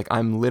 no, like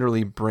I'm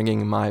literally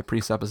bringing my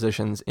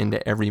presuppositions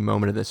into every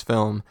moment of this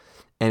film,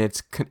 and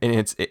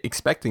it's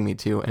expecting me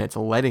to, and it's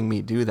letting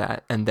me do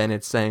that. And then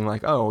it's saying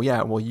like, oh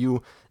yeah, well,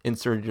 you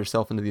inserted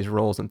yourself into these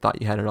roles and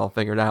thought you had it all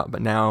figured out,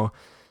 but now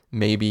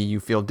maybe you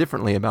feel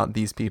differently about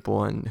these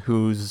people and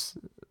who's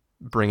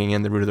bringing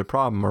in the root of the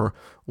problem, or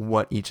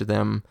what each of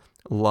them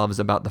loves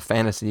about the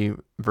fantasy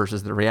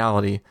versus the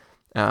reality.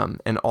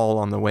 And all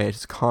on the way,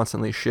 it's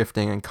constantly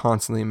shifting and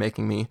constantly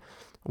making me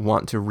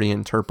want to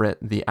reinterpret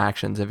the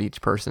actions of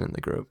each person in the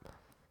group.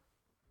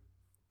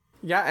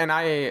 Yeah, and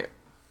I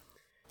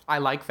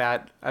like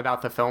that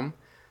about the film.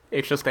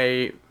 It's just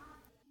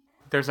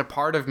there's a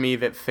part of me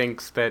that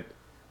thinks that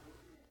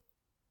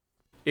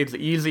it's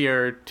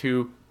easier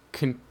to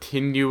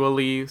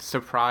continually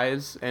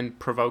surprise and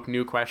provoke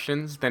new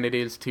questions than it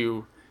is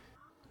to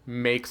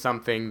make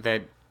something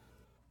that,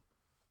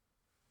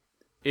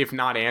 if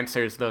not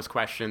answers those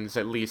questions,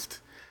 at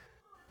least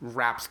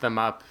wraps them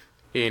up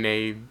in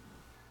a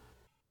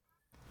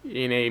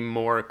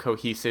more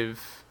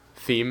cohesive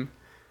theme.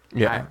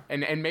 Yeah.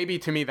 And maybe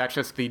to me that's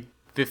just the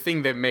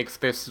thing that makes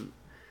this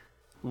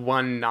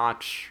one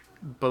notch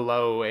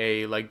below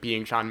a like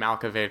Being John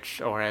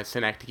Malkovich or a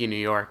Synecdoche, New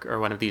York, or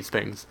one of these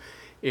things,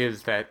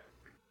 is that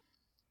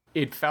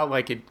it felt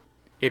like it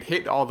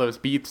hit all those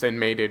beats and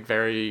made it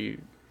very,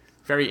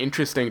 very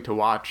interesting to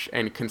watch,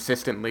 and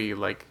consistently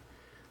like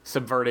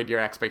subverted your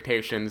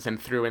expectations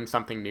and threw in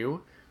something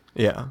new.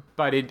 Yeah.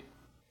 But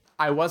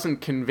I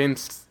wasn't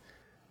convinced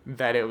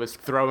that it was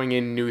throwing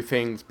in new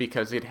things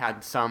because it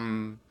had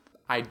some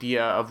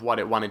idea of what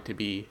it wanted to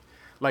be.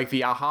 Like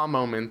the aha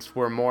moments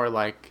were more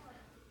like,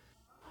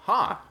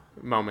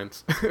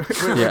 moments,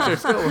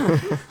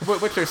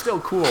 which are still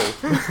cool.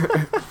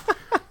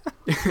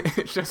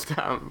 It's just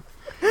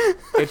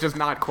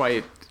not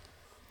quite.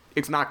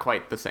 It's not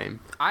quite the same.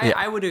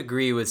 I would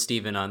agree with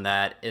Steven on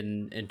that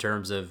in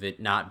terms of it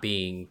not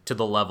being to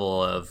the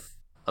level of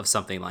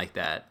something like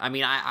that. I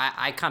mean,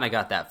 I kind of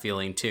got that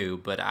feeling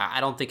too, but I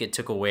don't think it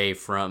took away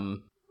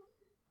from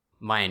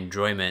my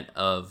enjoyment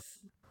of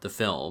the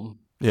film.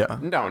 Yeah.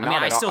 No, I mean,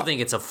 I still think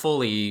it's a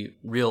fully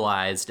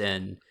realized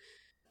and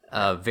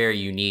very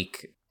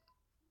unique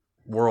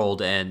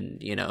world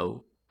and,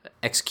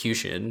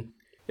 execution.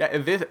 Yeah,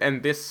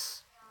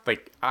 this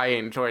like, I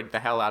enjoyed the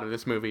hell out of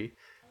this movie.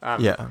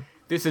 Yeah.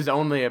 This is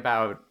only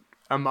about,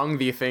 among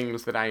the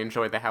things that I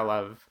enjoy the hell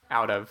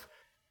out of,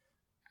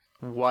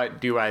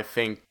 what do I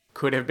think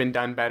could have been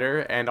done better,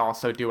 and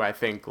also do I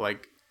think,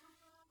 like,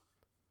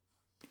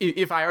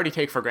 if I already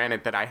take for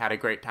granted that I had a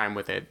great time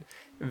with it,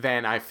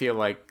 then I feel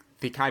like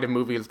the kind of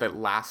movies that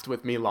last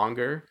with me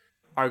longer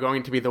are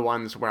going to be the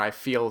ones where I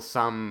feel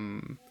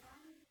some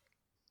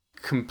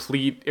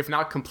complete, if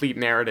not complete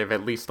narrative,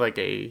 at least like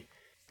a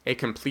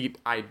complete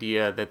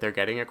idea that they're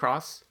getting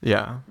across.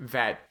 Yeah.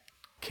 That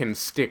can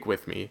stick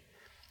with me.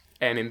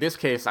 And in this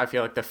case, I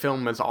feel like the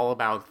film is all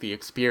about the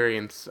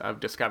experience of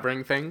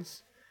discovering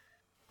things.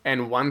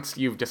 And once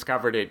you've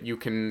discovered it, you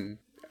can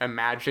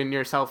imagine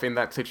yourself in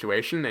that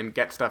situation and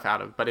get stuff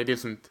out of. But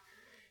it's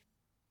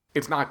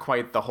not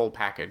quite the whole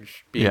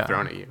package being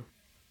thrown at you.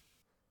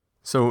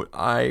 So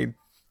I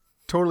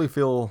totally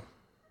feel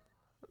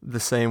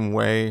the same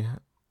way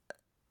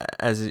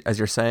as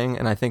you're saying.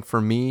 And I think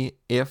for me,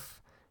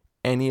 if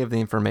any of the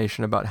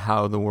information about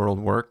how the world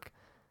worked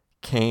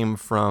came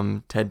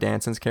from Ted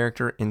Danson's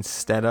character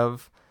instead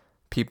of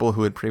people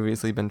who had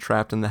previously been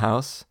trapped in the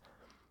house,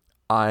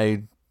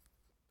 it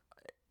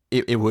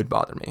would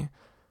bother me.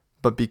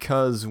 But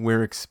because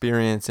we're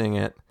experiencing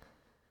it,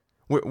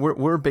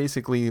 we're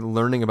basically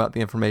learning about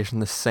the information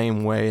the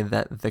same way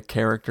that the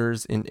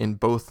characters in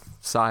both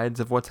sides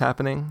of what's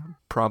happening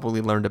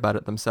probably learned about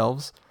it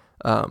themselves.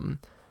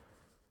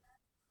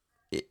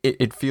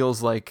 It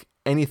feels like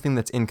anything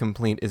that's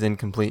incomplete is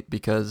incomplete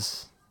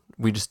because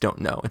we just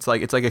don't know. It's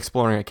like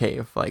exploring a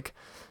cave. Like,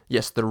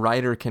 yes, the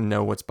writer can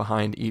know what's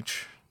behind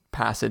each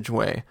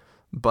passageway,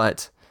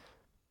 but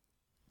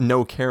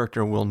no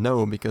character will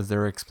know because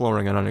they're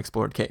exploring an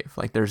unexplored cave.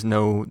 Like, there's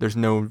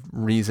no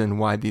reason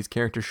why these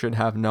characters should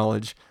have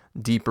knowledge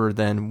deeper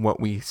than what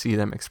we see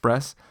them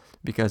express,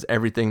 because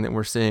everything that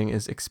we're seeing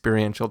is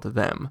experiential to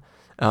them.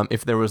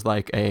 If there was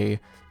like a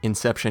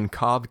Inception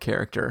Cobb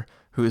character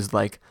who's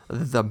like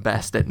the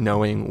best at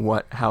knowing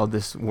how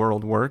this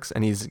world works,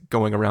 and he's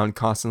going around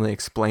constantly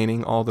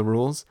explaining all the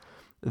rules,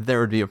 there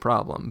would be a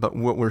problem. But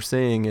what we're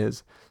seeing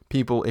is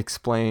people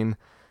explain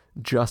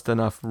just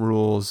enough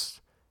rules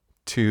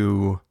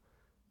to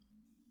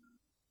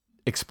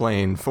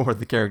explain for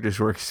the characters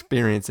who are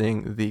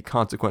experiencing the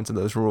consequence of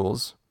those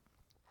rules.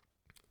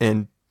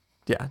 And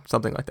yeah,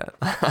 something like that.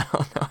 I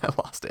don't know, I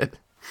lost it.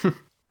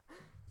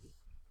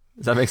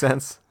 Does that make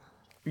sense?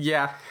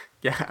 Yeah,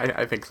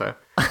 I think so.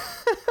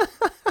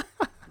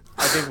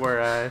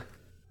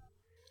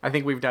 I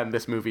think we've done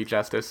this movie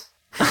justice.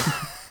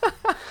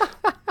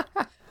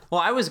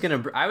 Well, I was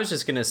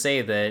just gonna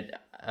say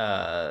that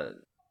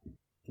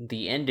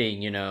the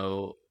ending,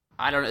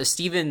 I don't know,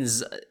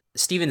 Steven's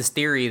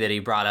theory that he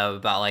brought up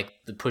about like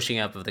the pushing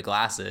up of the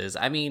glasses.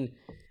 I mean,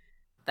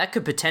 that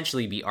could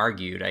potentially be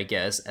argued, I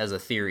guess, as a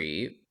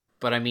theory.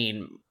 But I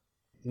mean,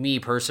 me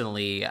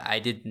personally, I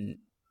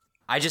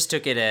just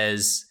took it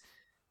as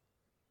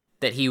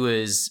that he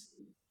was,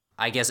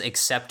 I guess,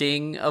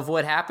 accepting of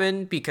what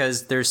happened,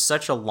 because there's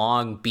such a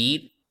long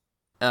beat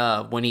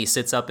when he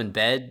sits up in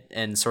bed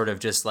and sort of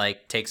just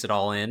like takes it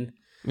all in.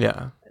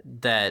 Yeah.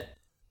 That,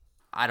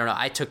 I don't know,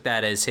 I took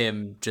that as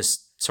him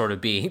just sort of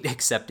being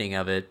accepting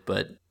of it.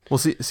 But well,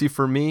 see,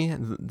 for me,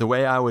 the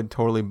way I would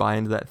totally buy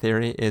into that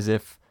theory is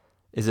if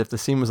the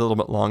scene was a little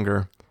bit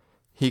longer,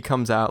 he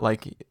comes out,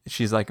 like,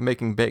 she's like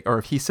making bacon, or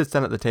if he sits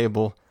down at the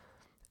table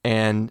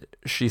and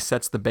she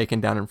sets the bacon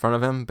down in front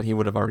of him, but he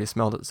would have already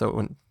smelled it, so it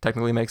wouldn't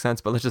technically make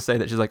sense. But let's just say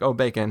that she's like, oh,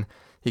 bacon.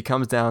 He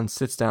comes down,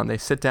 sits down, they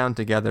sit down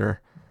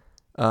together.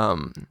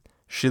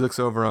 She looks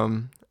over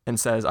him and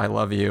says, I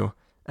love you.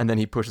 And then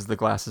he pushes the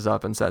glasses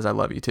up and says, I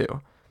love you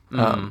too.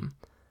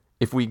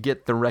 If we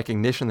get the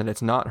recognition that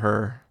it's not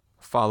her,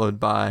 followed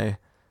by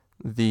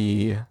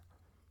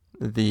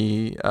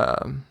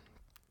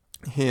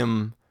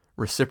him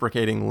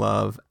reciprocating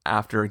love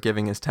after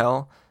giving his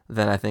tell,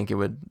 then I think it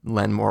would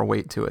lend more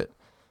weight to it.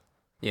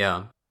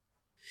 Yeah.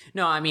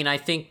 No, I mean, I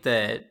think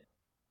that,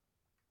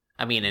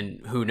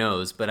 and who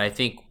knows, but I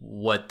think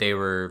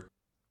I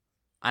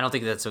don't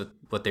think that's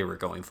what they were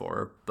going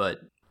for,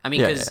 but I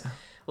mean, because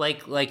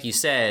like you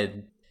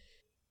said,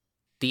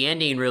 the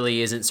ending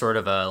really isn't sort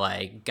of a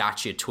like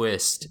gotcha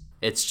twist.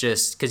 It's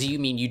just because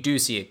you do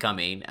see it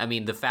coming. I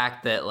mean, the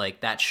fact that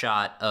like that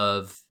shot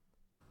of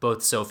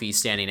both Sophie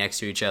standing next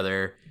to each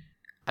other,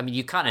 I mean,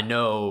 you kind of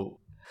know.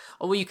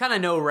 Well, you kind of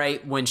know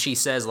right when she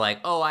says like,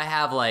 "Oh, I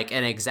have like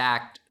an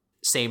exact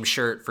same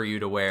shirt for you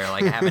to wear.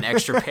 Like I have an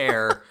extra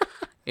pair,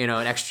 an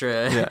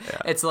extra." Yeah.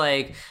 It's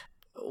like,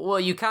 well,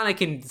 you kind of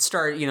can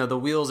start. The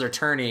wheels are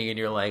turning, and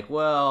you're like,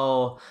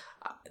 well,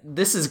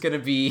 this is gonna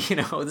be,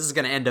 this is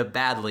gonna end up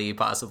badly,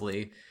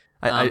 possibly.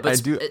 I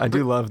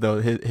do love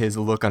though his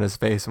look on his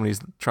face when he's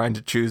trying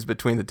to choose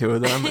between the two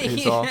of them.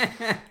 He's all,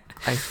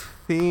 I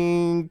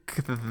think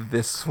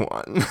this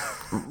one.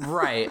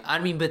 Right. I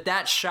mean, but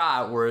that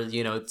shot where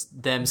it's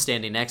them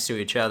standing next to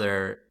each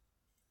other.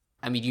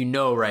 I mean,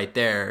 right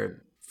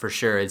there for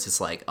sure. It's just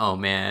like, oh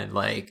man,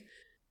 like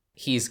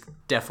he's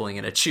definitely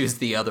gonna choose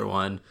the other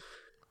one.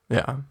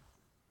 Yeah.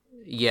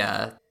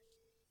 Yeah.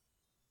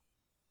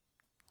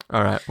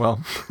 All right.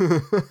 Well.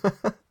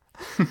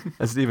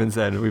 As Steven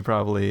said, we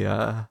probably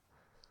have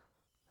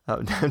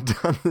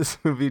done this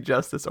movie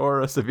justice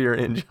or a severe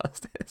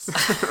injustice.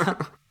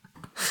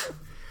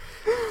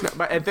 No,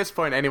 but at this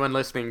point, anyone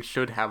listening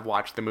should have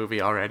watched the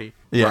movie already.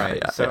 Yeah,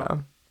 right?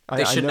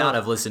 They should not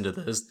have listened to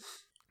this.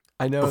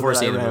 I know before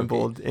that I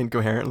rambled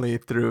incoherently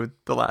through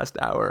the last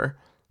hour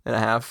and a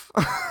half,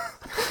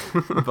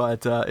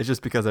 but it's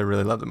just because I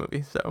really love the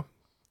movie. So,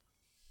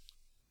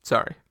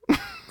 sorry.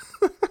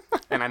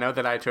 And I know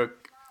that I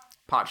took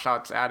pot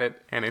shots at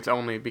it, and it's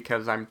only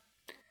because I'm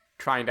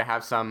trying to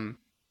have some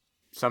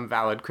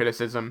valid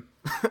criticism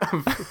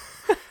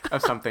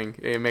of something.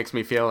 It makes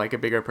me feel like a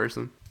bigger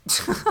person.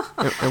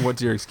 And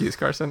what's your excuse,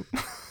 Carson?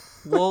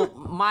 Well,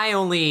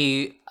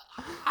 I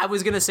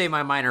was going to say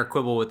my minor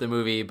quibble with the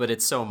movie, but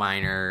it's so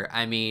minor.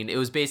 I mean, it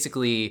was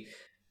basically,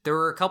 there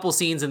were a couple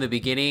scenes in the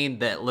beginning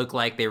that looked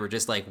like they were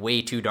just like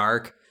way too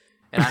dark.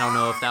 And I don't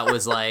know if that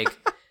was like,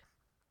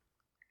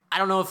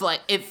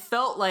 it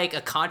felt like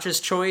a conscious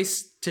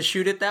choice to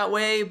shoot it that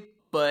way,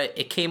 but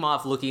it came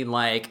off looking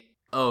like,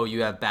 oh,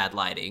 you have bad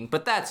lighting.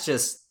 But that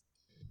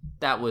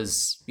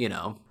was,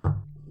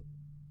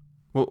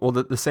 Well,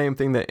 the same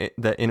thing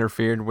that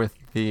interfered with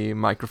the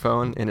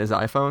microphone in his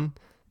iPhone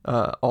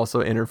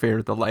also interfered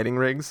with the lighting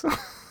rigs.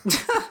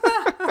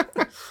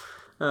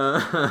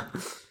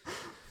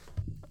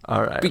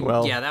 All right.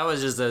 Well, yeah, that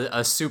was just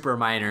a super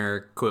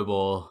minor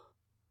quibble.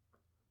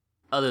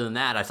 Other than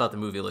that, I thought the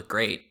movie looked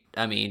great.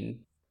 I mean,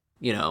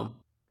 you know,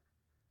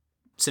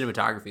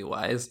 cinematography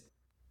wise.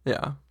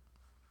 Yeah.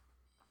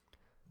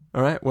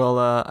 All right. Well,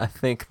 I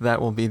think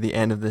that will be the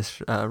end of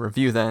this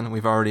review then.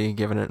 We've already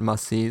given it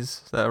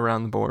must-sees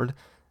around the board.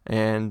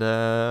 And,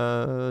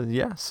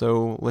 yeah,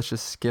 so let's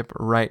just skip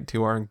right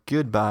to our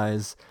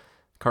goodbyes.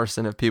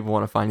 Carson, if people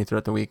want to find you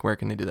throughout the week, where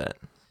can they do that?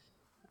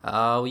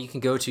 You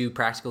can go to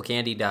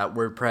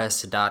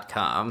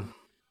practicalcandy.wordpress.com.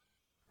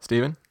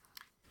 Steven?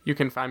 You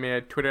can find me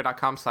at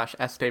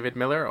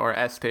twitter.com/sdavidmiller or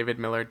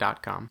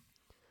sdavidmiller.com.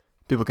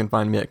 People can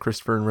find me at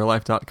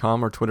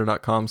christopherinreallife.com or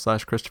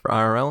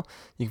twitter.com/christopherirl.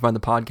 You can find the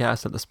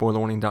podcast at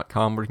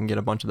thespoilerwarning.com, where you can get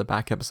a bunch of the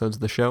back episodes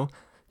of the show.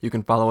 You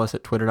can follow us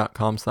at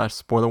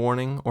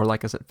twitter.com/spoilerwarning or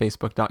like us at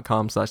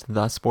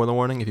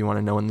facebook.com/thespoilerwarning if you want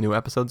to know when the new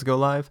episodes go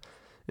live.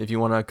 If you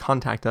want to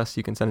contact us,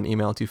 you can send an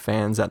email to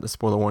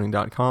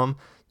fans@thespoilerwarning.com.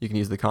 You can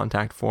use the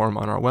contact form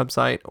on our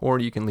website, or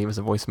you can leave us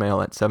a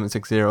voicemail at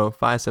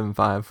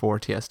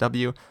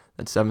 760-575-4TSW.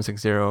 That's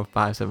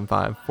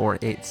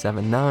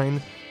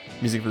 760-575-4879.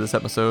 Music for this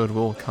episode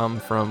will come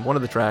from one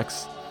of the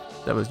tracks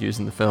that was used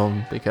in the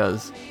film,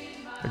 because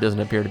there doesn't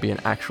appear to be an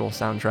actual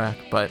soundtrack,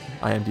 but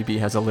IMDb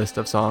has a list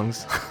of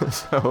songs,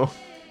 so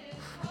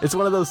it's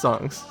one of those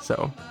songs.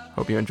 So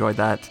hope you enjoyed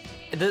that.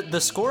 The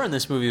score in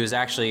this movie was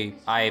actually,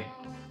 I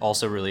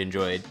also really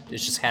enjoyed. It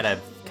just had a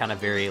kind of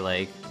very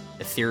like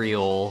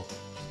ethereal,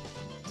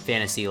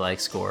 fantasy-like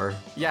score.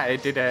 Yeah,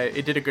 it did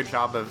a good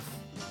job of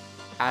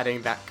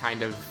adding that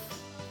kind of.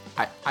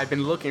 I've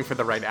been looking for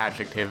the right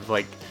adjective,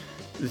 like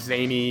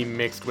zany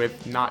mixed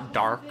with not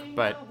dark,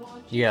 but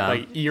yeah,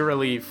 like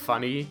eerily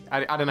funny.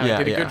 I don't know. Yeah,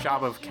 it did a good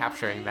job of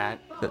capturing that.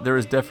 There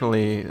was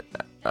definitely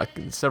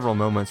several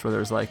moments where there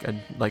was like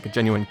a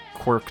genuine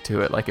quirk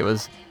to it. Like it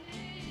was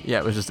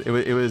like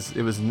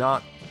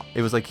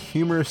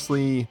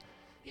humorously.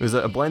 It was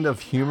a blend of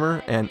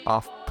humor and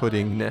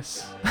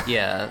off-puttingness.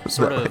 Yeah,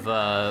 sort of.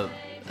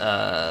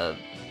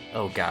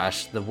 Oh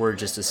gosh, the word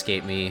just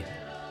escaped me.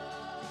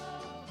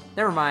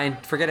 Never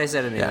mind. Forget I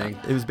said anything.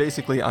 Yeah, it was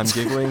basically I'm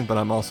giggling, but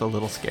I'm also a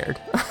little scared.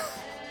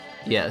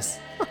 Yes.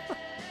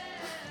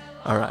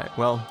 All right.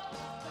 Well,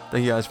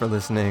 thank you guys for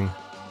listening.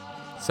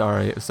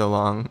 Sorry it was so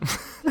long.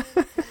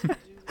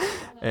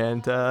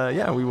 And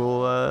yeah, we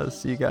will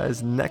see you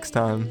guys next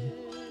time.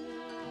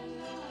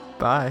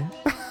 Bye.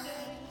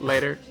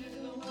 Later.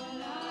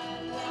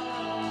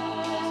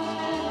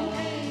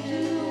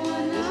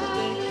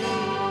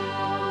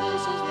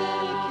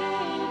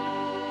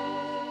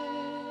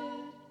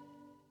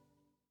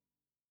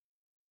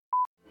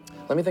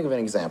 Let me think of an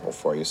example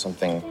for you,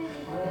 something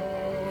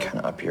kind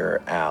of up your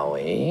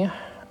alley.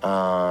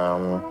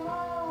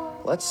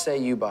 Let's say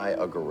you buy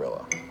a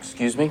gorilla.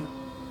 Excuse me?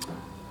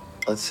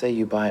 Let's say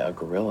you buy a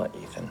gorilla,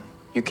 Ethan.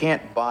 You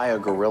can't buy a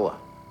gorilla.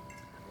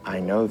 I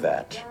know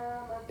that.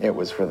 It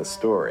was for the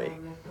story.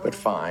 But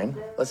fine,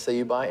 let's say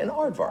you buy an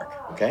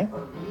aardvark, okay?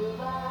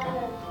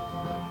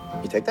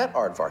 You take that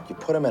aardvark, you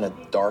put him in a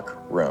dark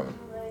room.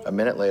 A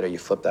minute later, you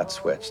flip that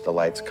switch, the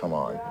lights come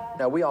on.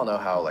 Now, we all know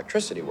how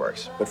electricity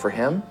works, but for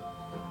him,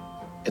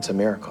 it's a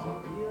miracle.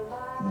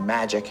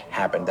 Magic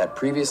happened. That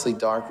previously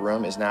dark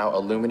room is now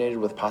illuminated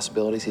with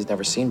possibilities he's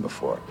never seen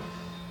before.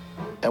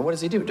 And what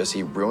does he do? Does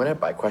he ruin it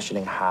by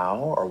questioning how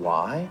or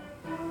why?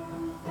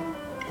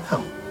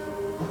 No.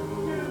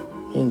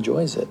 He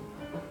enjoys it.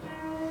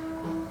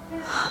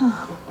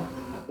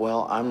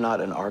 Well, I'm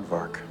not an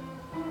aardvark.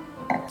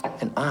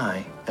 And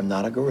I am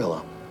not a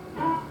gorilla.